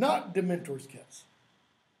 Not Dementor's kiss.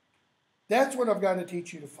 That's what I've got to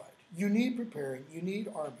teach you to fight. You need preparing. You need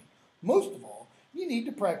arming. Most of all, you need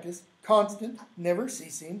to practice constant,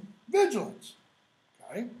 never-ceasing vigilance.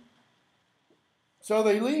 Okay? So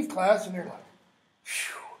they leave class and they're like,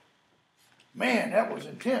 phew, man, that was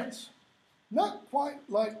intense. Not quite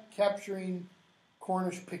like capturing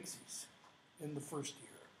Cornish pixies in the first year.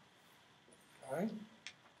 Okay?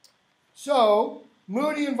 So,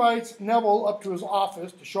 Moody invites Neville up to his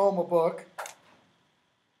office to show him a book.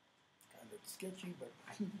 Kind of sketchy, but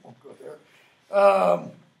won't go there.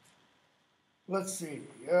 Let's see.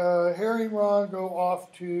 Harry and Ron go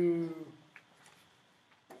off to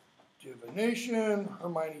divination.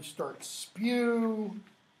 Hermione starts spew.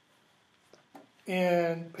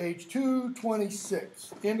 And page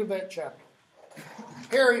 226, end of that chapter.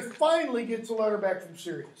 Harry finally gets a letter back from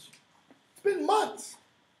Sirius. It's been months.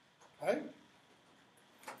 Okay?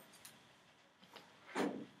 I'm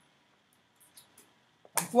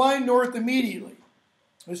flying north immediately.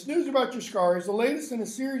 This news about your scar is the latest in a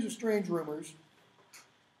series of strange rumors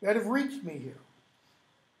that have reached me here.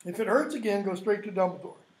 If it hurts again, go straight to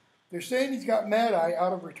Dumbledore. They're saying he's got Mad Eye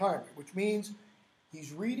out of retirement, which means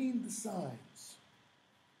he's reading the signs,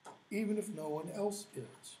 even if no one else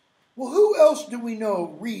is. Well, who else do we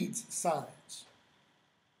know reads signs?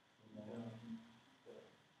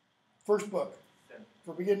 First book,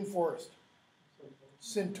 Forbidden Forest.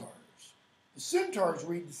 Centaurs. The centaurs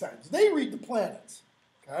read the signs. They read the planets.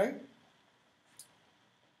 Okay?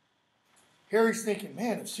 Harry's thinking,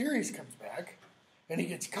 man, if Sirius comes back and he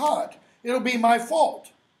gets caught, it'll be my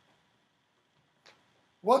fault.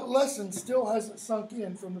 What lesson still hasn't sunk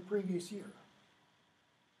in from the previous year?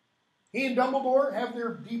 He and Dumbledore have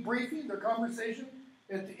their debriefing, their conversation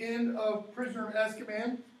at the end of Prisoner of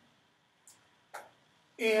Azkaban.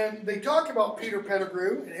 And they talk about Peter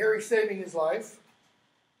Pettigrew and Harry saving his life.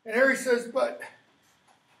 And Harry says, but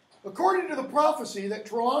according to the prophecy that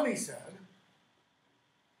Trelawney said,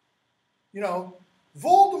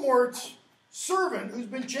 Voldemort's servant who's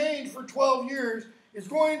been chained for 12 years is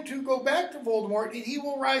going to go back to Voldemort and he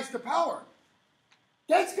will rise to power.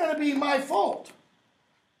 That's going to be my fault.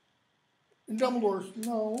 And Dumbledore's,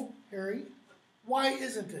 no, Harry, why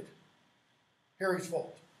isn't it Harry's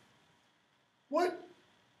fault? What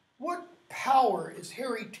power is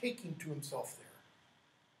Harry taking to himself there?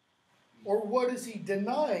 Or what is he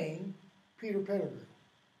denying Peter Pettigrew?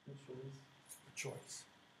 The choice.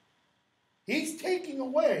 He's taking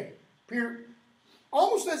away Peter,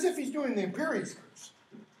 almost as if he's doing the Imperius curse.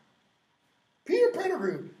 Peter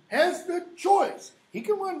Pettigrew has the choice. He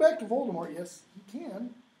can run back to Voldemort, yes, he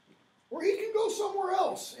can. Or he can go somewhere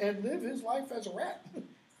else and live his life as a rat.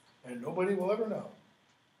 And nobody will ever know.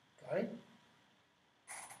 Okay?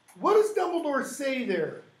 What does Dumbledore say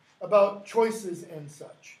there about choices and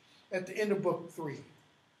such at the end of book 3? He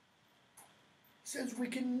says we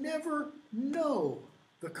can never know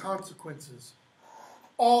the consequences,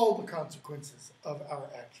 all the consequences of our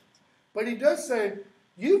actions. But he does say,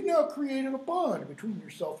 you've now created a bond between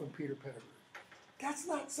yourself and Peter Pettigrew. That's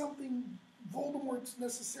not something Voldemort's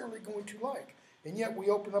necessarily going to like. And yet we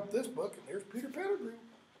open up this book and there's Peter Pettigrew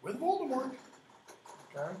with Voldemort.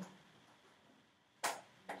 Okay?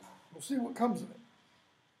 We'll see what comes of it.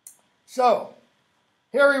 So,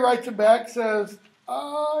 Harry writes him back, says,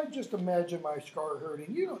 I just imagine my scar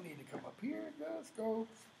hurting. You don't need to come up here. Just go.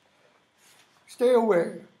 Stay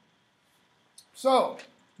away. So,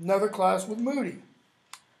 another class with Moody.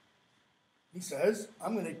 He says,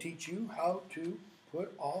 I'm going to teach you how to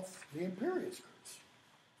put off the Imperius curse.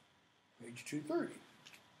 Page 230.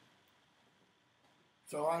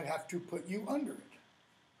 So I have to put you under it.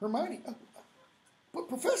 Hermione, but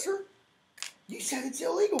Professor, you said it's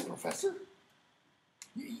illegal, Professor.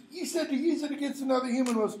 You said to use it against another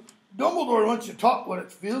human was, Dumbledore wants you taught what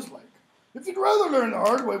it feels like. If you'd rather learn the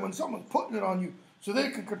hard way when someone's putting it on you so they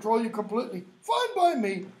can control you completely, fine by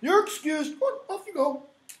me. You're excused. Well, off you go.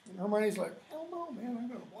 And Hermione's like, hell no, man, I'm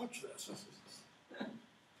going to watch this.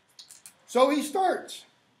 So he starts.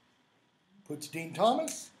 Puts Dean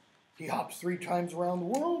Thomas. He hops 3 times around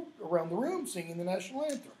the room, singing the national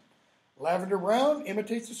anthem. Lavender Brown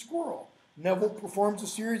imitates a squirrel. Neville performs a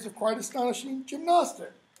series of quite astonishing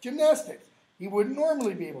gymnastics he wouldn't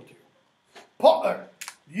normally be able to. Potter,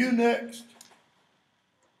 you next.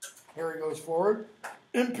 Harry goes forward.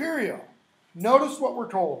 Imperial. Notice what we're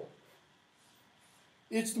told.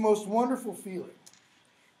 It's the most wonderful feeling.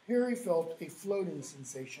 Harry felt a floating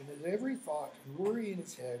sensation as every thought and worry in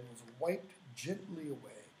his head was wiped gently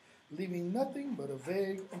away, leaving nothing but a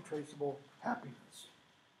vague, untraceable happiness.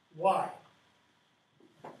 Why?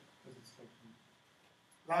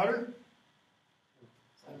 Louder?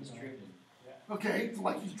 So he's tripping. Okay, it's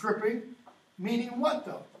like he's tripping. Meaning what,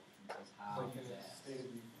 though? That's how Like in he's a at. state of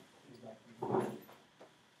he's back.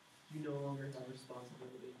 You no longer have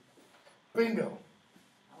responsibility. Bingo.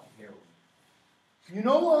 I like heroin. You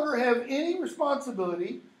no longer have any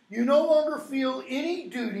responsibility. You no longer feel any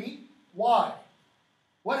duty. Why?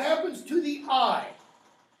 What happens to the I?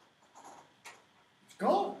 It's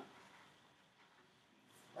gone.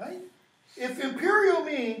 Right? If imperial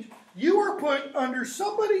means you are put under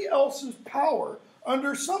somebody else's power,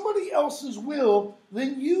 under somebody else's will,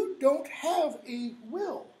 then you don't have a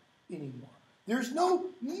will anymore. There's no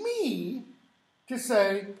me to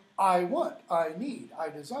say, I want, I need, I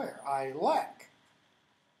desire, I lack.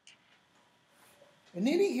 And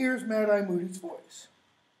then he hears Mad-Eye Moody's voice.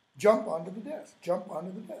 Jump onto the desk. Jump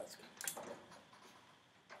onto the desk.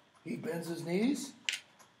 He bends his knees.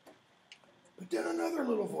 But then another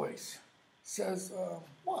little voice says,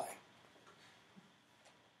 why?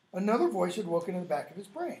 Another voice had woken in the back of his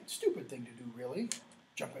brain. Stupid thing to do, really.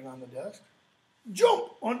 Jumping on the desk.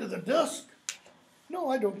 Jump onto the desk. No,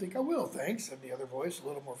 I don't think I will, thanks, said the other voice a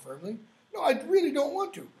little more firmly. No, I really don't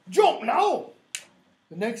want to. Jump now!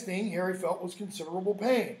 The next thing Harry felt was considerable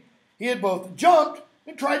pain. He had both jumped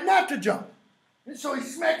and tried not to jump. And so he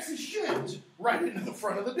smacks his shins right into the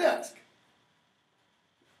front of the desk.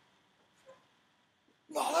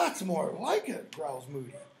 Now that's more like it, growls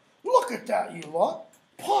Moody. Look at that, you lot.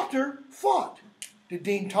 Potter fought. Did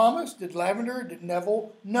Dean Thomas, did Lavender, did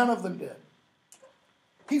Neville? None of them did.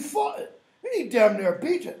 He fought it, and he damn near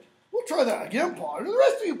beat it. We'll try that again, Potter. The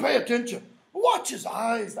rest of you pay attention. Watch his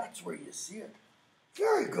eyes. That's where you see it.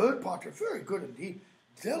 Very good, Potter. Very good indeed.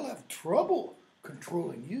 They'll have trouble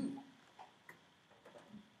controlling you.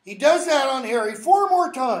 He does that on Harry 4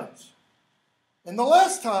 more times. And the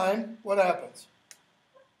last time, what happens?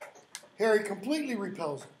 Harry completely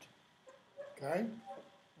repels it. Okay?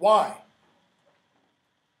 Why?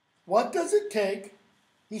 What does it take,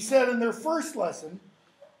 he said in their first lesson,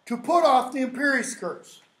 to put off the Imperius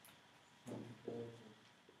curse?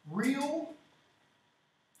 Real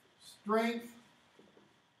strength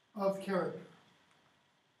of character.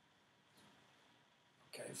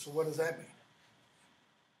 Okay, so what does that mean?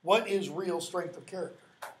 What is real strength of character?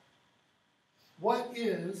 What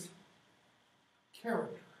is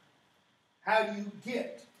character? How do you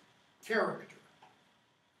get character?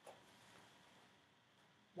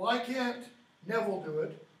 Why can't Neville do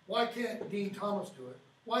it? Why can't Dean Thomas do it?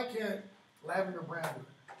 Why can't Lavender Brown do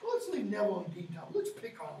it? Well, let's leave Neville and Dean Thomas. Let's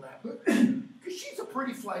pick on Lavender. Because she's a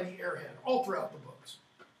pretty flighty airhead all throughout the books.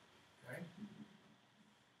 Okay?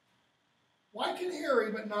 Why can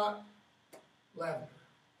Harry but not Lavender?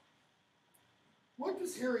 What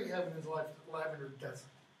does Harry have in his life that Lavender doesn't?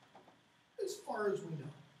 As far as we know.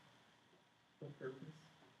 A purpose.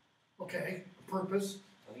 Okay, purpose.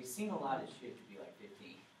 Well, he's seen a lot of shit to be like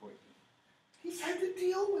 15, 14. He's had to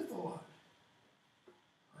deal with a lot.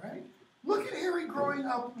 Right? Look at Harry growing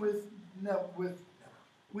up with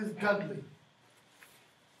Dudley.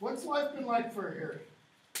 What's life been like for Harry?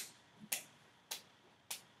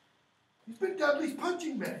 He's been Dudley's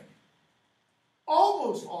punching bag.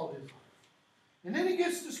 Almost all his life. And then he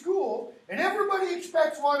gets to school, and everybody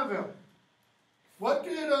expects what of him? What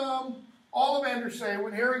did Ollivander say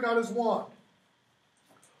when Harry got his wand?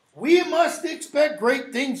 We must expect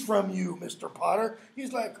great things from you, Mr. Potter.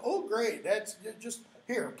 He's like, oh, great. That's just,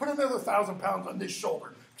 here, put another 1,000 pounds on this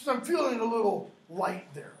shoulder, because I'm feeling a little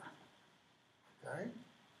light there. Okay?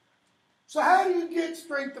 So how do you get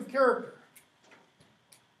strength of character?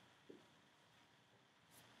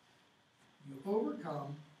 You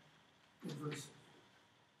overcome adversity.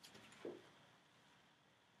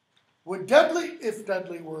 Would Dudley, if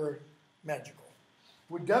Dudley were magical,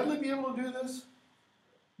 would Dudley be able to do this?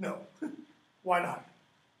 No. Why not?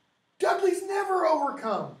 Dudley's never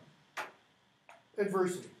overcome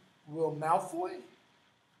adversity. Will Malfoy?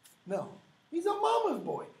 No. He's a mama's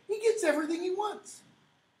boy. He gets everything he wants.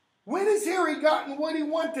 When has Harry gotten what he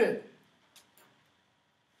wanted?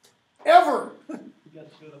 Ever. He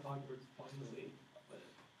got to go to Hogwarts finally.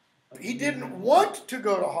 But He didn't want to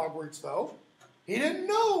go to Hogwarts, though. He didn't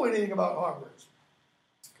know anything about Hogwarts.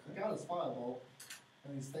 He got his firebolt,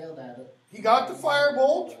 and he's failed at it. He got the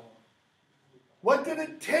firebolt. What did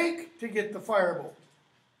it take to get the firebolt?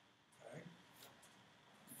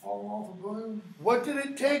 Fall off a balloon. What did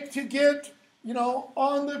it take to get,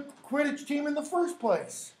 on the Quidditch team in the first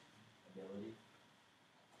place? Ability.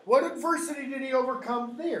 What adversity did he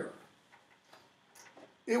overcome there?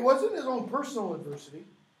 It wasn't his own personal adversity.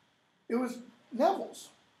 It was Neville's.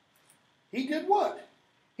 He did what?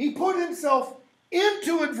 He put himself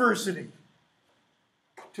into adversity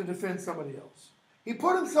to defend somebody else. He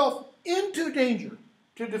put himself into danger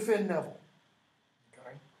to defend Neville.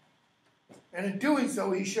 Okay? And in doing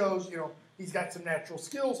so, he shows, he's got some natural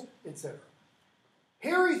skills, etc.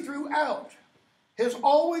 Harry, throughout, has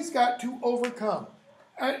always got to overcome.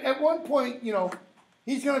 At one point,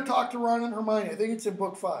 he's going to talk to Ron and Hermione. I think it's in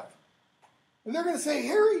book 5. And they're going to say,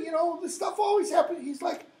 Harry, this stuff always happens. He's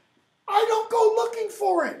like, I don't go looking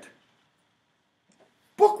for it.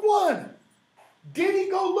 Book 1. Did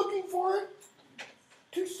he go looking for it?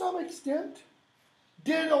 To some extent.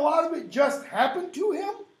 Did a lot of it just happen to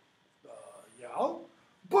him? Yeah.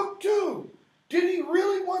 Book 2. Did he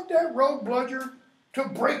really want that rogue bludger to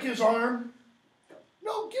break his arm?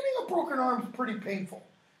 No, getting a broken arm is pretty painful.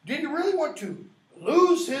 Did he really want to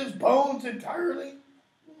lose his bones entirely?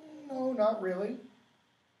 No, not really.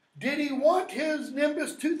 Did he want his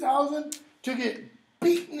Nimbus 2000 to get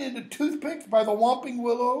beaten into toothpicks by the Whomping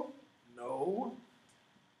Willow? No.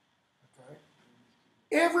 Okay.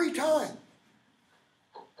 Every time.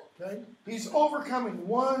 Okay? He's overcoming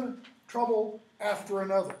one trouble after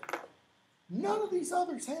another. None of these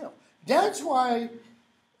others have. That's why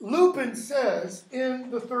Lupin says in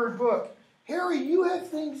the 3rd book, Harry, you have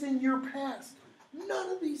things in your past. None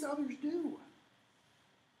of these others do.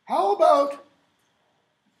 How about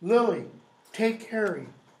Lily, take Harry,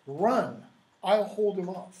 run. I'll hold him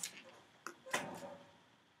off.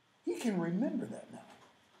 He can remember that now.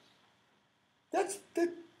 That's a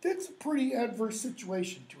pretty adverse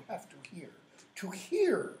situation to have to hear. To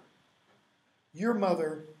hear your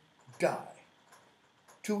mother die.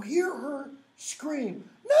 To hear her scream,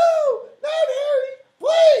 no, not Harry,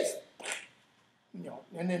 please.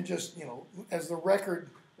 And then just, as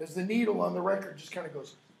the needle on the record just kind of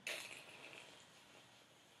goes,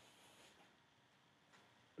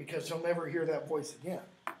 because he'll never hear that voice again.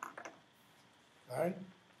 All right?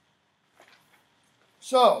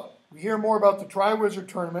 So, we hear more about the Triwizard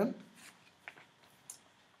Tournament.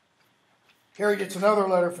 Harry gets another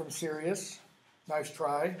letter from Sirius. Nice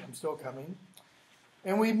try. I'm still coming.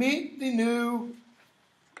 And we meet the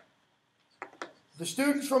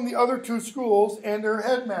students from the other 2 schools and their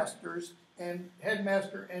headmaster and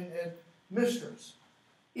headmistress.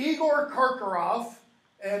 Igor Karkaroff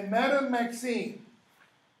and Madame Maxime.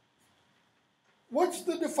 What's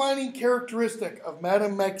the defining characteristic of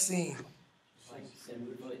Madame Maxime? Like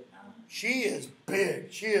 7 foot. She is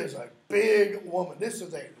big. She is a big woman. This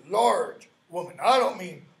is a large woman. I don't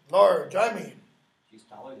mean large. I mean... She's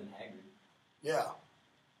taller than Hagrid. Yeah.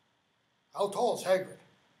 How tall is Hagrid?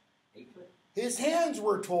 8 foot. His hands,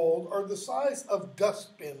 we're told, are the size of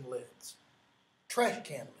dustbin lids. Trash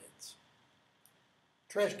can lids.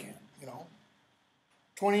 Trash can,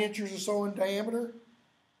 20 inches or so in diameter.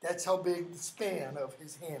 That's how big the span of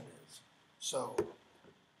his hand is. So,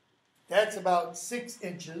 that's about 6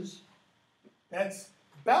 inches. That's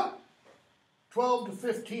about 12 to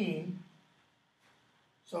 15.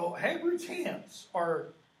 So, Hagrid's hands are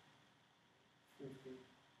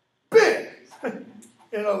big,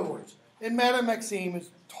 in other words. And Madame Maxime is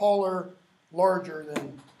taller, larger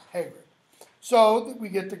than Hagrid. So, we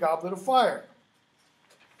get the Goblet of Fire.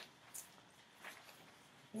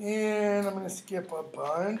 And I'm going to skip a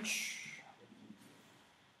bunch.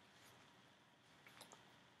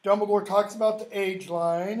 Dumbledore talks about the age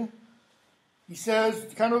line. He says,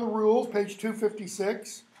 kind of the rules, page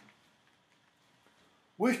 256.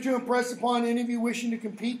 Wish to impress upon any of you wishing to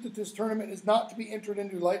compete that this tournament is not to be entered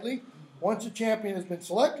into lightly. Once a champion has been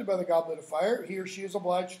selected by the Goblet of Fire, he or she is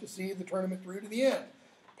obliged to see the tournament through to the end.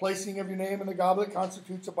 Placing of your name in the goblet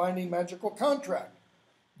constitutes a binding magical contract.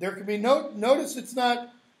 There can be notice it's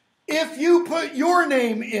not if you put your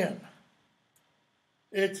name in.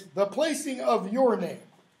 It's the placing of your name.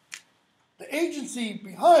 The agency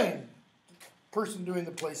behind person doing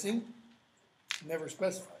the placing, never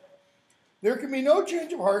specified. There can be no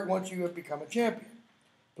change of heart once you have become a champion.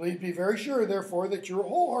 Please be very sure, therefore, that you are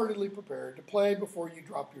wholeheartedly prepared to play before you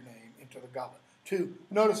drop your name into the goblet. To,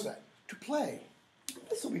 notice that, to play.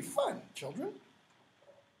 This will be fun, children.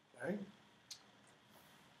 Okay.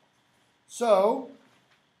 So,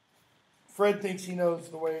 Fred thinks he knows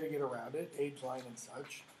the way to get around it, age line and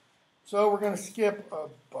such. So we're going to skip a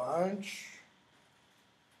bunch.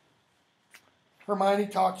 Hermione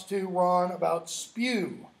talks to Ron about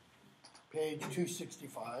spew, page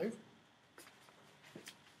 265.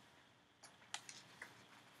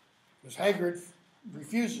 Because Hagrid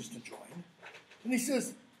refuses to join. And he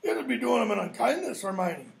says, it'll be doing them an unkindness,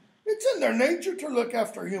 Hermione. It's in their nature to look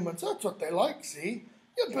after humans. That's what they like, see?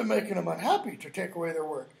 You've been making them unhappy to take away their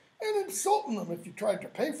work and insulting them if you tried to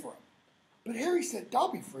pay for them. But Harry said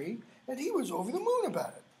Dobby free, and he was over the moon about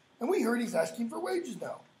it. And we heard he's asking for wages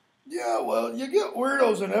now. Yeah, well, you get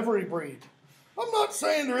weirdos in every breed. I'm not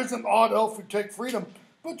saying there isn't odd elf who take freedom,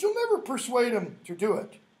 but you'll never persuade him to do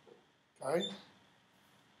it. Okay?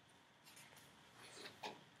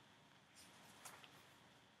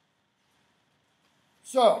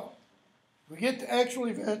 So, we get the actual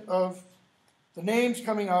event of the names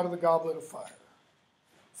coming out of the Goblet of Fire.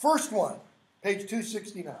 First one, page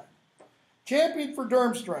 269. Champion for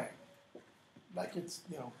Durmstrang. Like it's,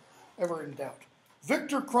 ever in doubt.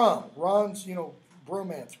 Victor Crumb, Ron's,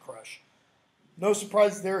 bromance crush. No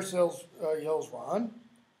surprise there, yells Ron.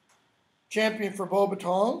 Champion for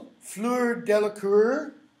Beaubaton, Fleur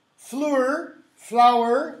Delacour. Fleur,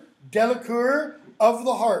 flower, Delacour of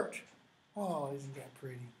the heart. Oh, isn't that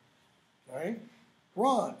pretty? Right?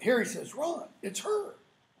 Ron, Harry says, Ron, it's her.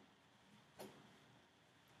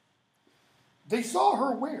 They saw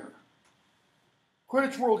her where?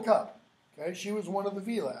 Quidditch World Cup. Okay, she was one of the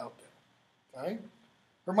Vila out there. Okay?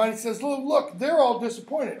 Hermione says, look, they're all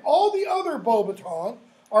disappointed. All the other Beaubaton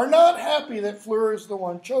are not happy that Fleur is the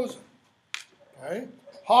one chosen. Okay?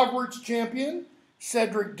 Hogwarts champion,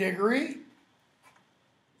 Cedric Diggory.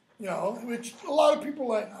 Which a lot of people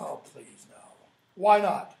are like, oh, please, no. Why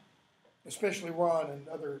not? Especially Ron and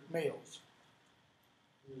other males.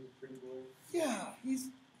 He's a pretty boy. Yeah, he's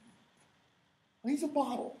a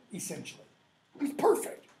model, essentially. He's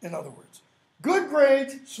perfect, in other words. Good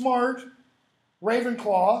grades, smart,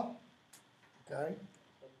 Ravenclaw, okay?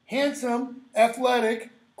 Handsome,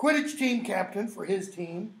 athletic, Quidditch team captain for his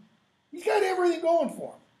team. He's got everything going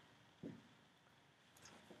for him.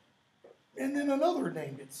 And then another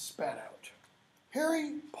name gets spat out.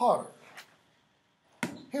 Harry Potter.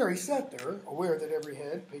 Harry sat there, aware that every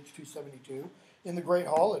head, page 272, in the Great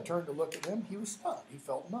Hall had turned to look at him. He was stunned. He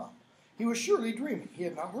felt numb. He was surely dreaming. He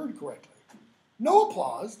had not heard correctly. No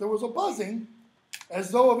applause. There was a buzzing, as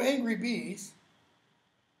though of angry bees.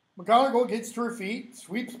 McGonagall gets to her feet,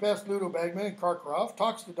 sweeps past Ludo Bagman and Karkaroff,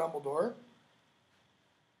 talks to Dumbledore.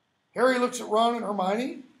 Harry looks at Ron and Hermione. I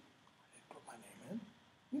didn't put my name in.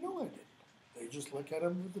 You know I didn't. They just look at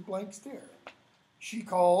him with a blank stare.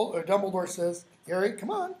 Dumbledore says, Harry,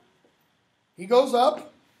 come on. He goes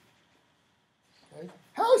up. Okay.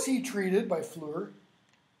 How is he treated by Fleur?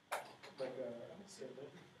 Like a servant.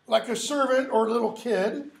 Like a servant or little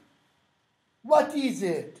kid. What is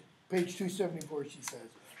it? Page 274, she says.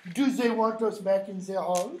 Do they want us back in their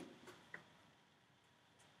hall?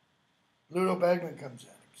 Ludo Bagman comes in.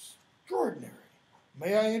 Extraordinary.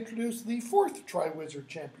 May I introduce the fourth Triwizard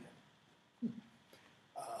champion?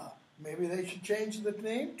 Maybe they should change the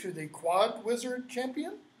name to the Quad Wizard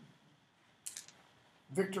champion?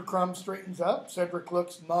 Victor Crumb straightens up. Cedric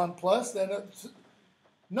looks nonplussed.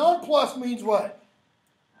 Nonplussed means what?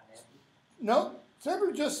 No.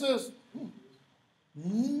 Cedric just says,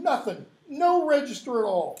 nothing. No register at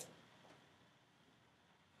all.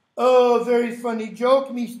 Oh, very funny joke,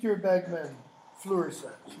 Mr. Bagman, Fleur says.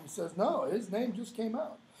 He says, no, his name just came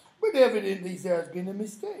out. But evidently there has been a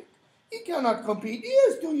mistake. He cannot compete. He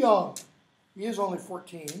is too young. He is only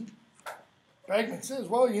 14. Bagman says,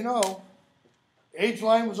 well, age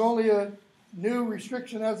line was only a new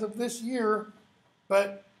restriction as of this year,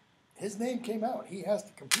 but his name came out. He has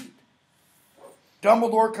to compete.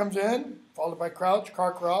 Dumbledore comes in, followed by Crouch,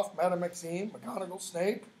 Karkaroff, Madame Maxime, McGonagall,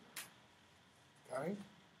 Snape. Okay.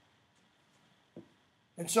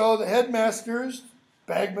 And so the headmasters,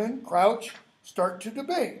 Bagman, Crouch, start to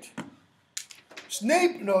debate.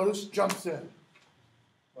 Snape, notice, jumps in.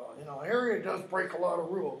 Well, Harry does break a lot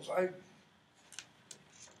of rules.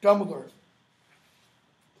 Dumbledore.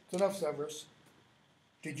 It's enough, Severus.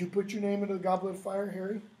 Did you put your name into the Goblet of Fire,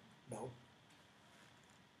 Harry? No.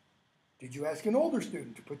 Did you ask an older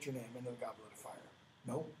student to put your name into the Goblet of Fire?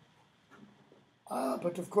 No. Ah,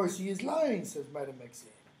 but of course he is lying, says Madame Maxine.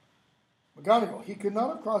 McGonagall, he could not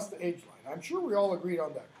have crossed the age line. I'm sure we all agreed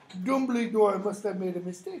on that. Dumbledore must have made a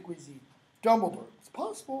mistake with he. Dumbledore, it's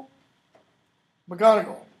possible.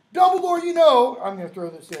 McGonagall, Dumbledore, you know, I'm going to throw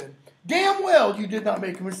this in, damn well you did not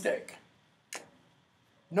make a mistake.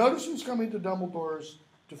 Notice who's coming to Dumbledore's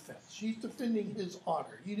defense. She's defending his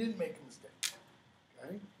honor. He didn't make a mistake.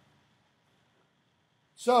 Okay?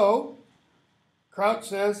 So, Crouch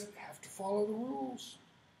says, you have to follow the rules.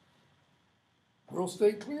 Rules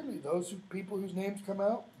state clearly, people whose names come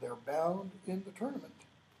out, they're bound in the tournament.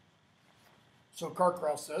 So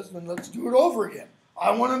Karkaroff says, then let's do it over again.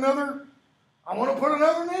 I want to put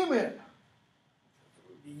another name in.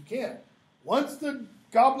 You can't. Once the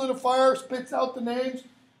Goblet of Fire spits out the names,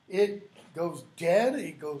 it goes dead,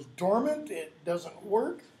 it goes dormant, it doesn't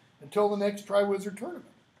work until the next Triwizard Tournament.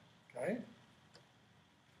 Okay?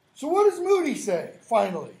 So what does Moody say,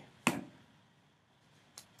 finally?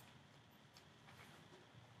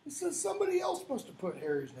 He says somebody else must have put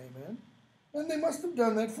Harry's name in, and they must have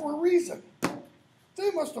done that for a reason.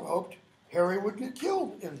 They must have hoped Harry would get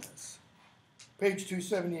killed in this. Page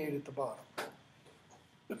 278 at the bottom.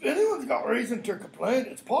 If anyone's got reason to complain,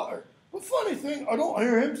 it's Potter. But funny thing, I don't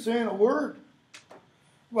hear him saying a word.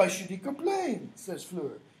 Why should he complain, says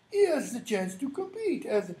Fleur. He has the chance to compete,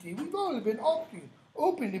 hasn't he? We've all been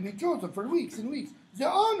open to be chosen for weeks and weeks. The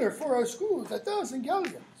honor for our school is 1,000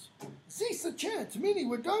 galleons. This a chance many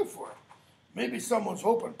would die for it. Maybe someone's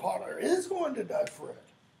hoping Potter is going to die for it.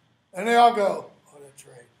 And they all go, oh, that's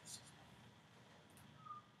right.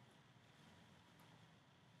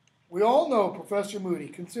 We all know Professor Moody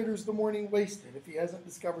considers the morning wasted if he hasn't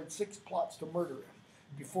discovered 6 plots to murder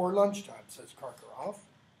him before lunchtime, says Karkaroff.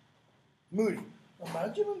 Moody,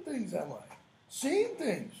 imagining things, am I? Seeing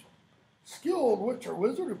things. Skilled witch or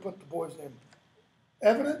wizard who put the boy's name.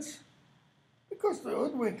 Evidence? Because the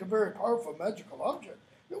hoodwinked a very powerful magical object,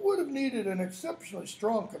 it would have needed an exceptionally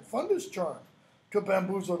strong confundus charm to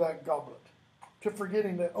bamboozle that goblet, to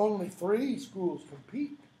forgetting that only 3 schools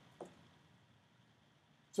compete.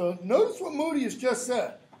 So notice what Moody has just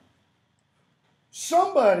said.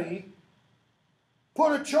 Somebody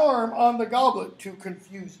put a charm on the goblet to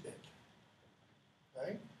confuse it.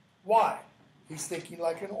 Okay? Why? He's thinking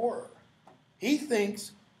like an Auror. He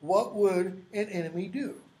thinks, what would an enemy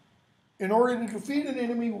do? In order to defeat an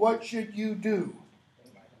enemy, what should you do?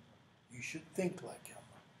 You should think like him.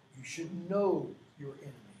 You should know your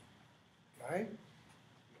enemy. Okay?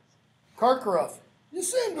 Karkaroff, you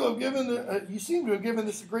seem to have given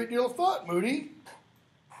this a great deal of thought, Moody.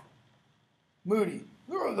 Moody,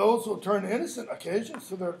 there are those who turn innocent occasions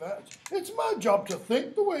to their advantage. It's my job to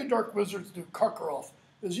think the way dark wizards do, Karkaroff,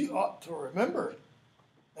 as you ought to remember.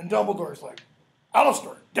 And Dumbledore's like,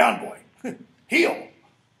 Alistair, down boy, heel.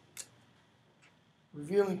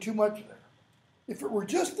 Revealing too much there. If it were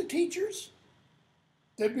just the teachers,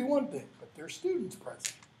 that'd be one thing, but there's students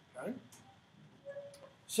present. Okay?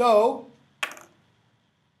 So,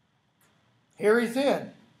 Harry's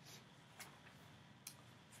in.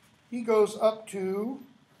 He goes up to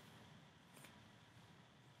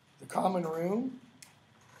the common room.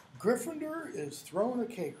 Gryffindor is throwing a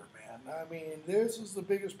caker, man. I mean, this is the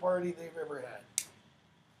biggest party they've ever had.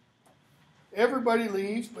 Everybody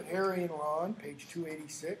leaves but Harry and Ron, page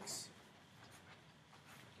 286.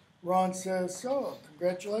 Ron says, so,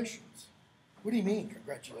 congratulations. What do you mean,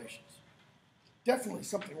 congratulations? Definitely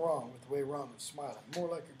something wrong with the way Ron was smiling. More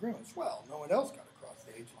like a grimace. Well, no one else got across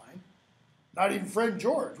the age line. Not even Fred and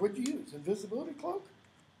George. What'd you use? Invisibility cloak?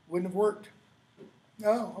 Wouldn't have worked.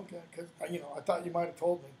 No, okay. Because, I thought you might have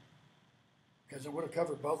told me. Because it would have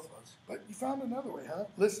covered both of us. But you found another way, huh?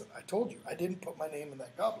 Listen, I told you. I didn't put my name in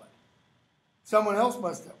that goblet. Someone else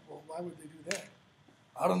must have. Well, why would they do that?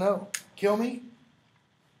 I don't know. Kill me?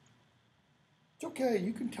 It's okay.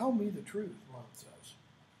 You can tell me the truth, Ron says.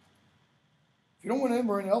 If you don't want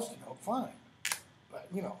anyone else to know, fine. But,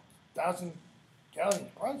 1,000 galleons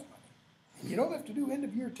prize money. And you don't have to do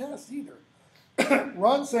end-of-year tests either.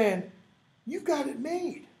 Ron's saying, you've got it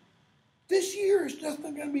made. This year is just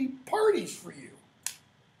going to be parties for you.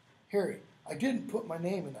 Harry, I didn't put my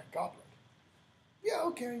name in that goblet. Yeah,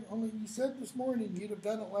 okay, only you said this morning you'd have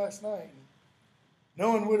done it last night. And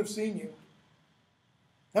no one would have seen you.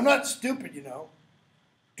 I'm not stupid,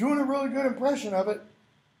 Doing a really good impression of it.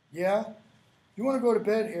 Yeah? You want to go to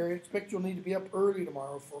bed, Harry? I expect you'll need to be up early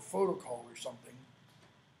tomorrow for a photo call or something.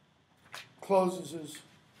 Closes his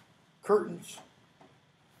curtains,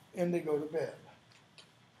 and they go to bed.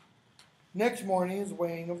 Next morning is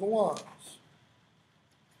weighing of the wands.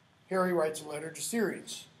 Harry writes a letter to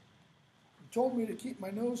Sirius. He told me to keep my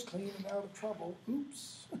nose clean and out of trouble.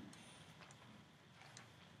 Oops.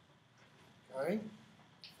 Okay.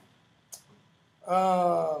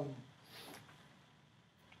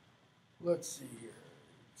 Let's see here.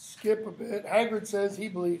 Skip a bit. Hagrid says he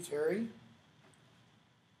believes Harry.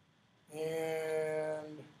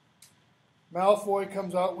 And Malfoy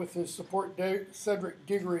comes out with his support Cedric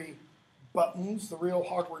Diggory buttons, the real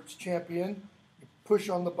Hogwarts champion. You push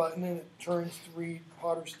on the button and it turns to read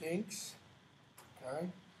Potter Stinks. Okay.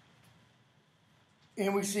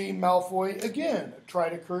 And we see Malfoy again try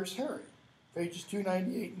to curse Harry. Pages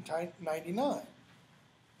 298 and 99.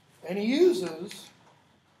 And he uses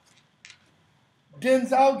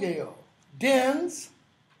dens algeo. Dens,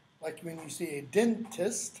 like when you see a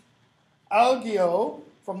dentist. Algeo,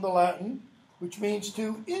 from the Latin, which means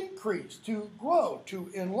to increase, to grow, to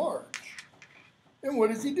enlarge. And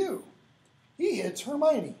what does he do? He hits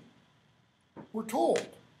Hermione. We're told.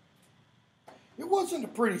 It wasn't a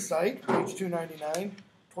pretty sight, page 299,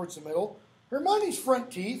 towards the middle. Hermione's front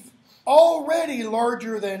teeth, already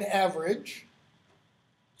larger than average.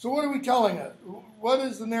 So what are we telling us? What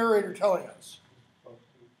is the narrator telling us?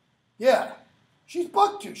 Yeah, she's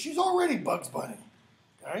Bucktooth. She's already Bugs Bunny.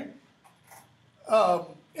 Okay?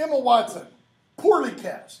 Emma Watson, poorly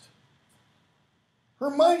cast.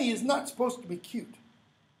 Hermione is not supposed to be cute.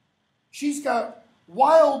 She's got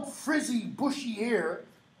wild, frizzy, bushy hair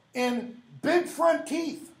and big front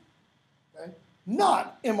teeth. Okay?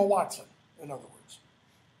 Not Emma Watson, in other words.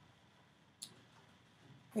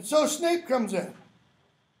 And so Snape comes in.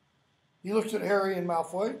 He looks at Harry and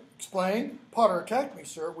Malfoy, explained, Potter attacked me,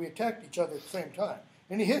 sir. We attacked each other at the same time.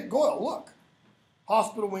 And he hit Goyle, look.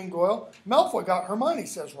 Hospital wing Goyle. Malfoy got Hermione,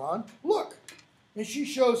 says Ron. Look. And she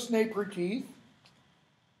shows Snape her teeth,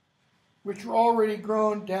 which were already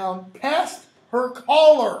grown down past her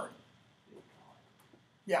collar.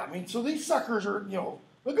 Yeah, I mean, so these suckers are,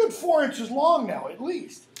 a good 4 inches long now, at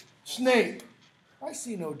least. Snape. I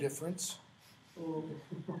see no difference. Oh,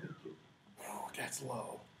 that's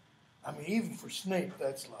low. I mean, even for Snape,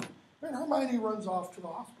 that's low. And Hermione runs off to the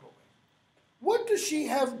hospital wing. What does she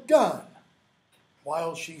have done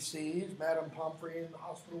while she sees Madame Pomfrey in the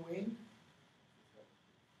hospital wing?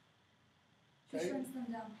 She shrinks them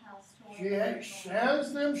down past She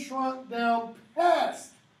has them shrunk down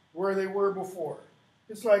past where they were before.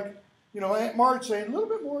 It's like, Aunt Marge saying, a little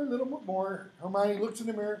bit more, a little bit more. Hermione looks in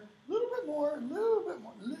the mirror, a little bit more, a little bit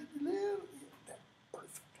more, little.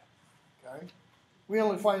 Perfect. Okay? We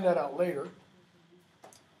only find that out later.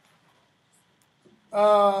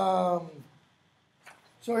 So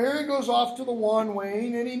Harry goes off to the wand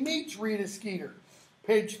wing and he meets Rita Skeeter,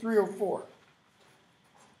 page 304.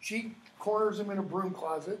 She corners him in a broom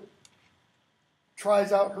closet,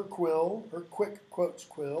 tries out her quill, her quick quotes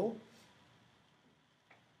quill.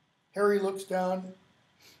 Harry looks down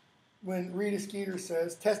when Rita Skeeter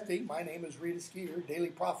says, testing, my name is Rita Skeeter, Daily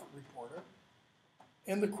Prophet reporter.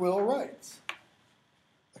 And the quill writes,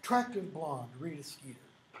 attractive blonde Rita Skeeter,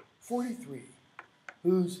 43,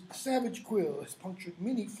 whose savage quill has punctured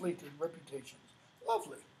many flated reputations.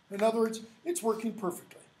 Lovely. In other words, it's working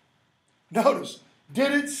perfectly. Notice,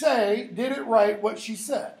 did it write what she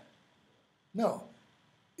said? No.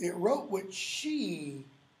 It wrote what she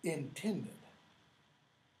intended.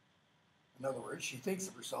 In other words, she thinks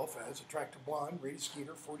of herself as attractive blonde, Rita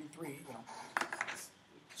Skeeter, 43,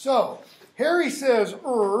 So, Harry says,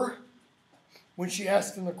 when she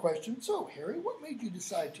asks him the question, so, Harry, what made you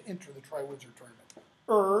decide to enter the Triwizard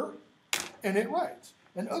Tournament? And it writes,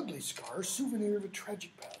 an ugly scar, souvenir of a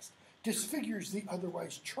tragic past, disfigures the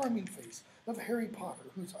otherwise charming face of Harry Potter,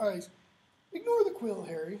 whose eyes, ignore the quill,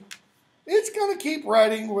 Harry. It's going to keep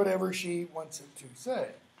writing whatever she wants it to say.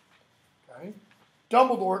 Okay?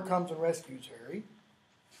 Dumbledore comes and rescues Harry.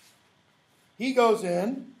 He goes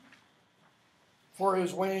in for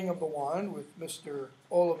his weighing of the wand with Mr.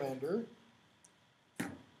 Ollivander,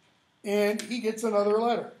 and he gets another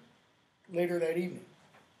letter later that evening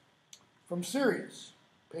from Sirius,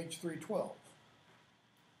 page 312.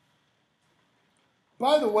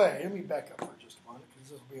 By the way, let me back up for just a moment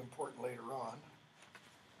because this will be important later on.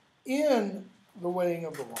 In the weighing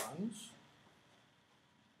of the wands,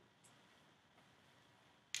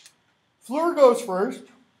 Fleur goes first,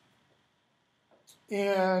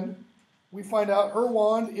 and we find out her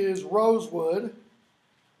wand is rosewood,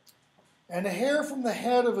 and a hair from the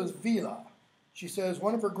head of a villa. She says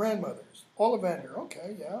one of her grandmothers, Ollivander.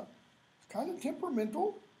 Okay, yeah. Kind of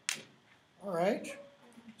temperamental. All right.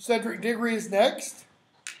 Cedric Diggory is next.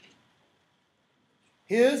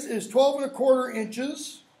 His is 12 1/4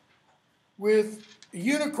 inches with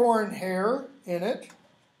unicorn hair in it.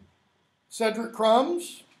 Victor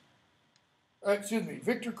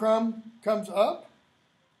Crumb comes up.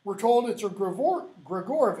 We're told it's a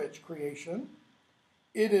Grigorovich creation.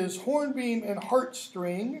 It is hornbeam and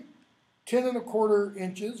heartstring, 10 1/4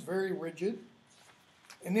 inches, very rigid.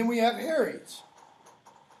 And then we have Harry's.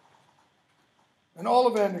 And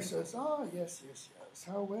Ollivander says, yes,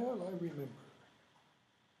 how well I remember.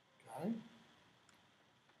 Okay.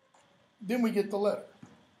 Then we get the letter.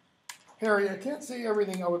 Harry, I can't say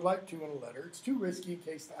everything I would like to in a letter. It's too risky in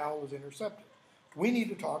case the owl is intercepted. We need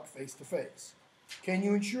to talk face to face. Can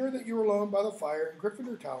you ensure that you're alone by the fire in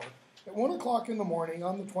Gryffindor Tower at 1 o'clock in the morning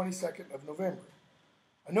on the 22nd of November?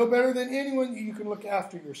 I know better than anyone that you can look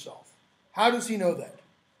after yourself. How does he know that?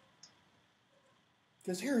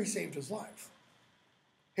 Because Harry saved his life.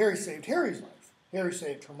 Harry saved Harry's life. Harry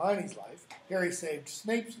saved Hermione's life. Harry saved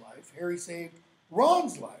Snape's life. Harry saved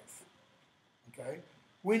Ron's life. Okay?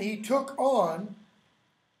 When he took on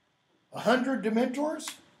 100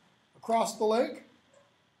 Dementors across the lake.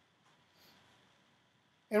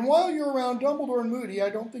 And while you're around Dumbledore and Moody, I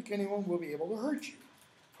don't think anyone will be able to hurt you.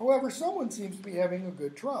 However, someone seems to be having a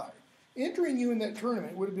good try. Entering you in that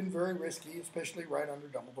tournament would have been very risky, especially right under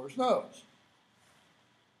Dumbledore's nose.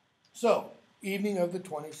 So, evening of the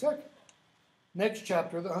 22nd. Next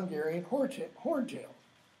chapter, the Hungarian Horntail.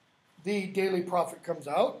 The Daily Prophet comes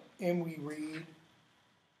out, and we read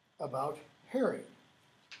about Harry.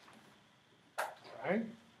 All right.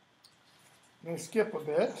 I'm going to skip a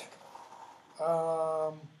bit.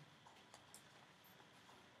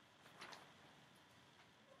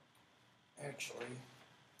 Actually,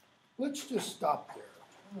 let's just stop there.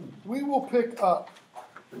 We will pick up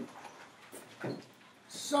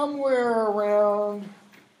somewhere around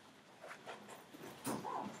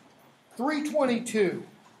 322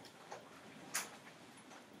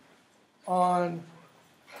 on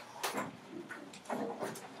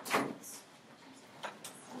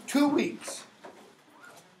 2 weeks.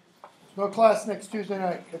 There's no class next Tuesday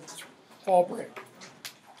night because it's fall break.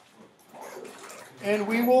 And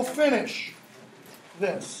we will finish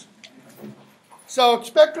this. So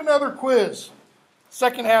expect another quiz,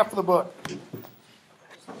 second half of the book.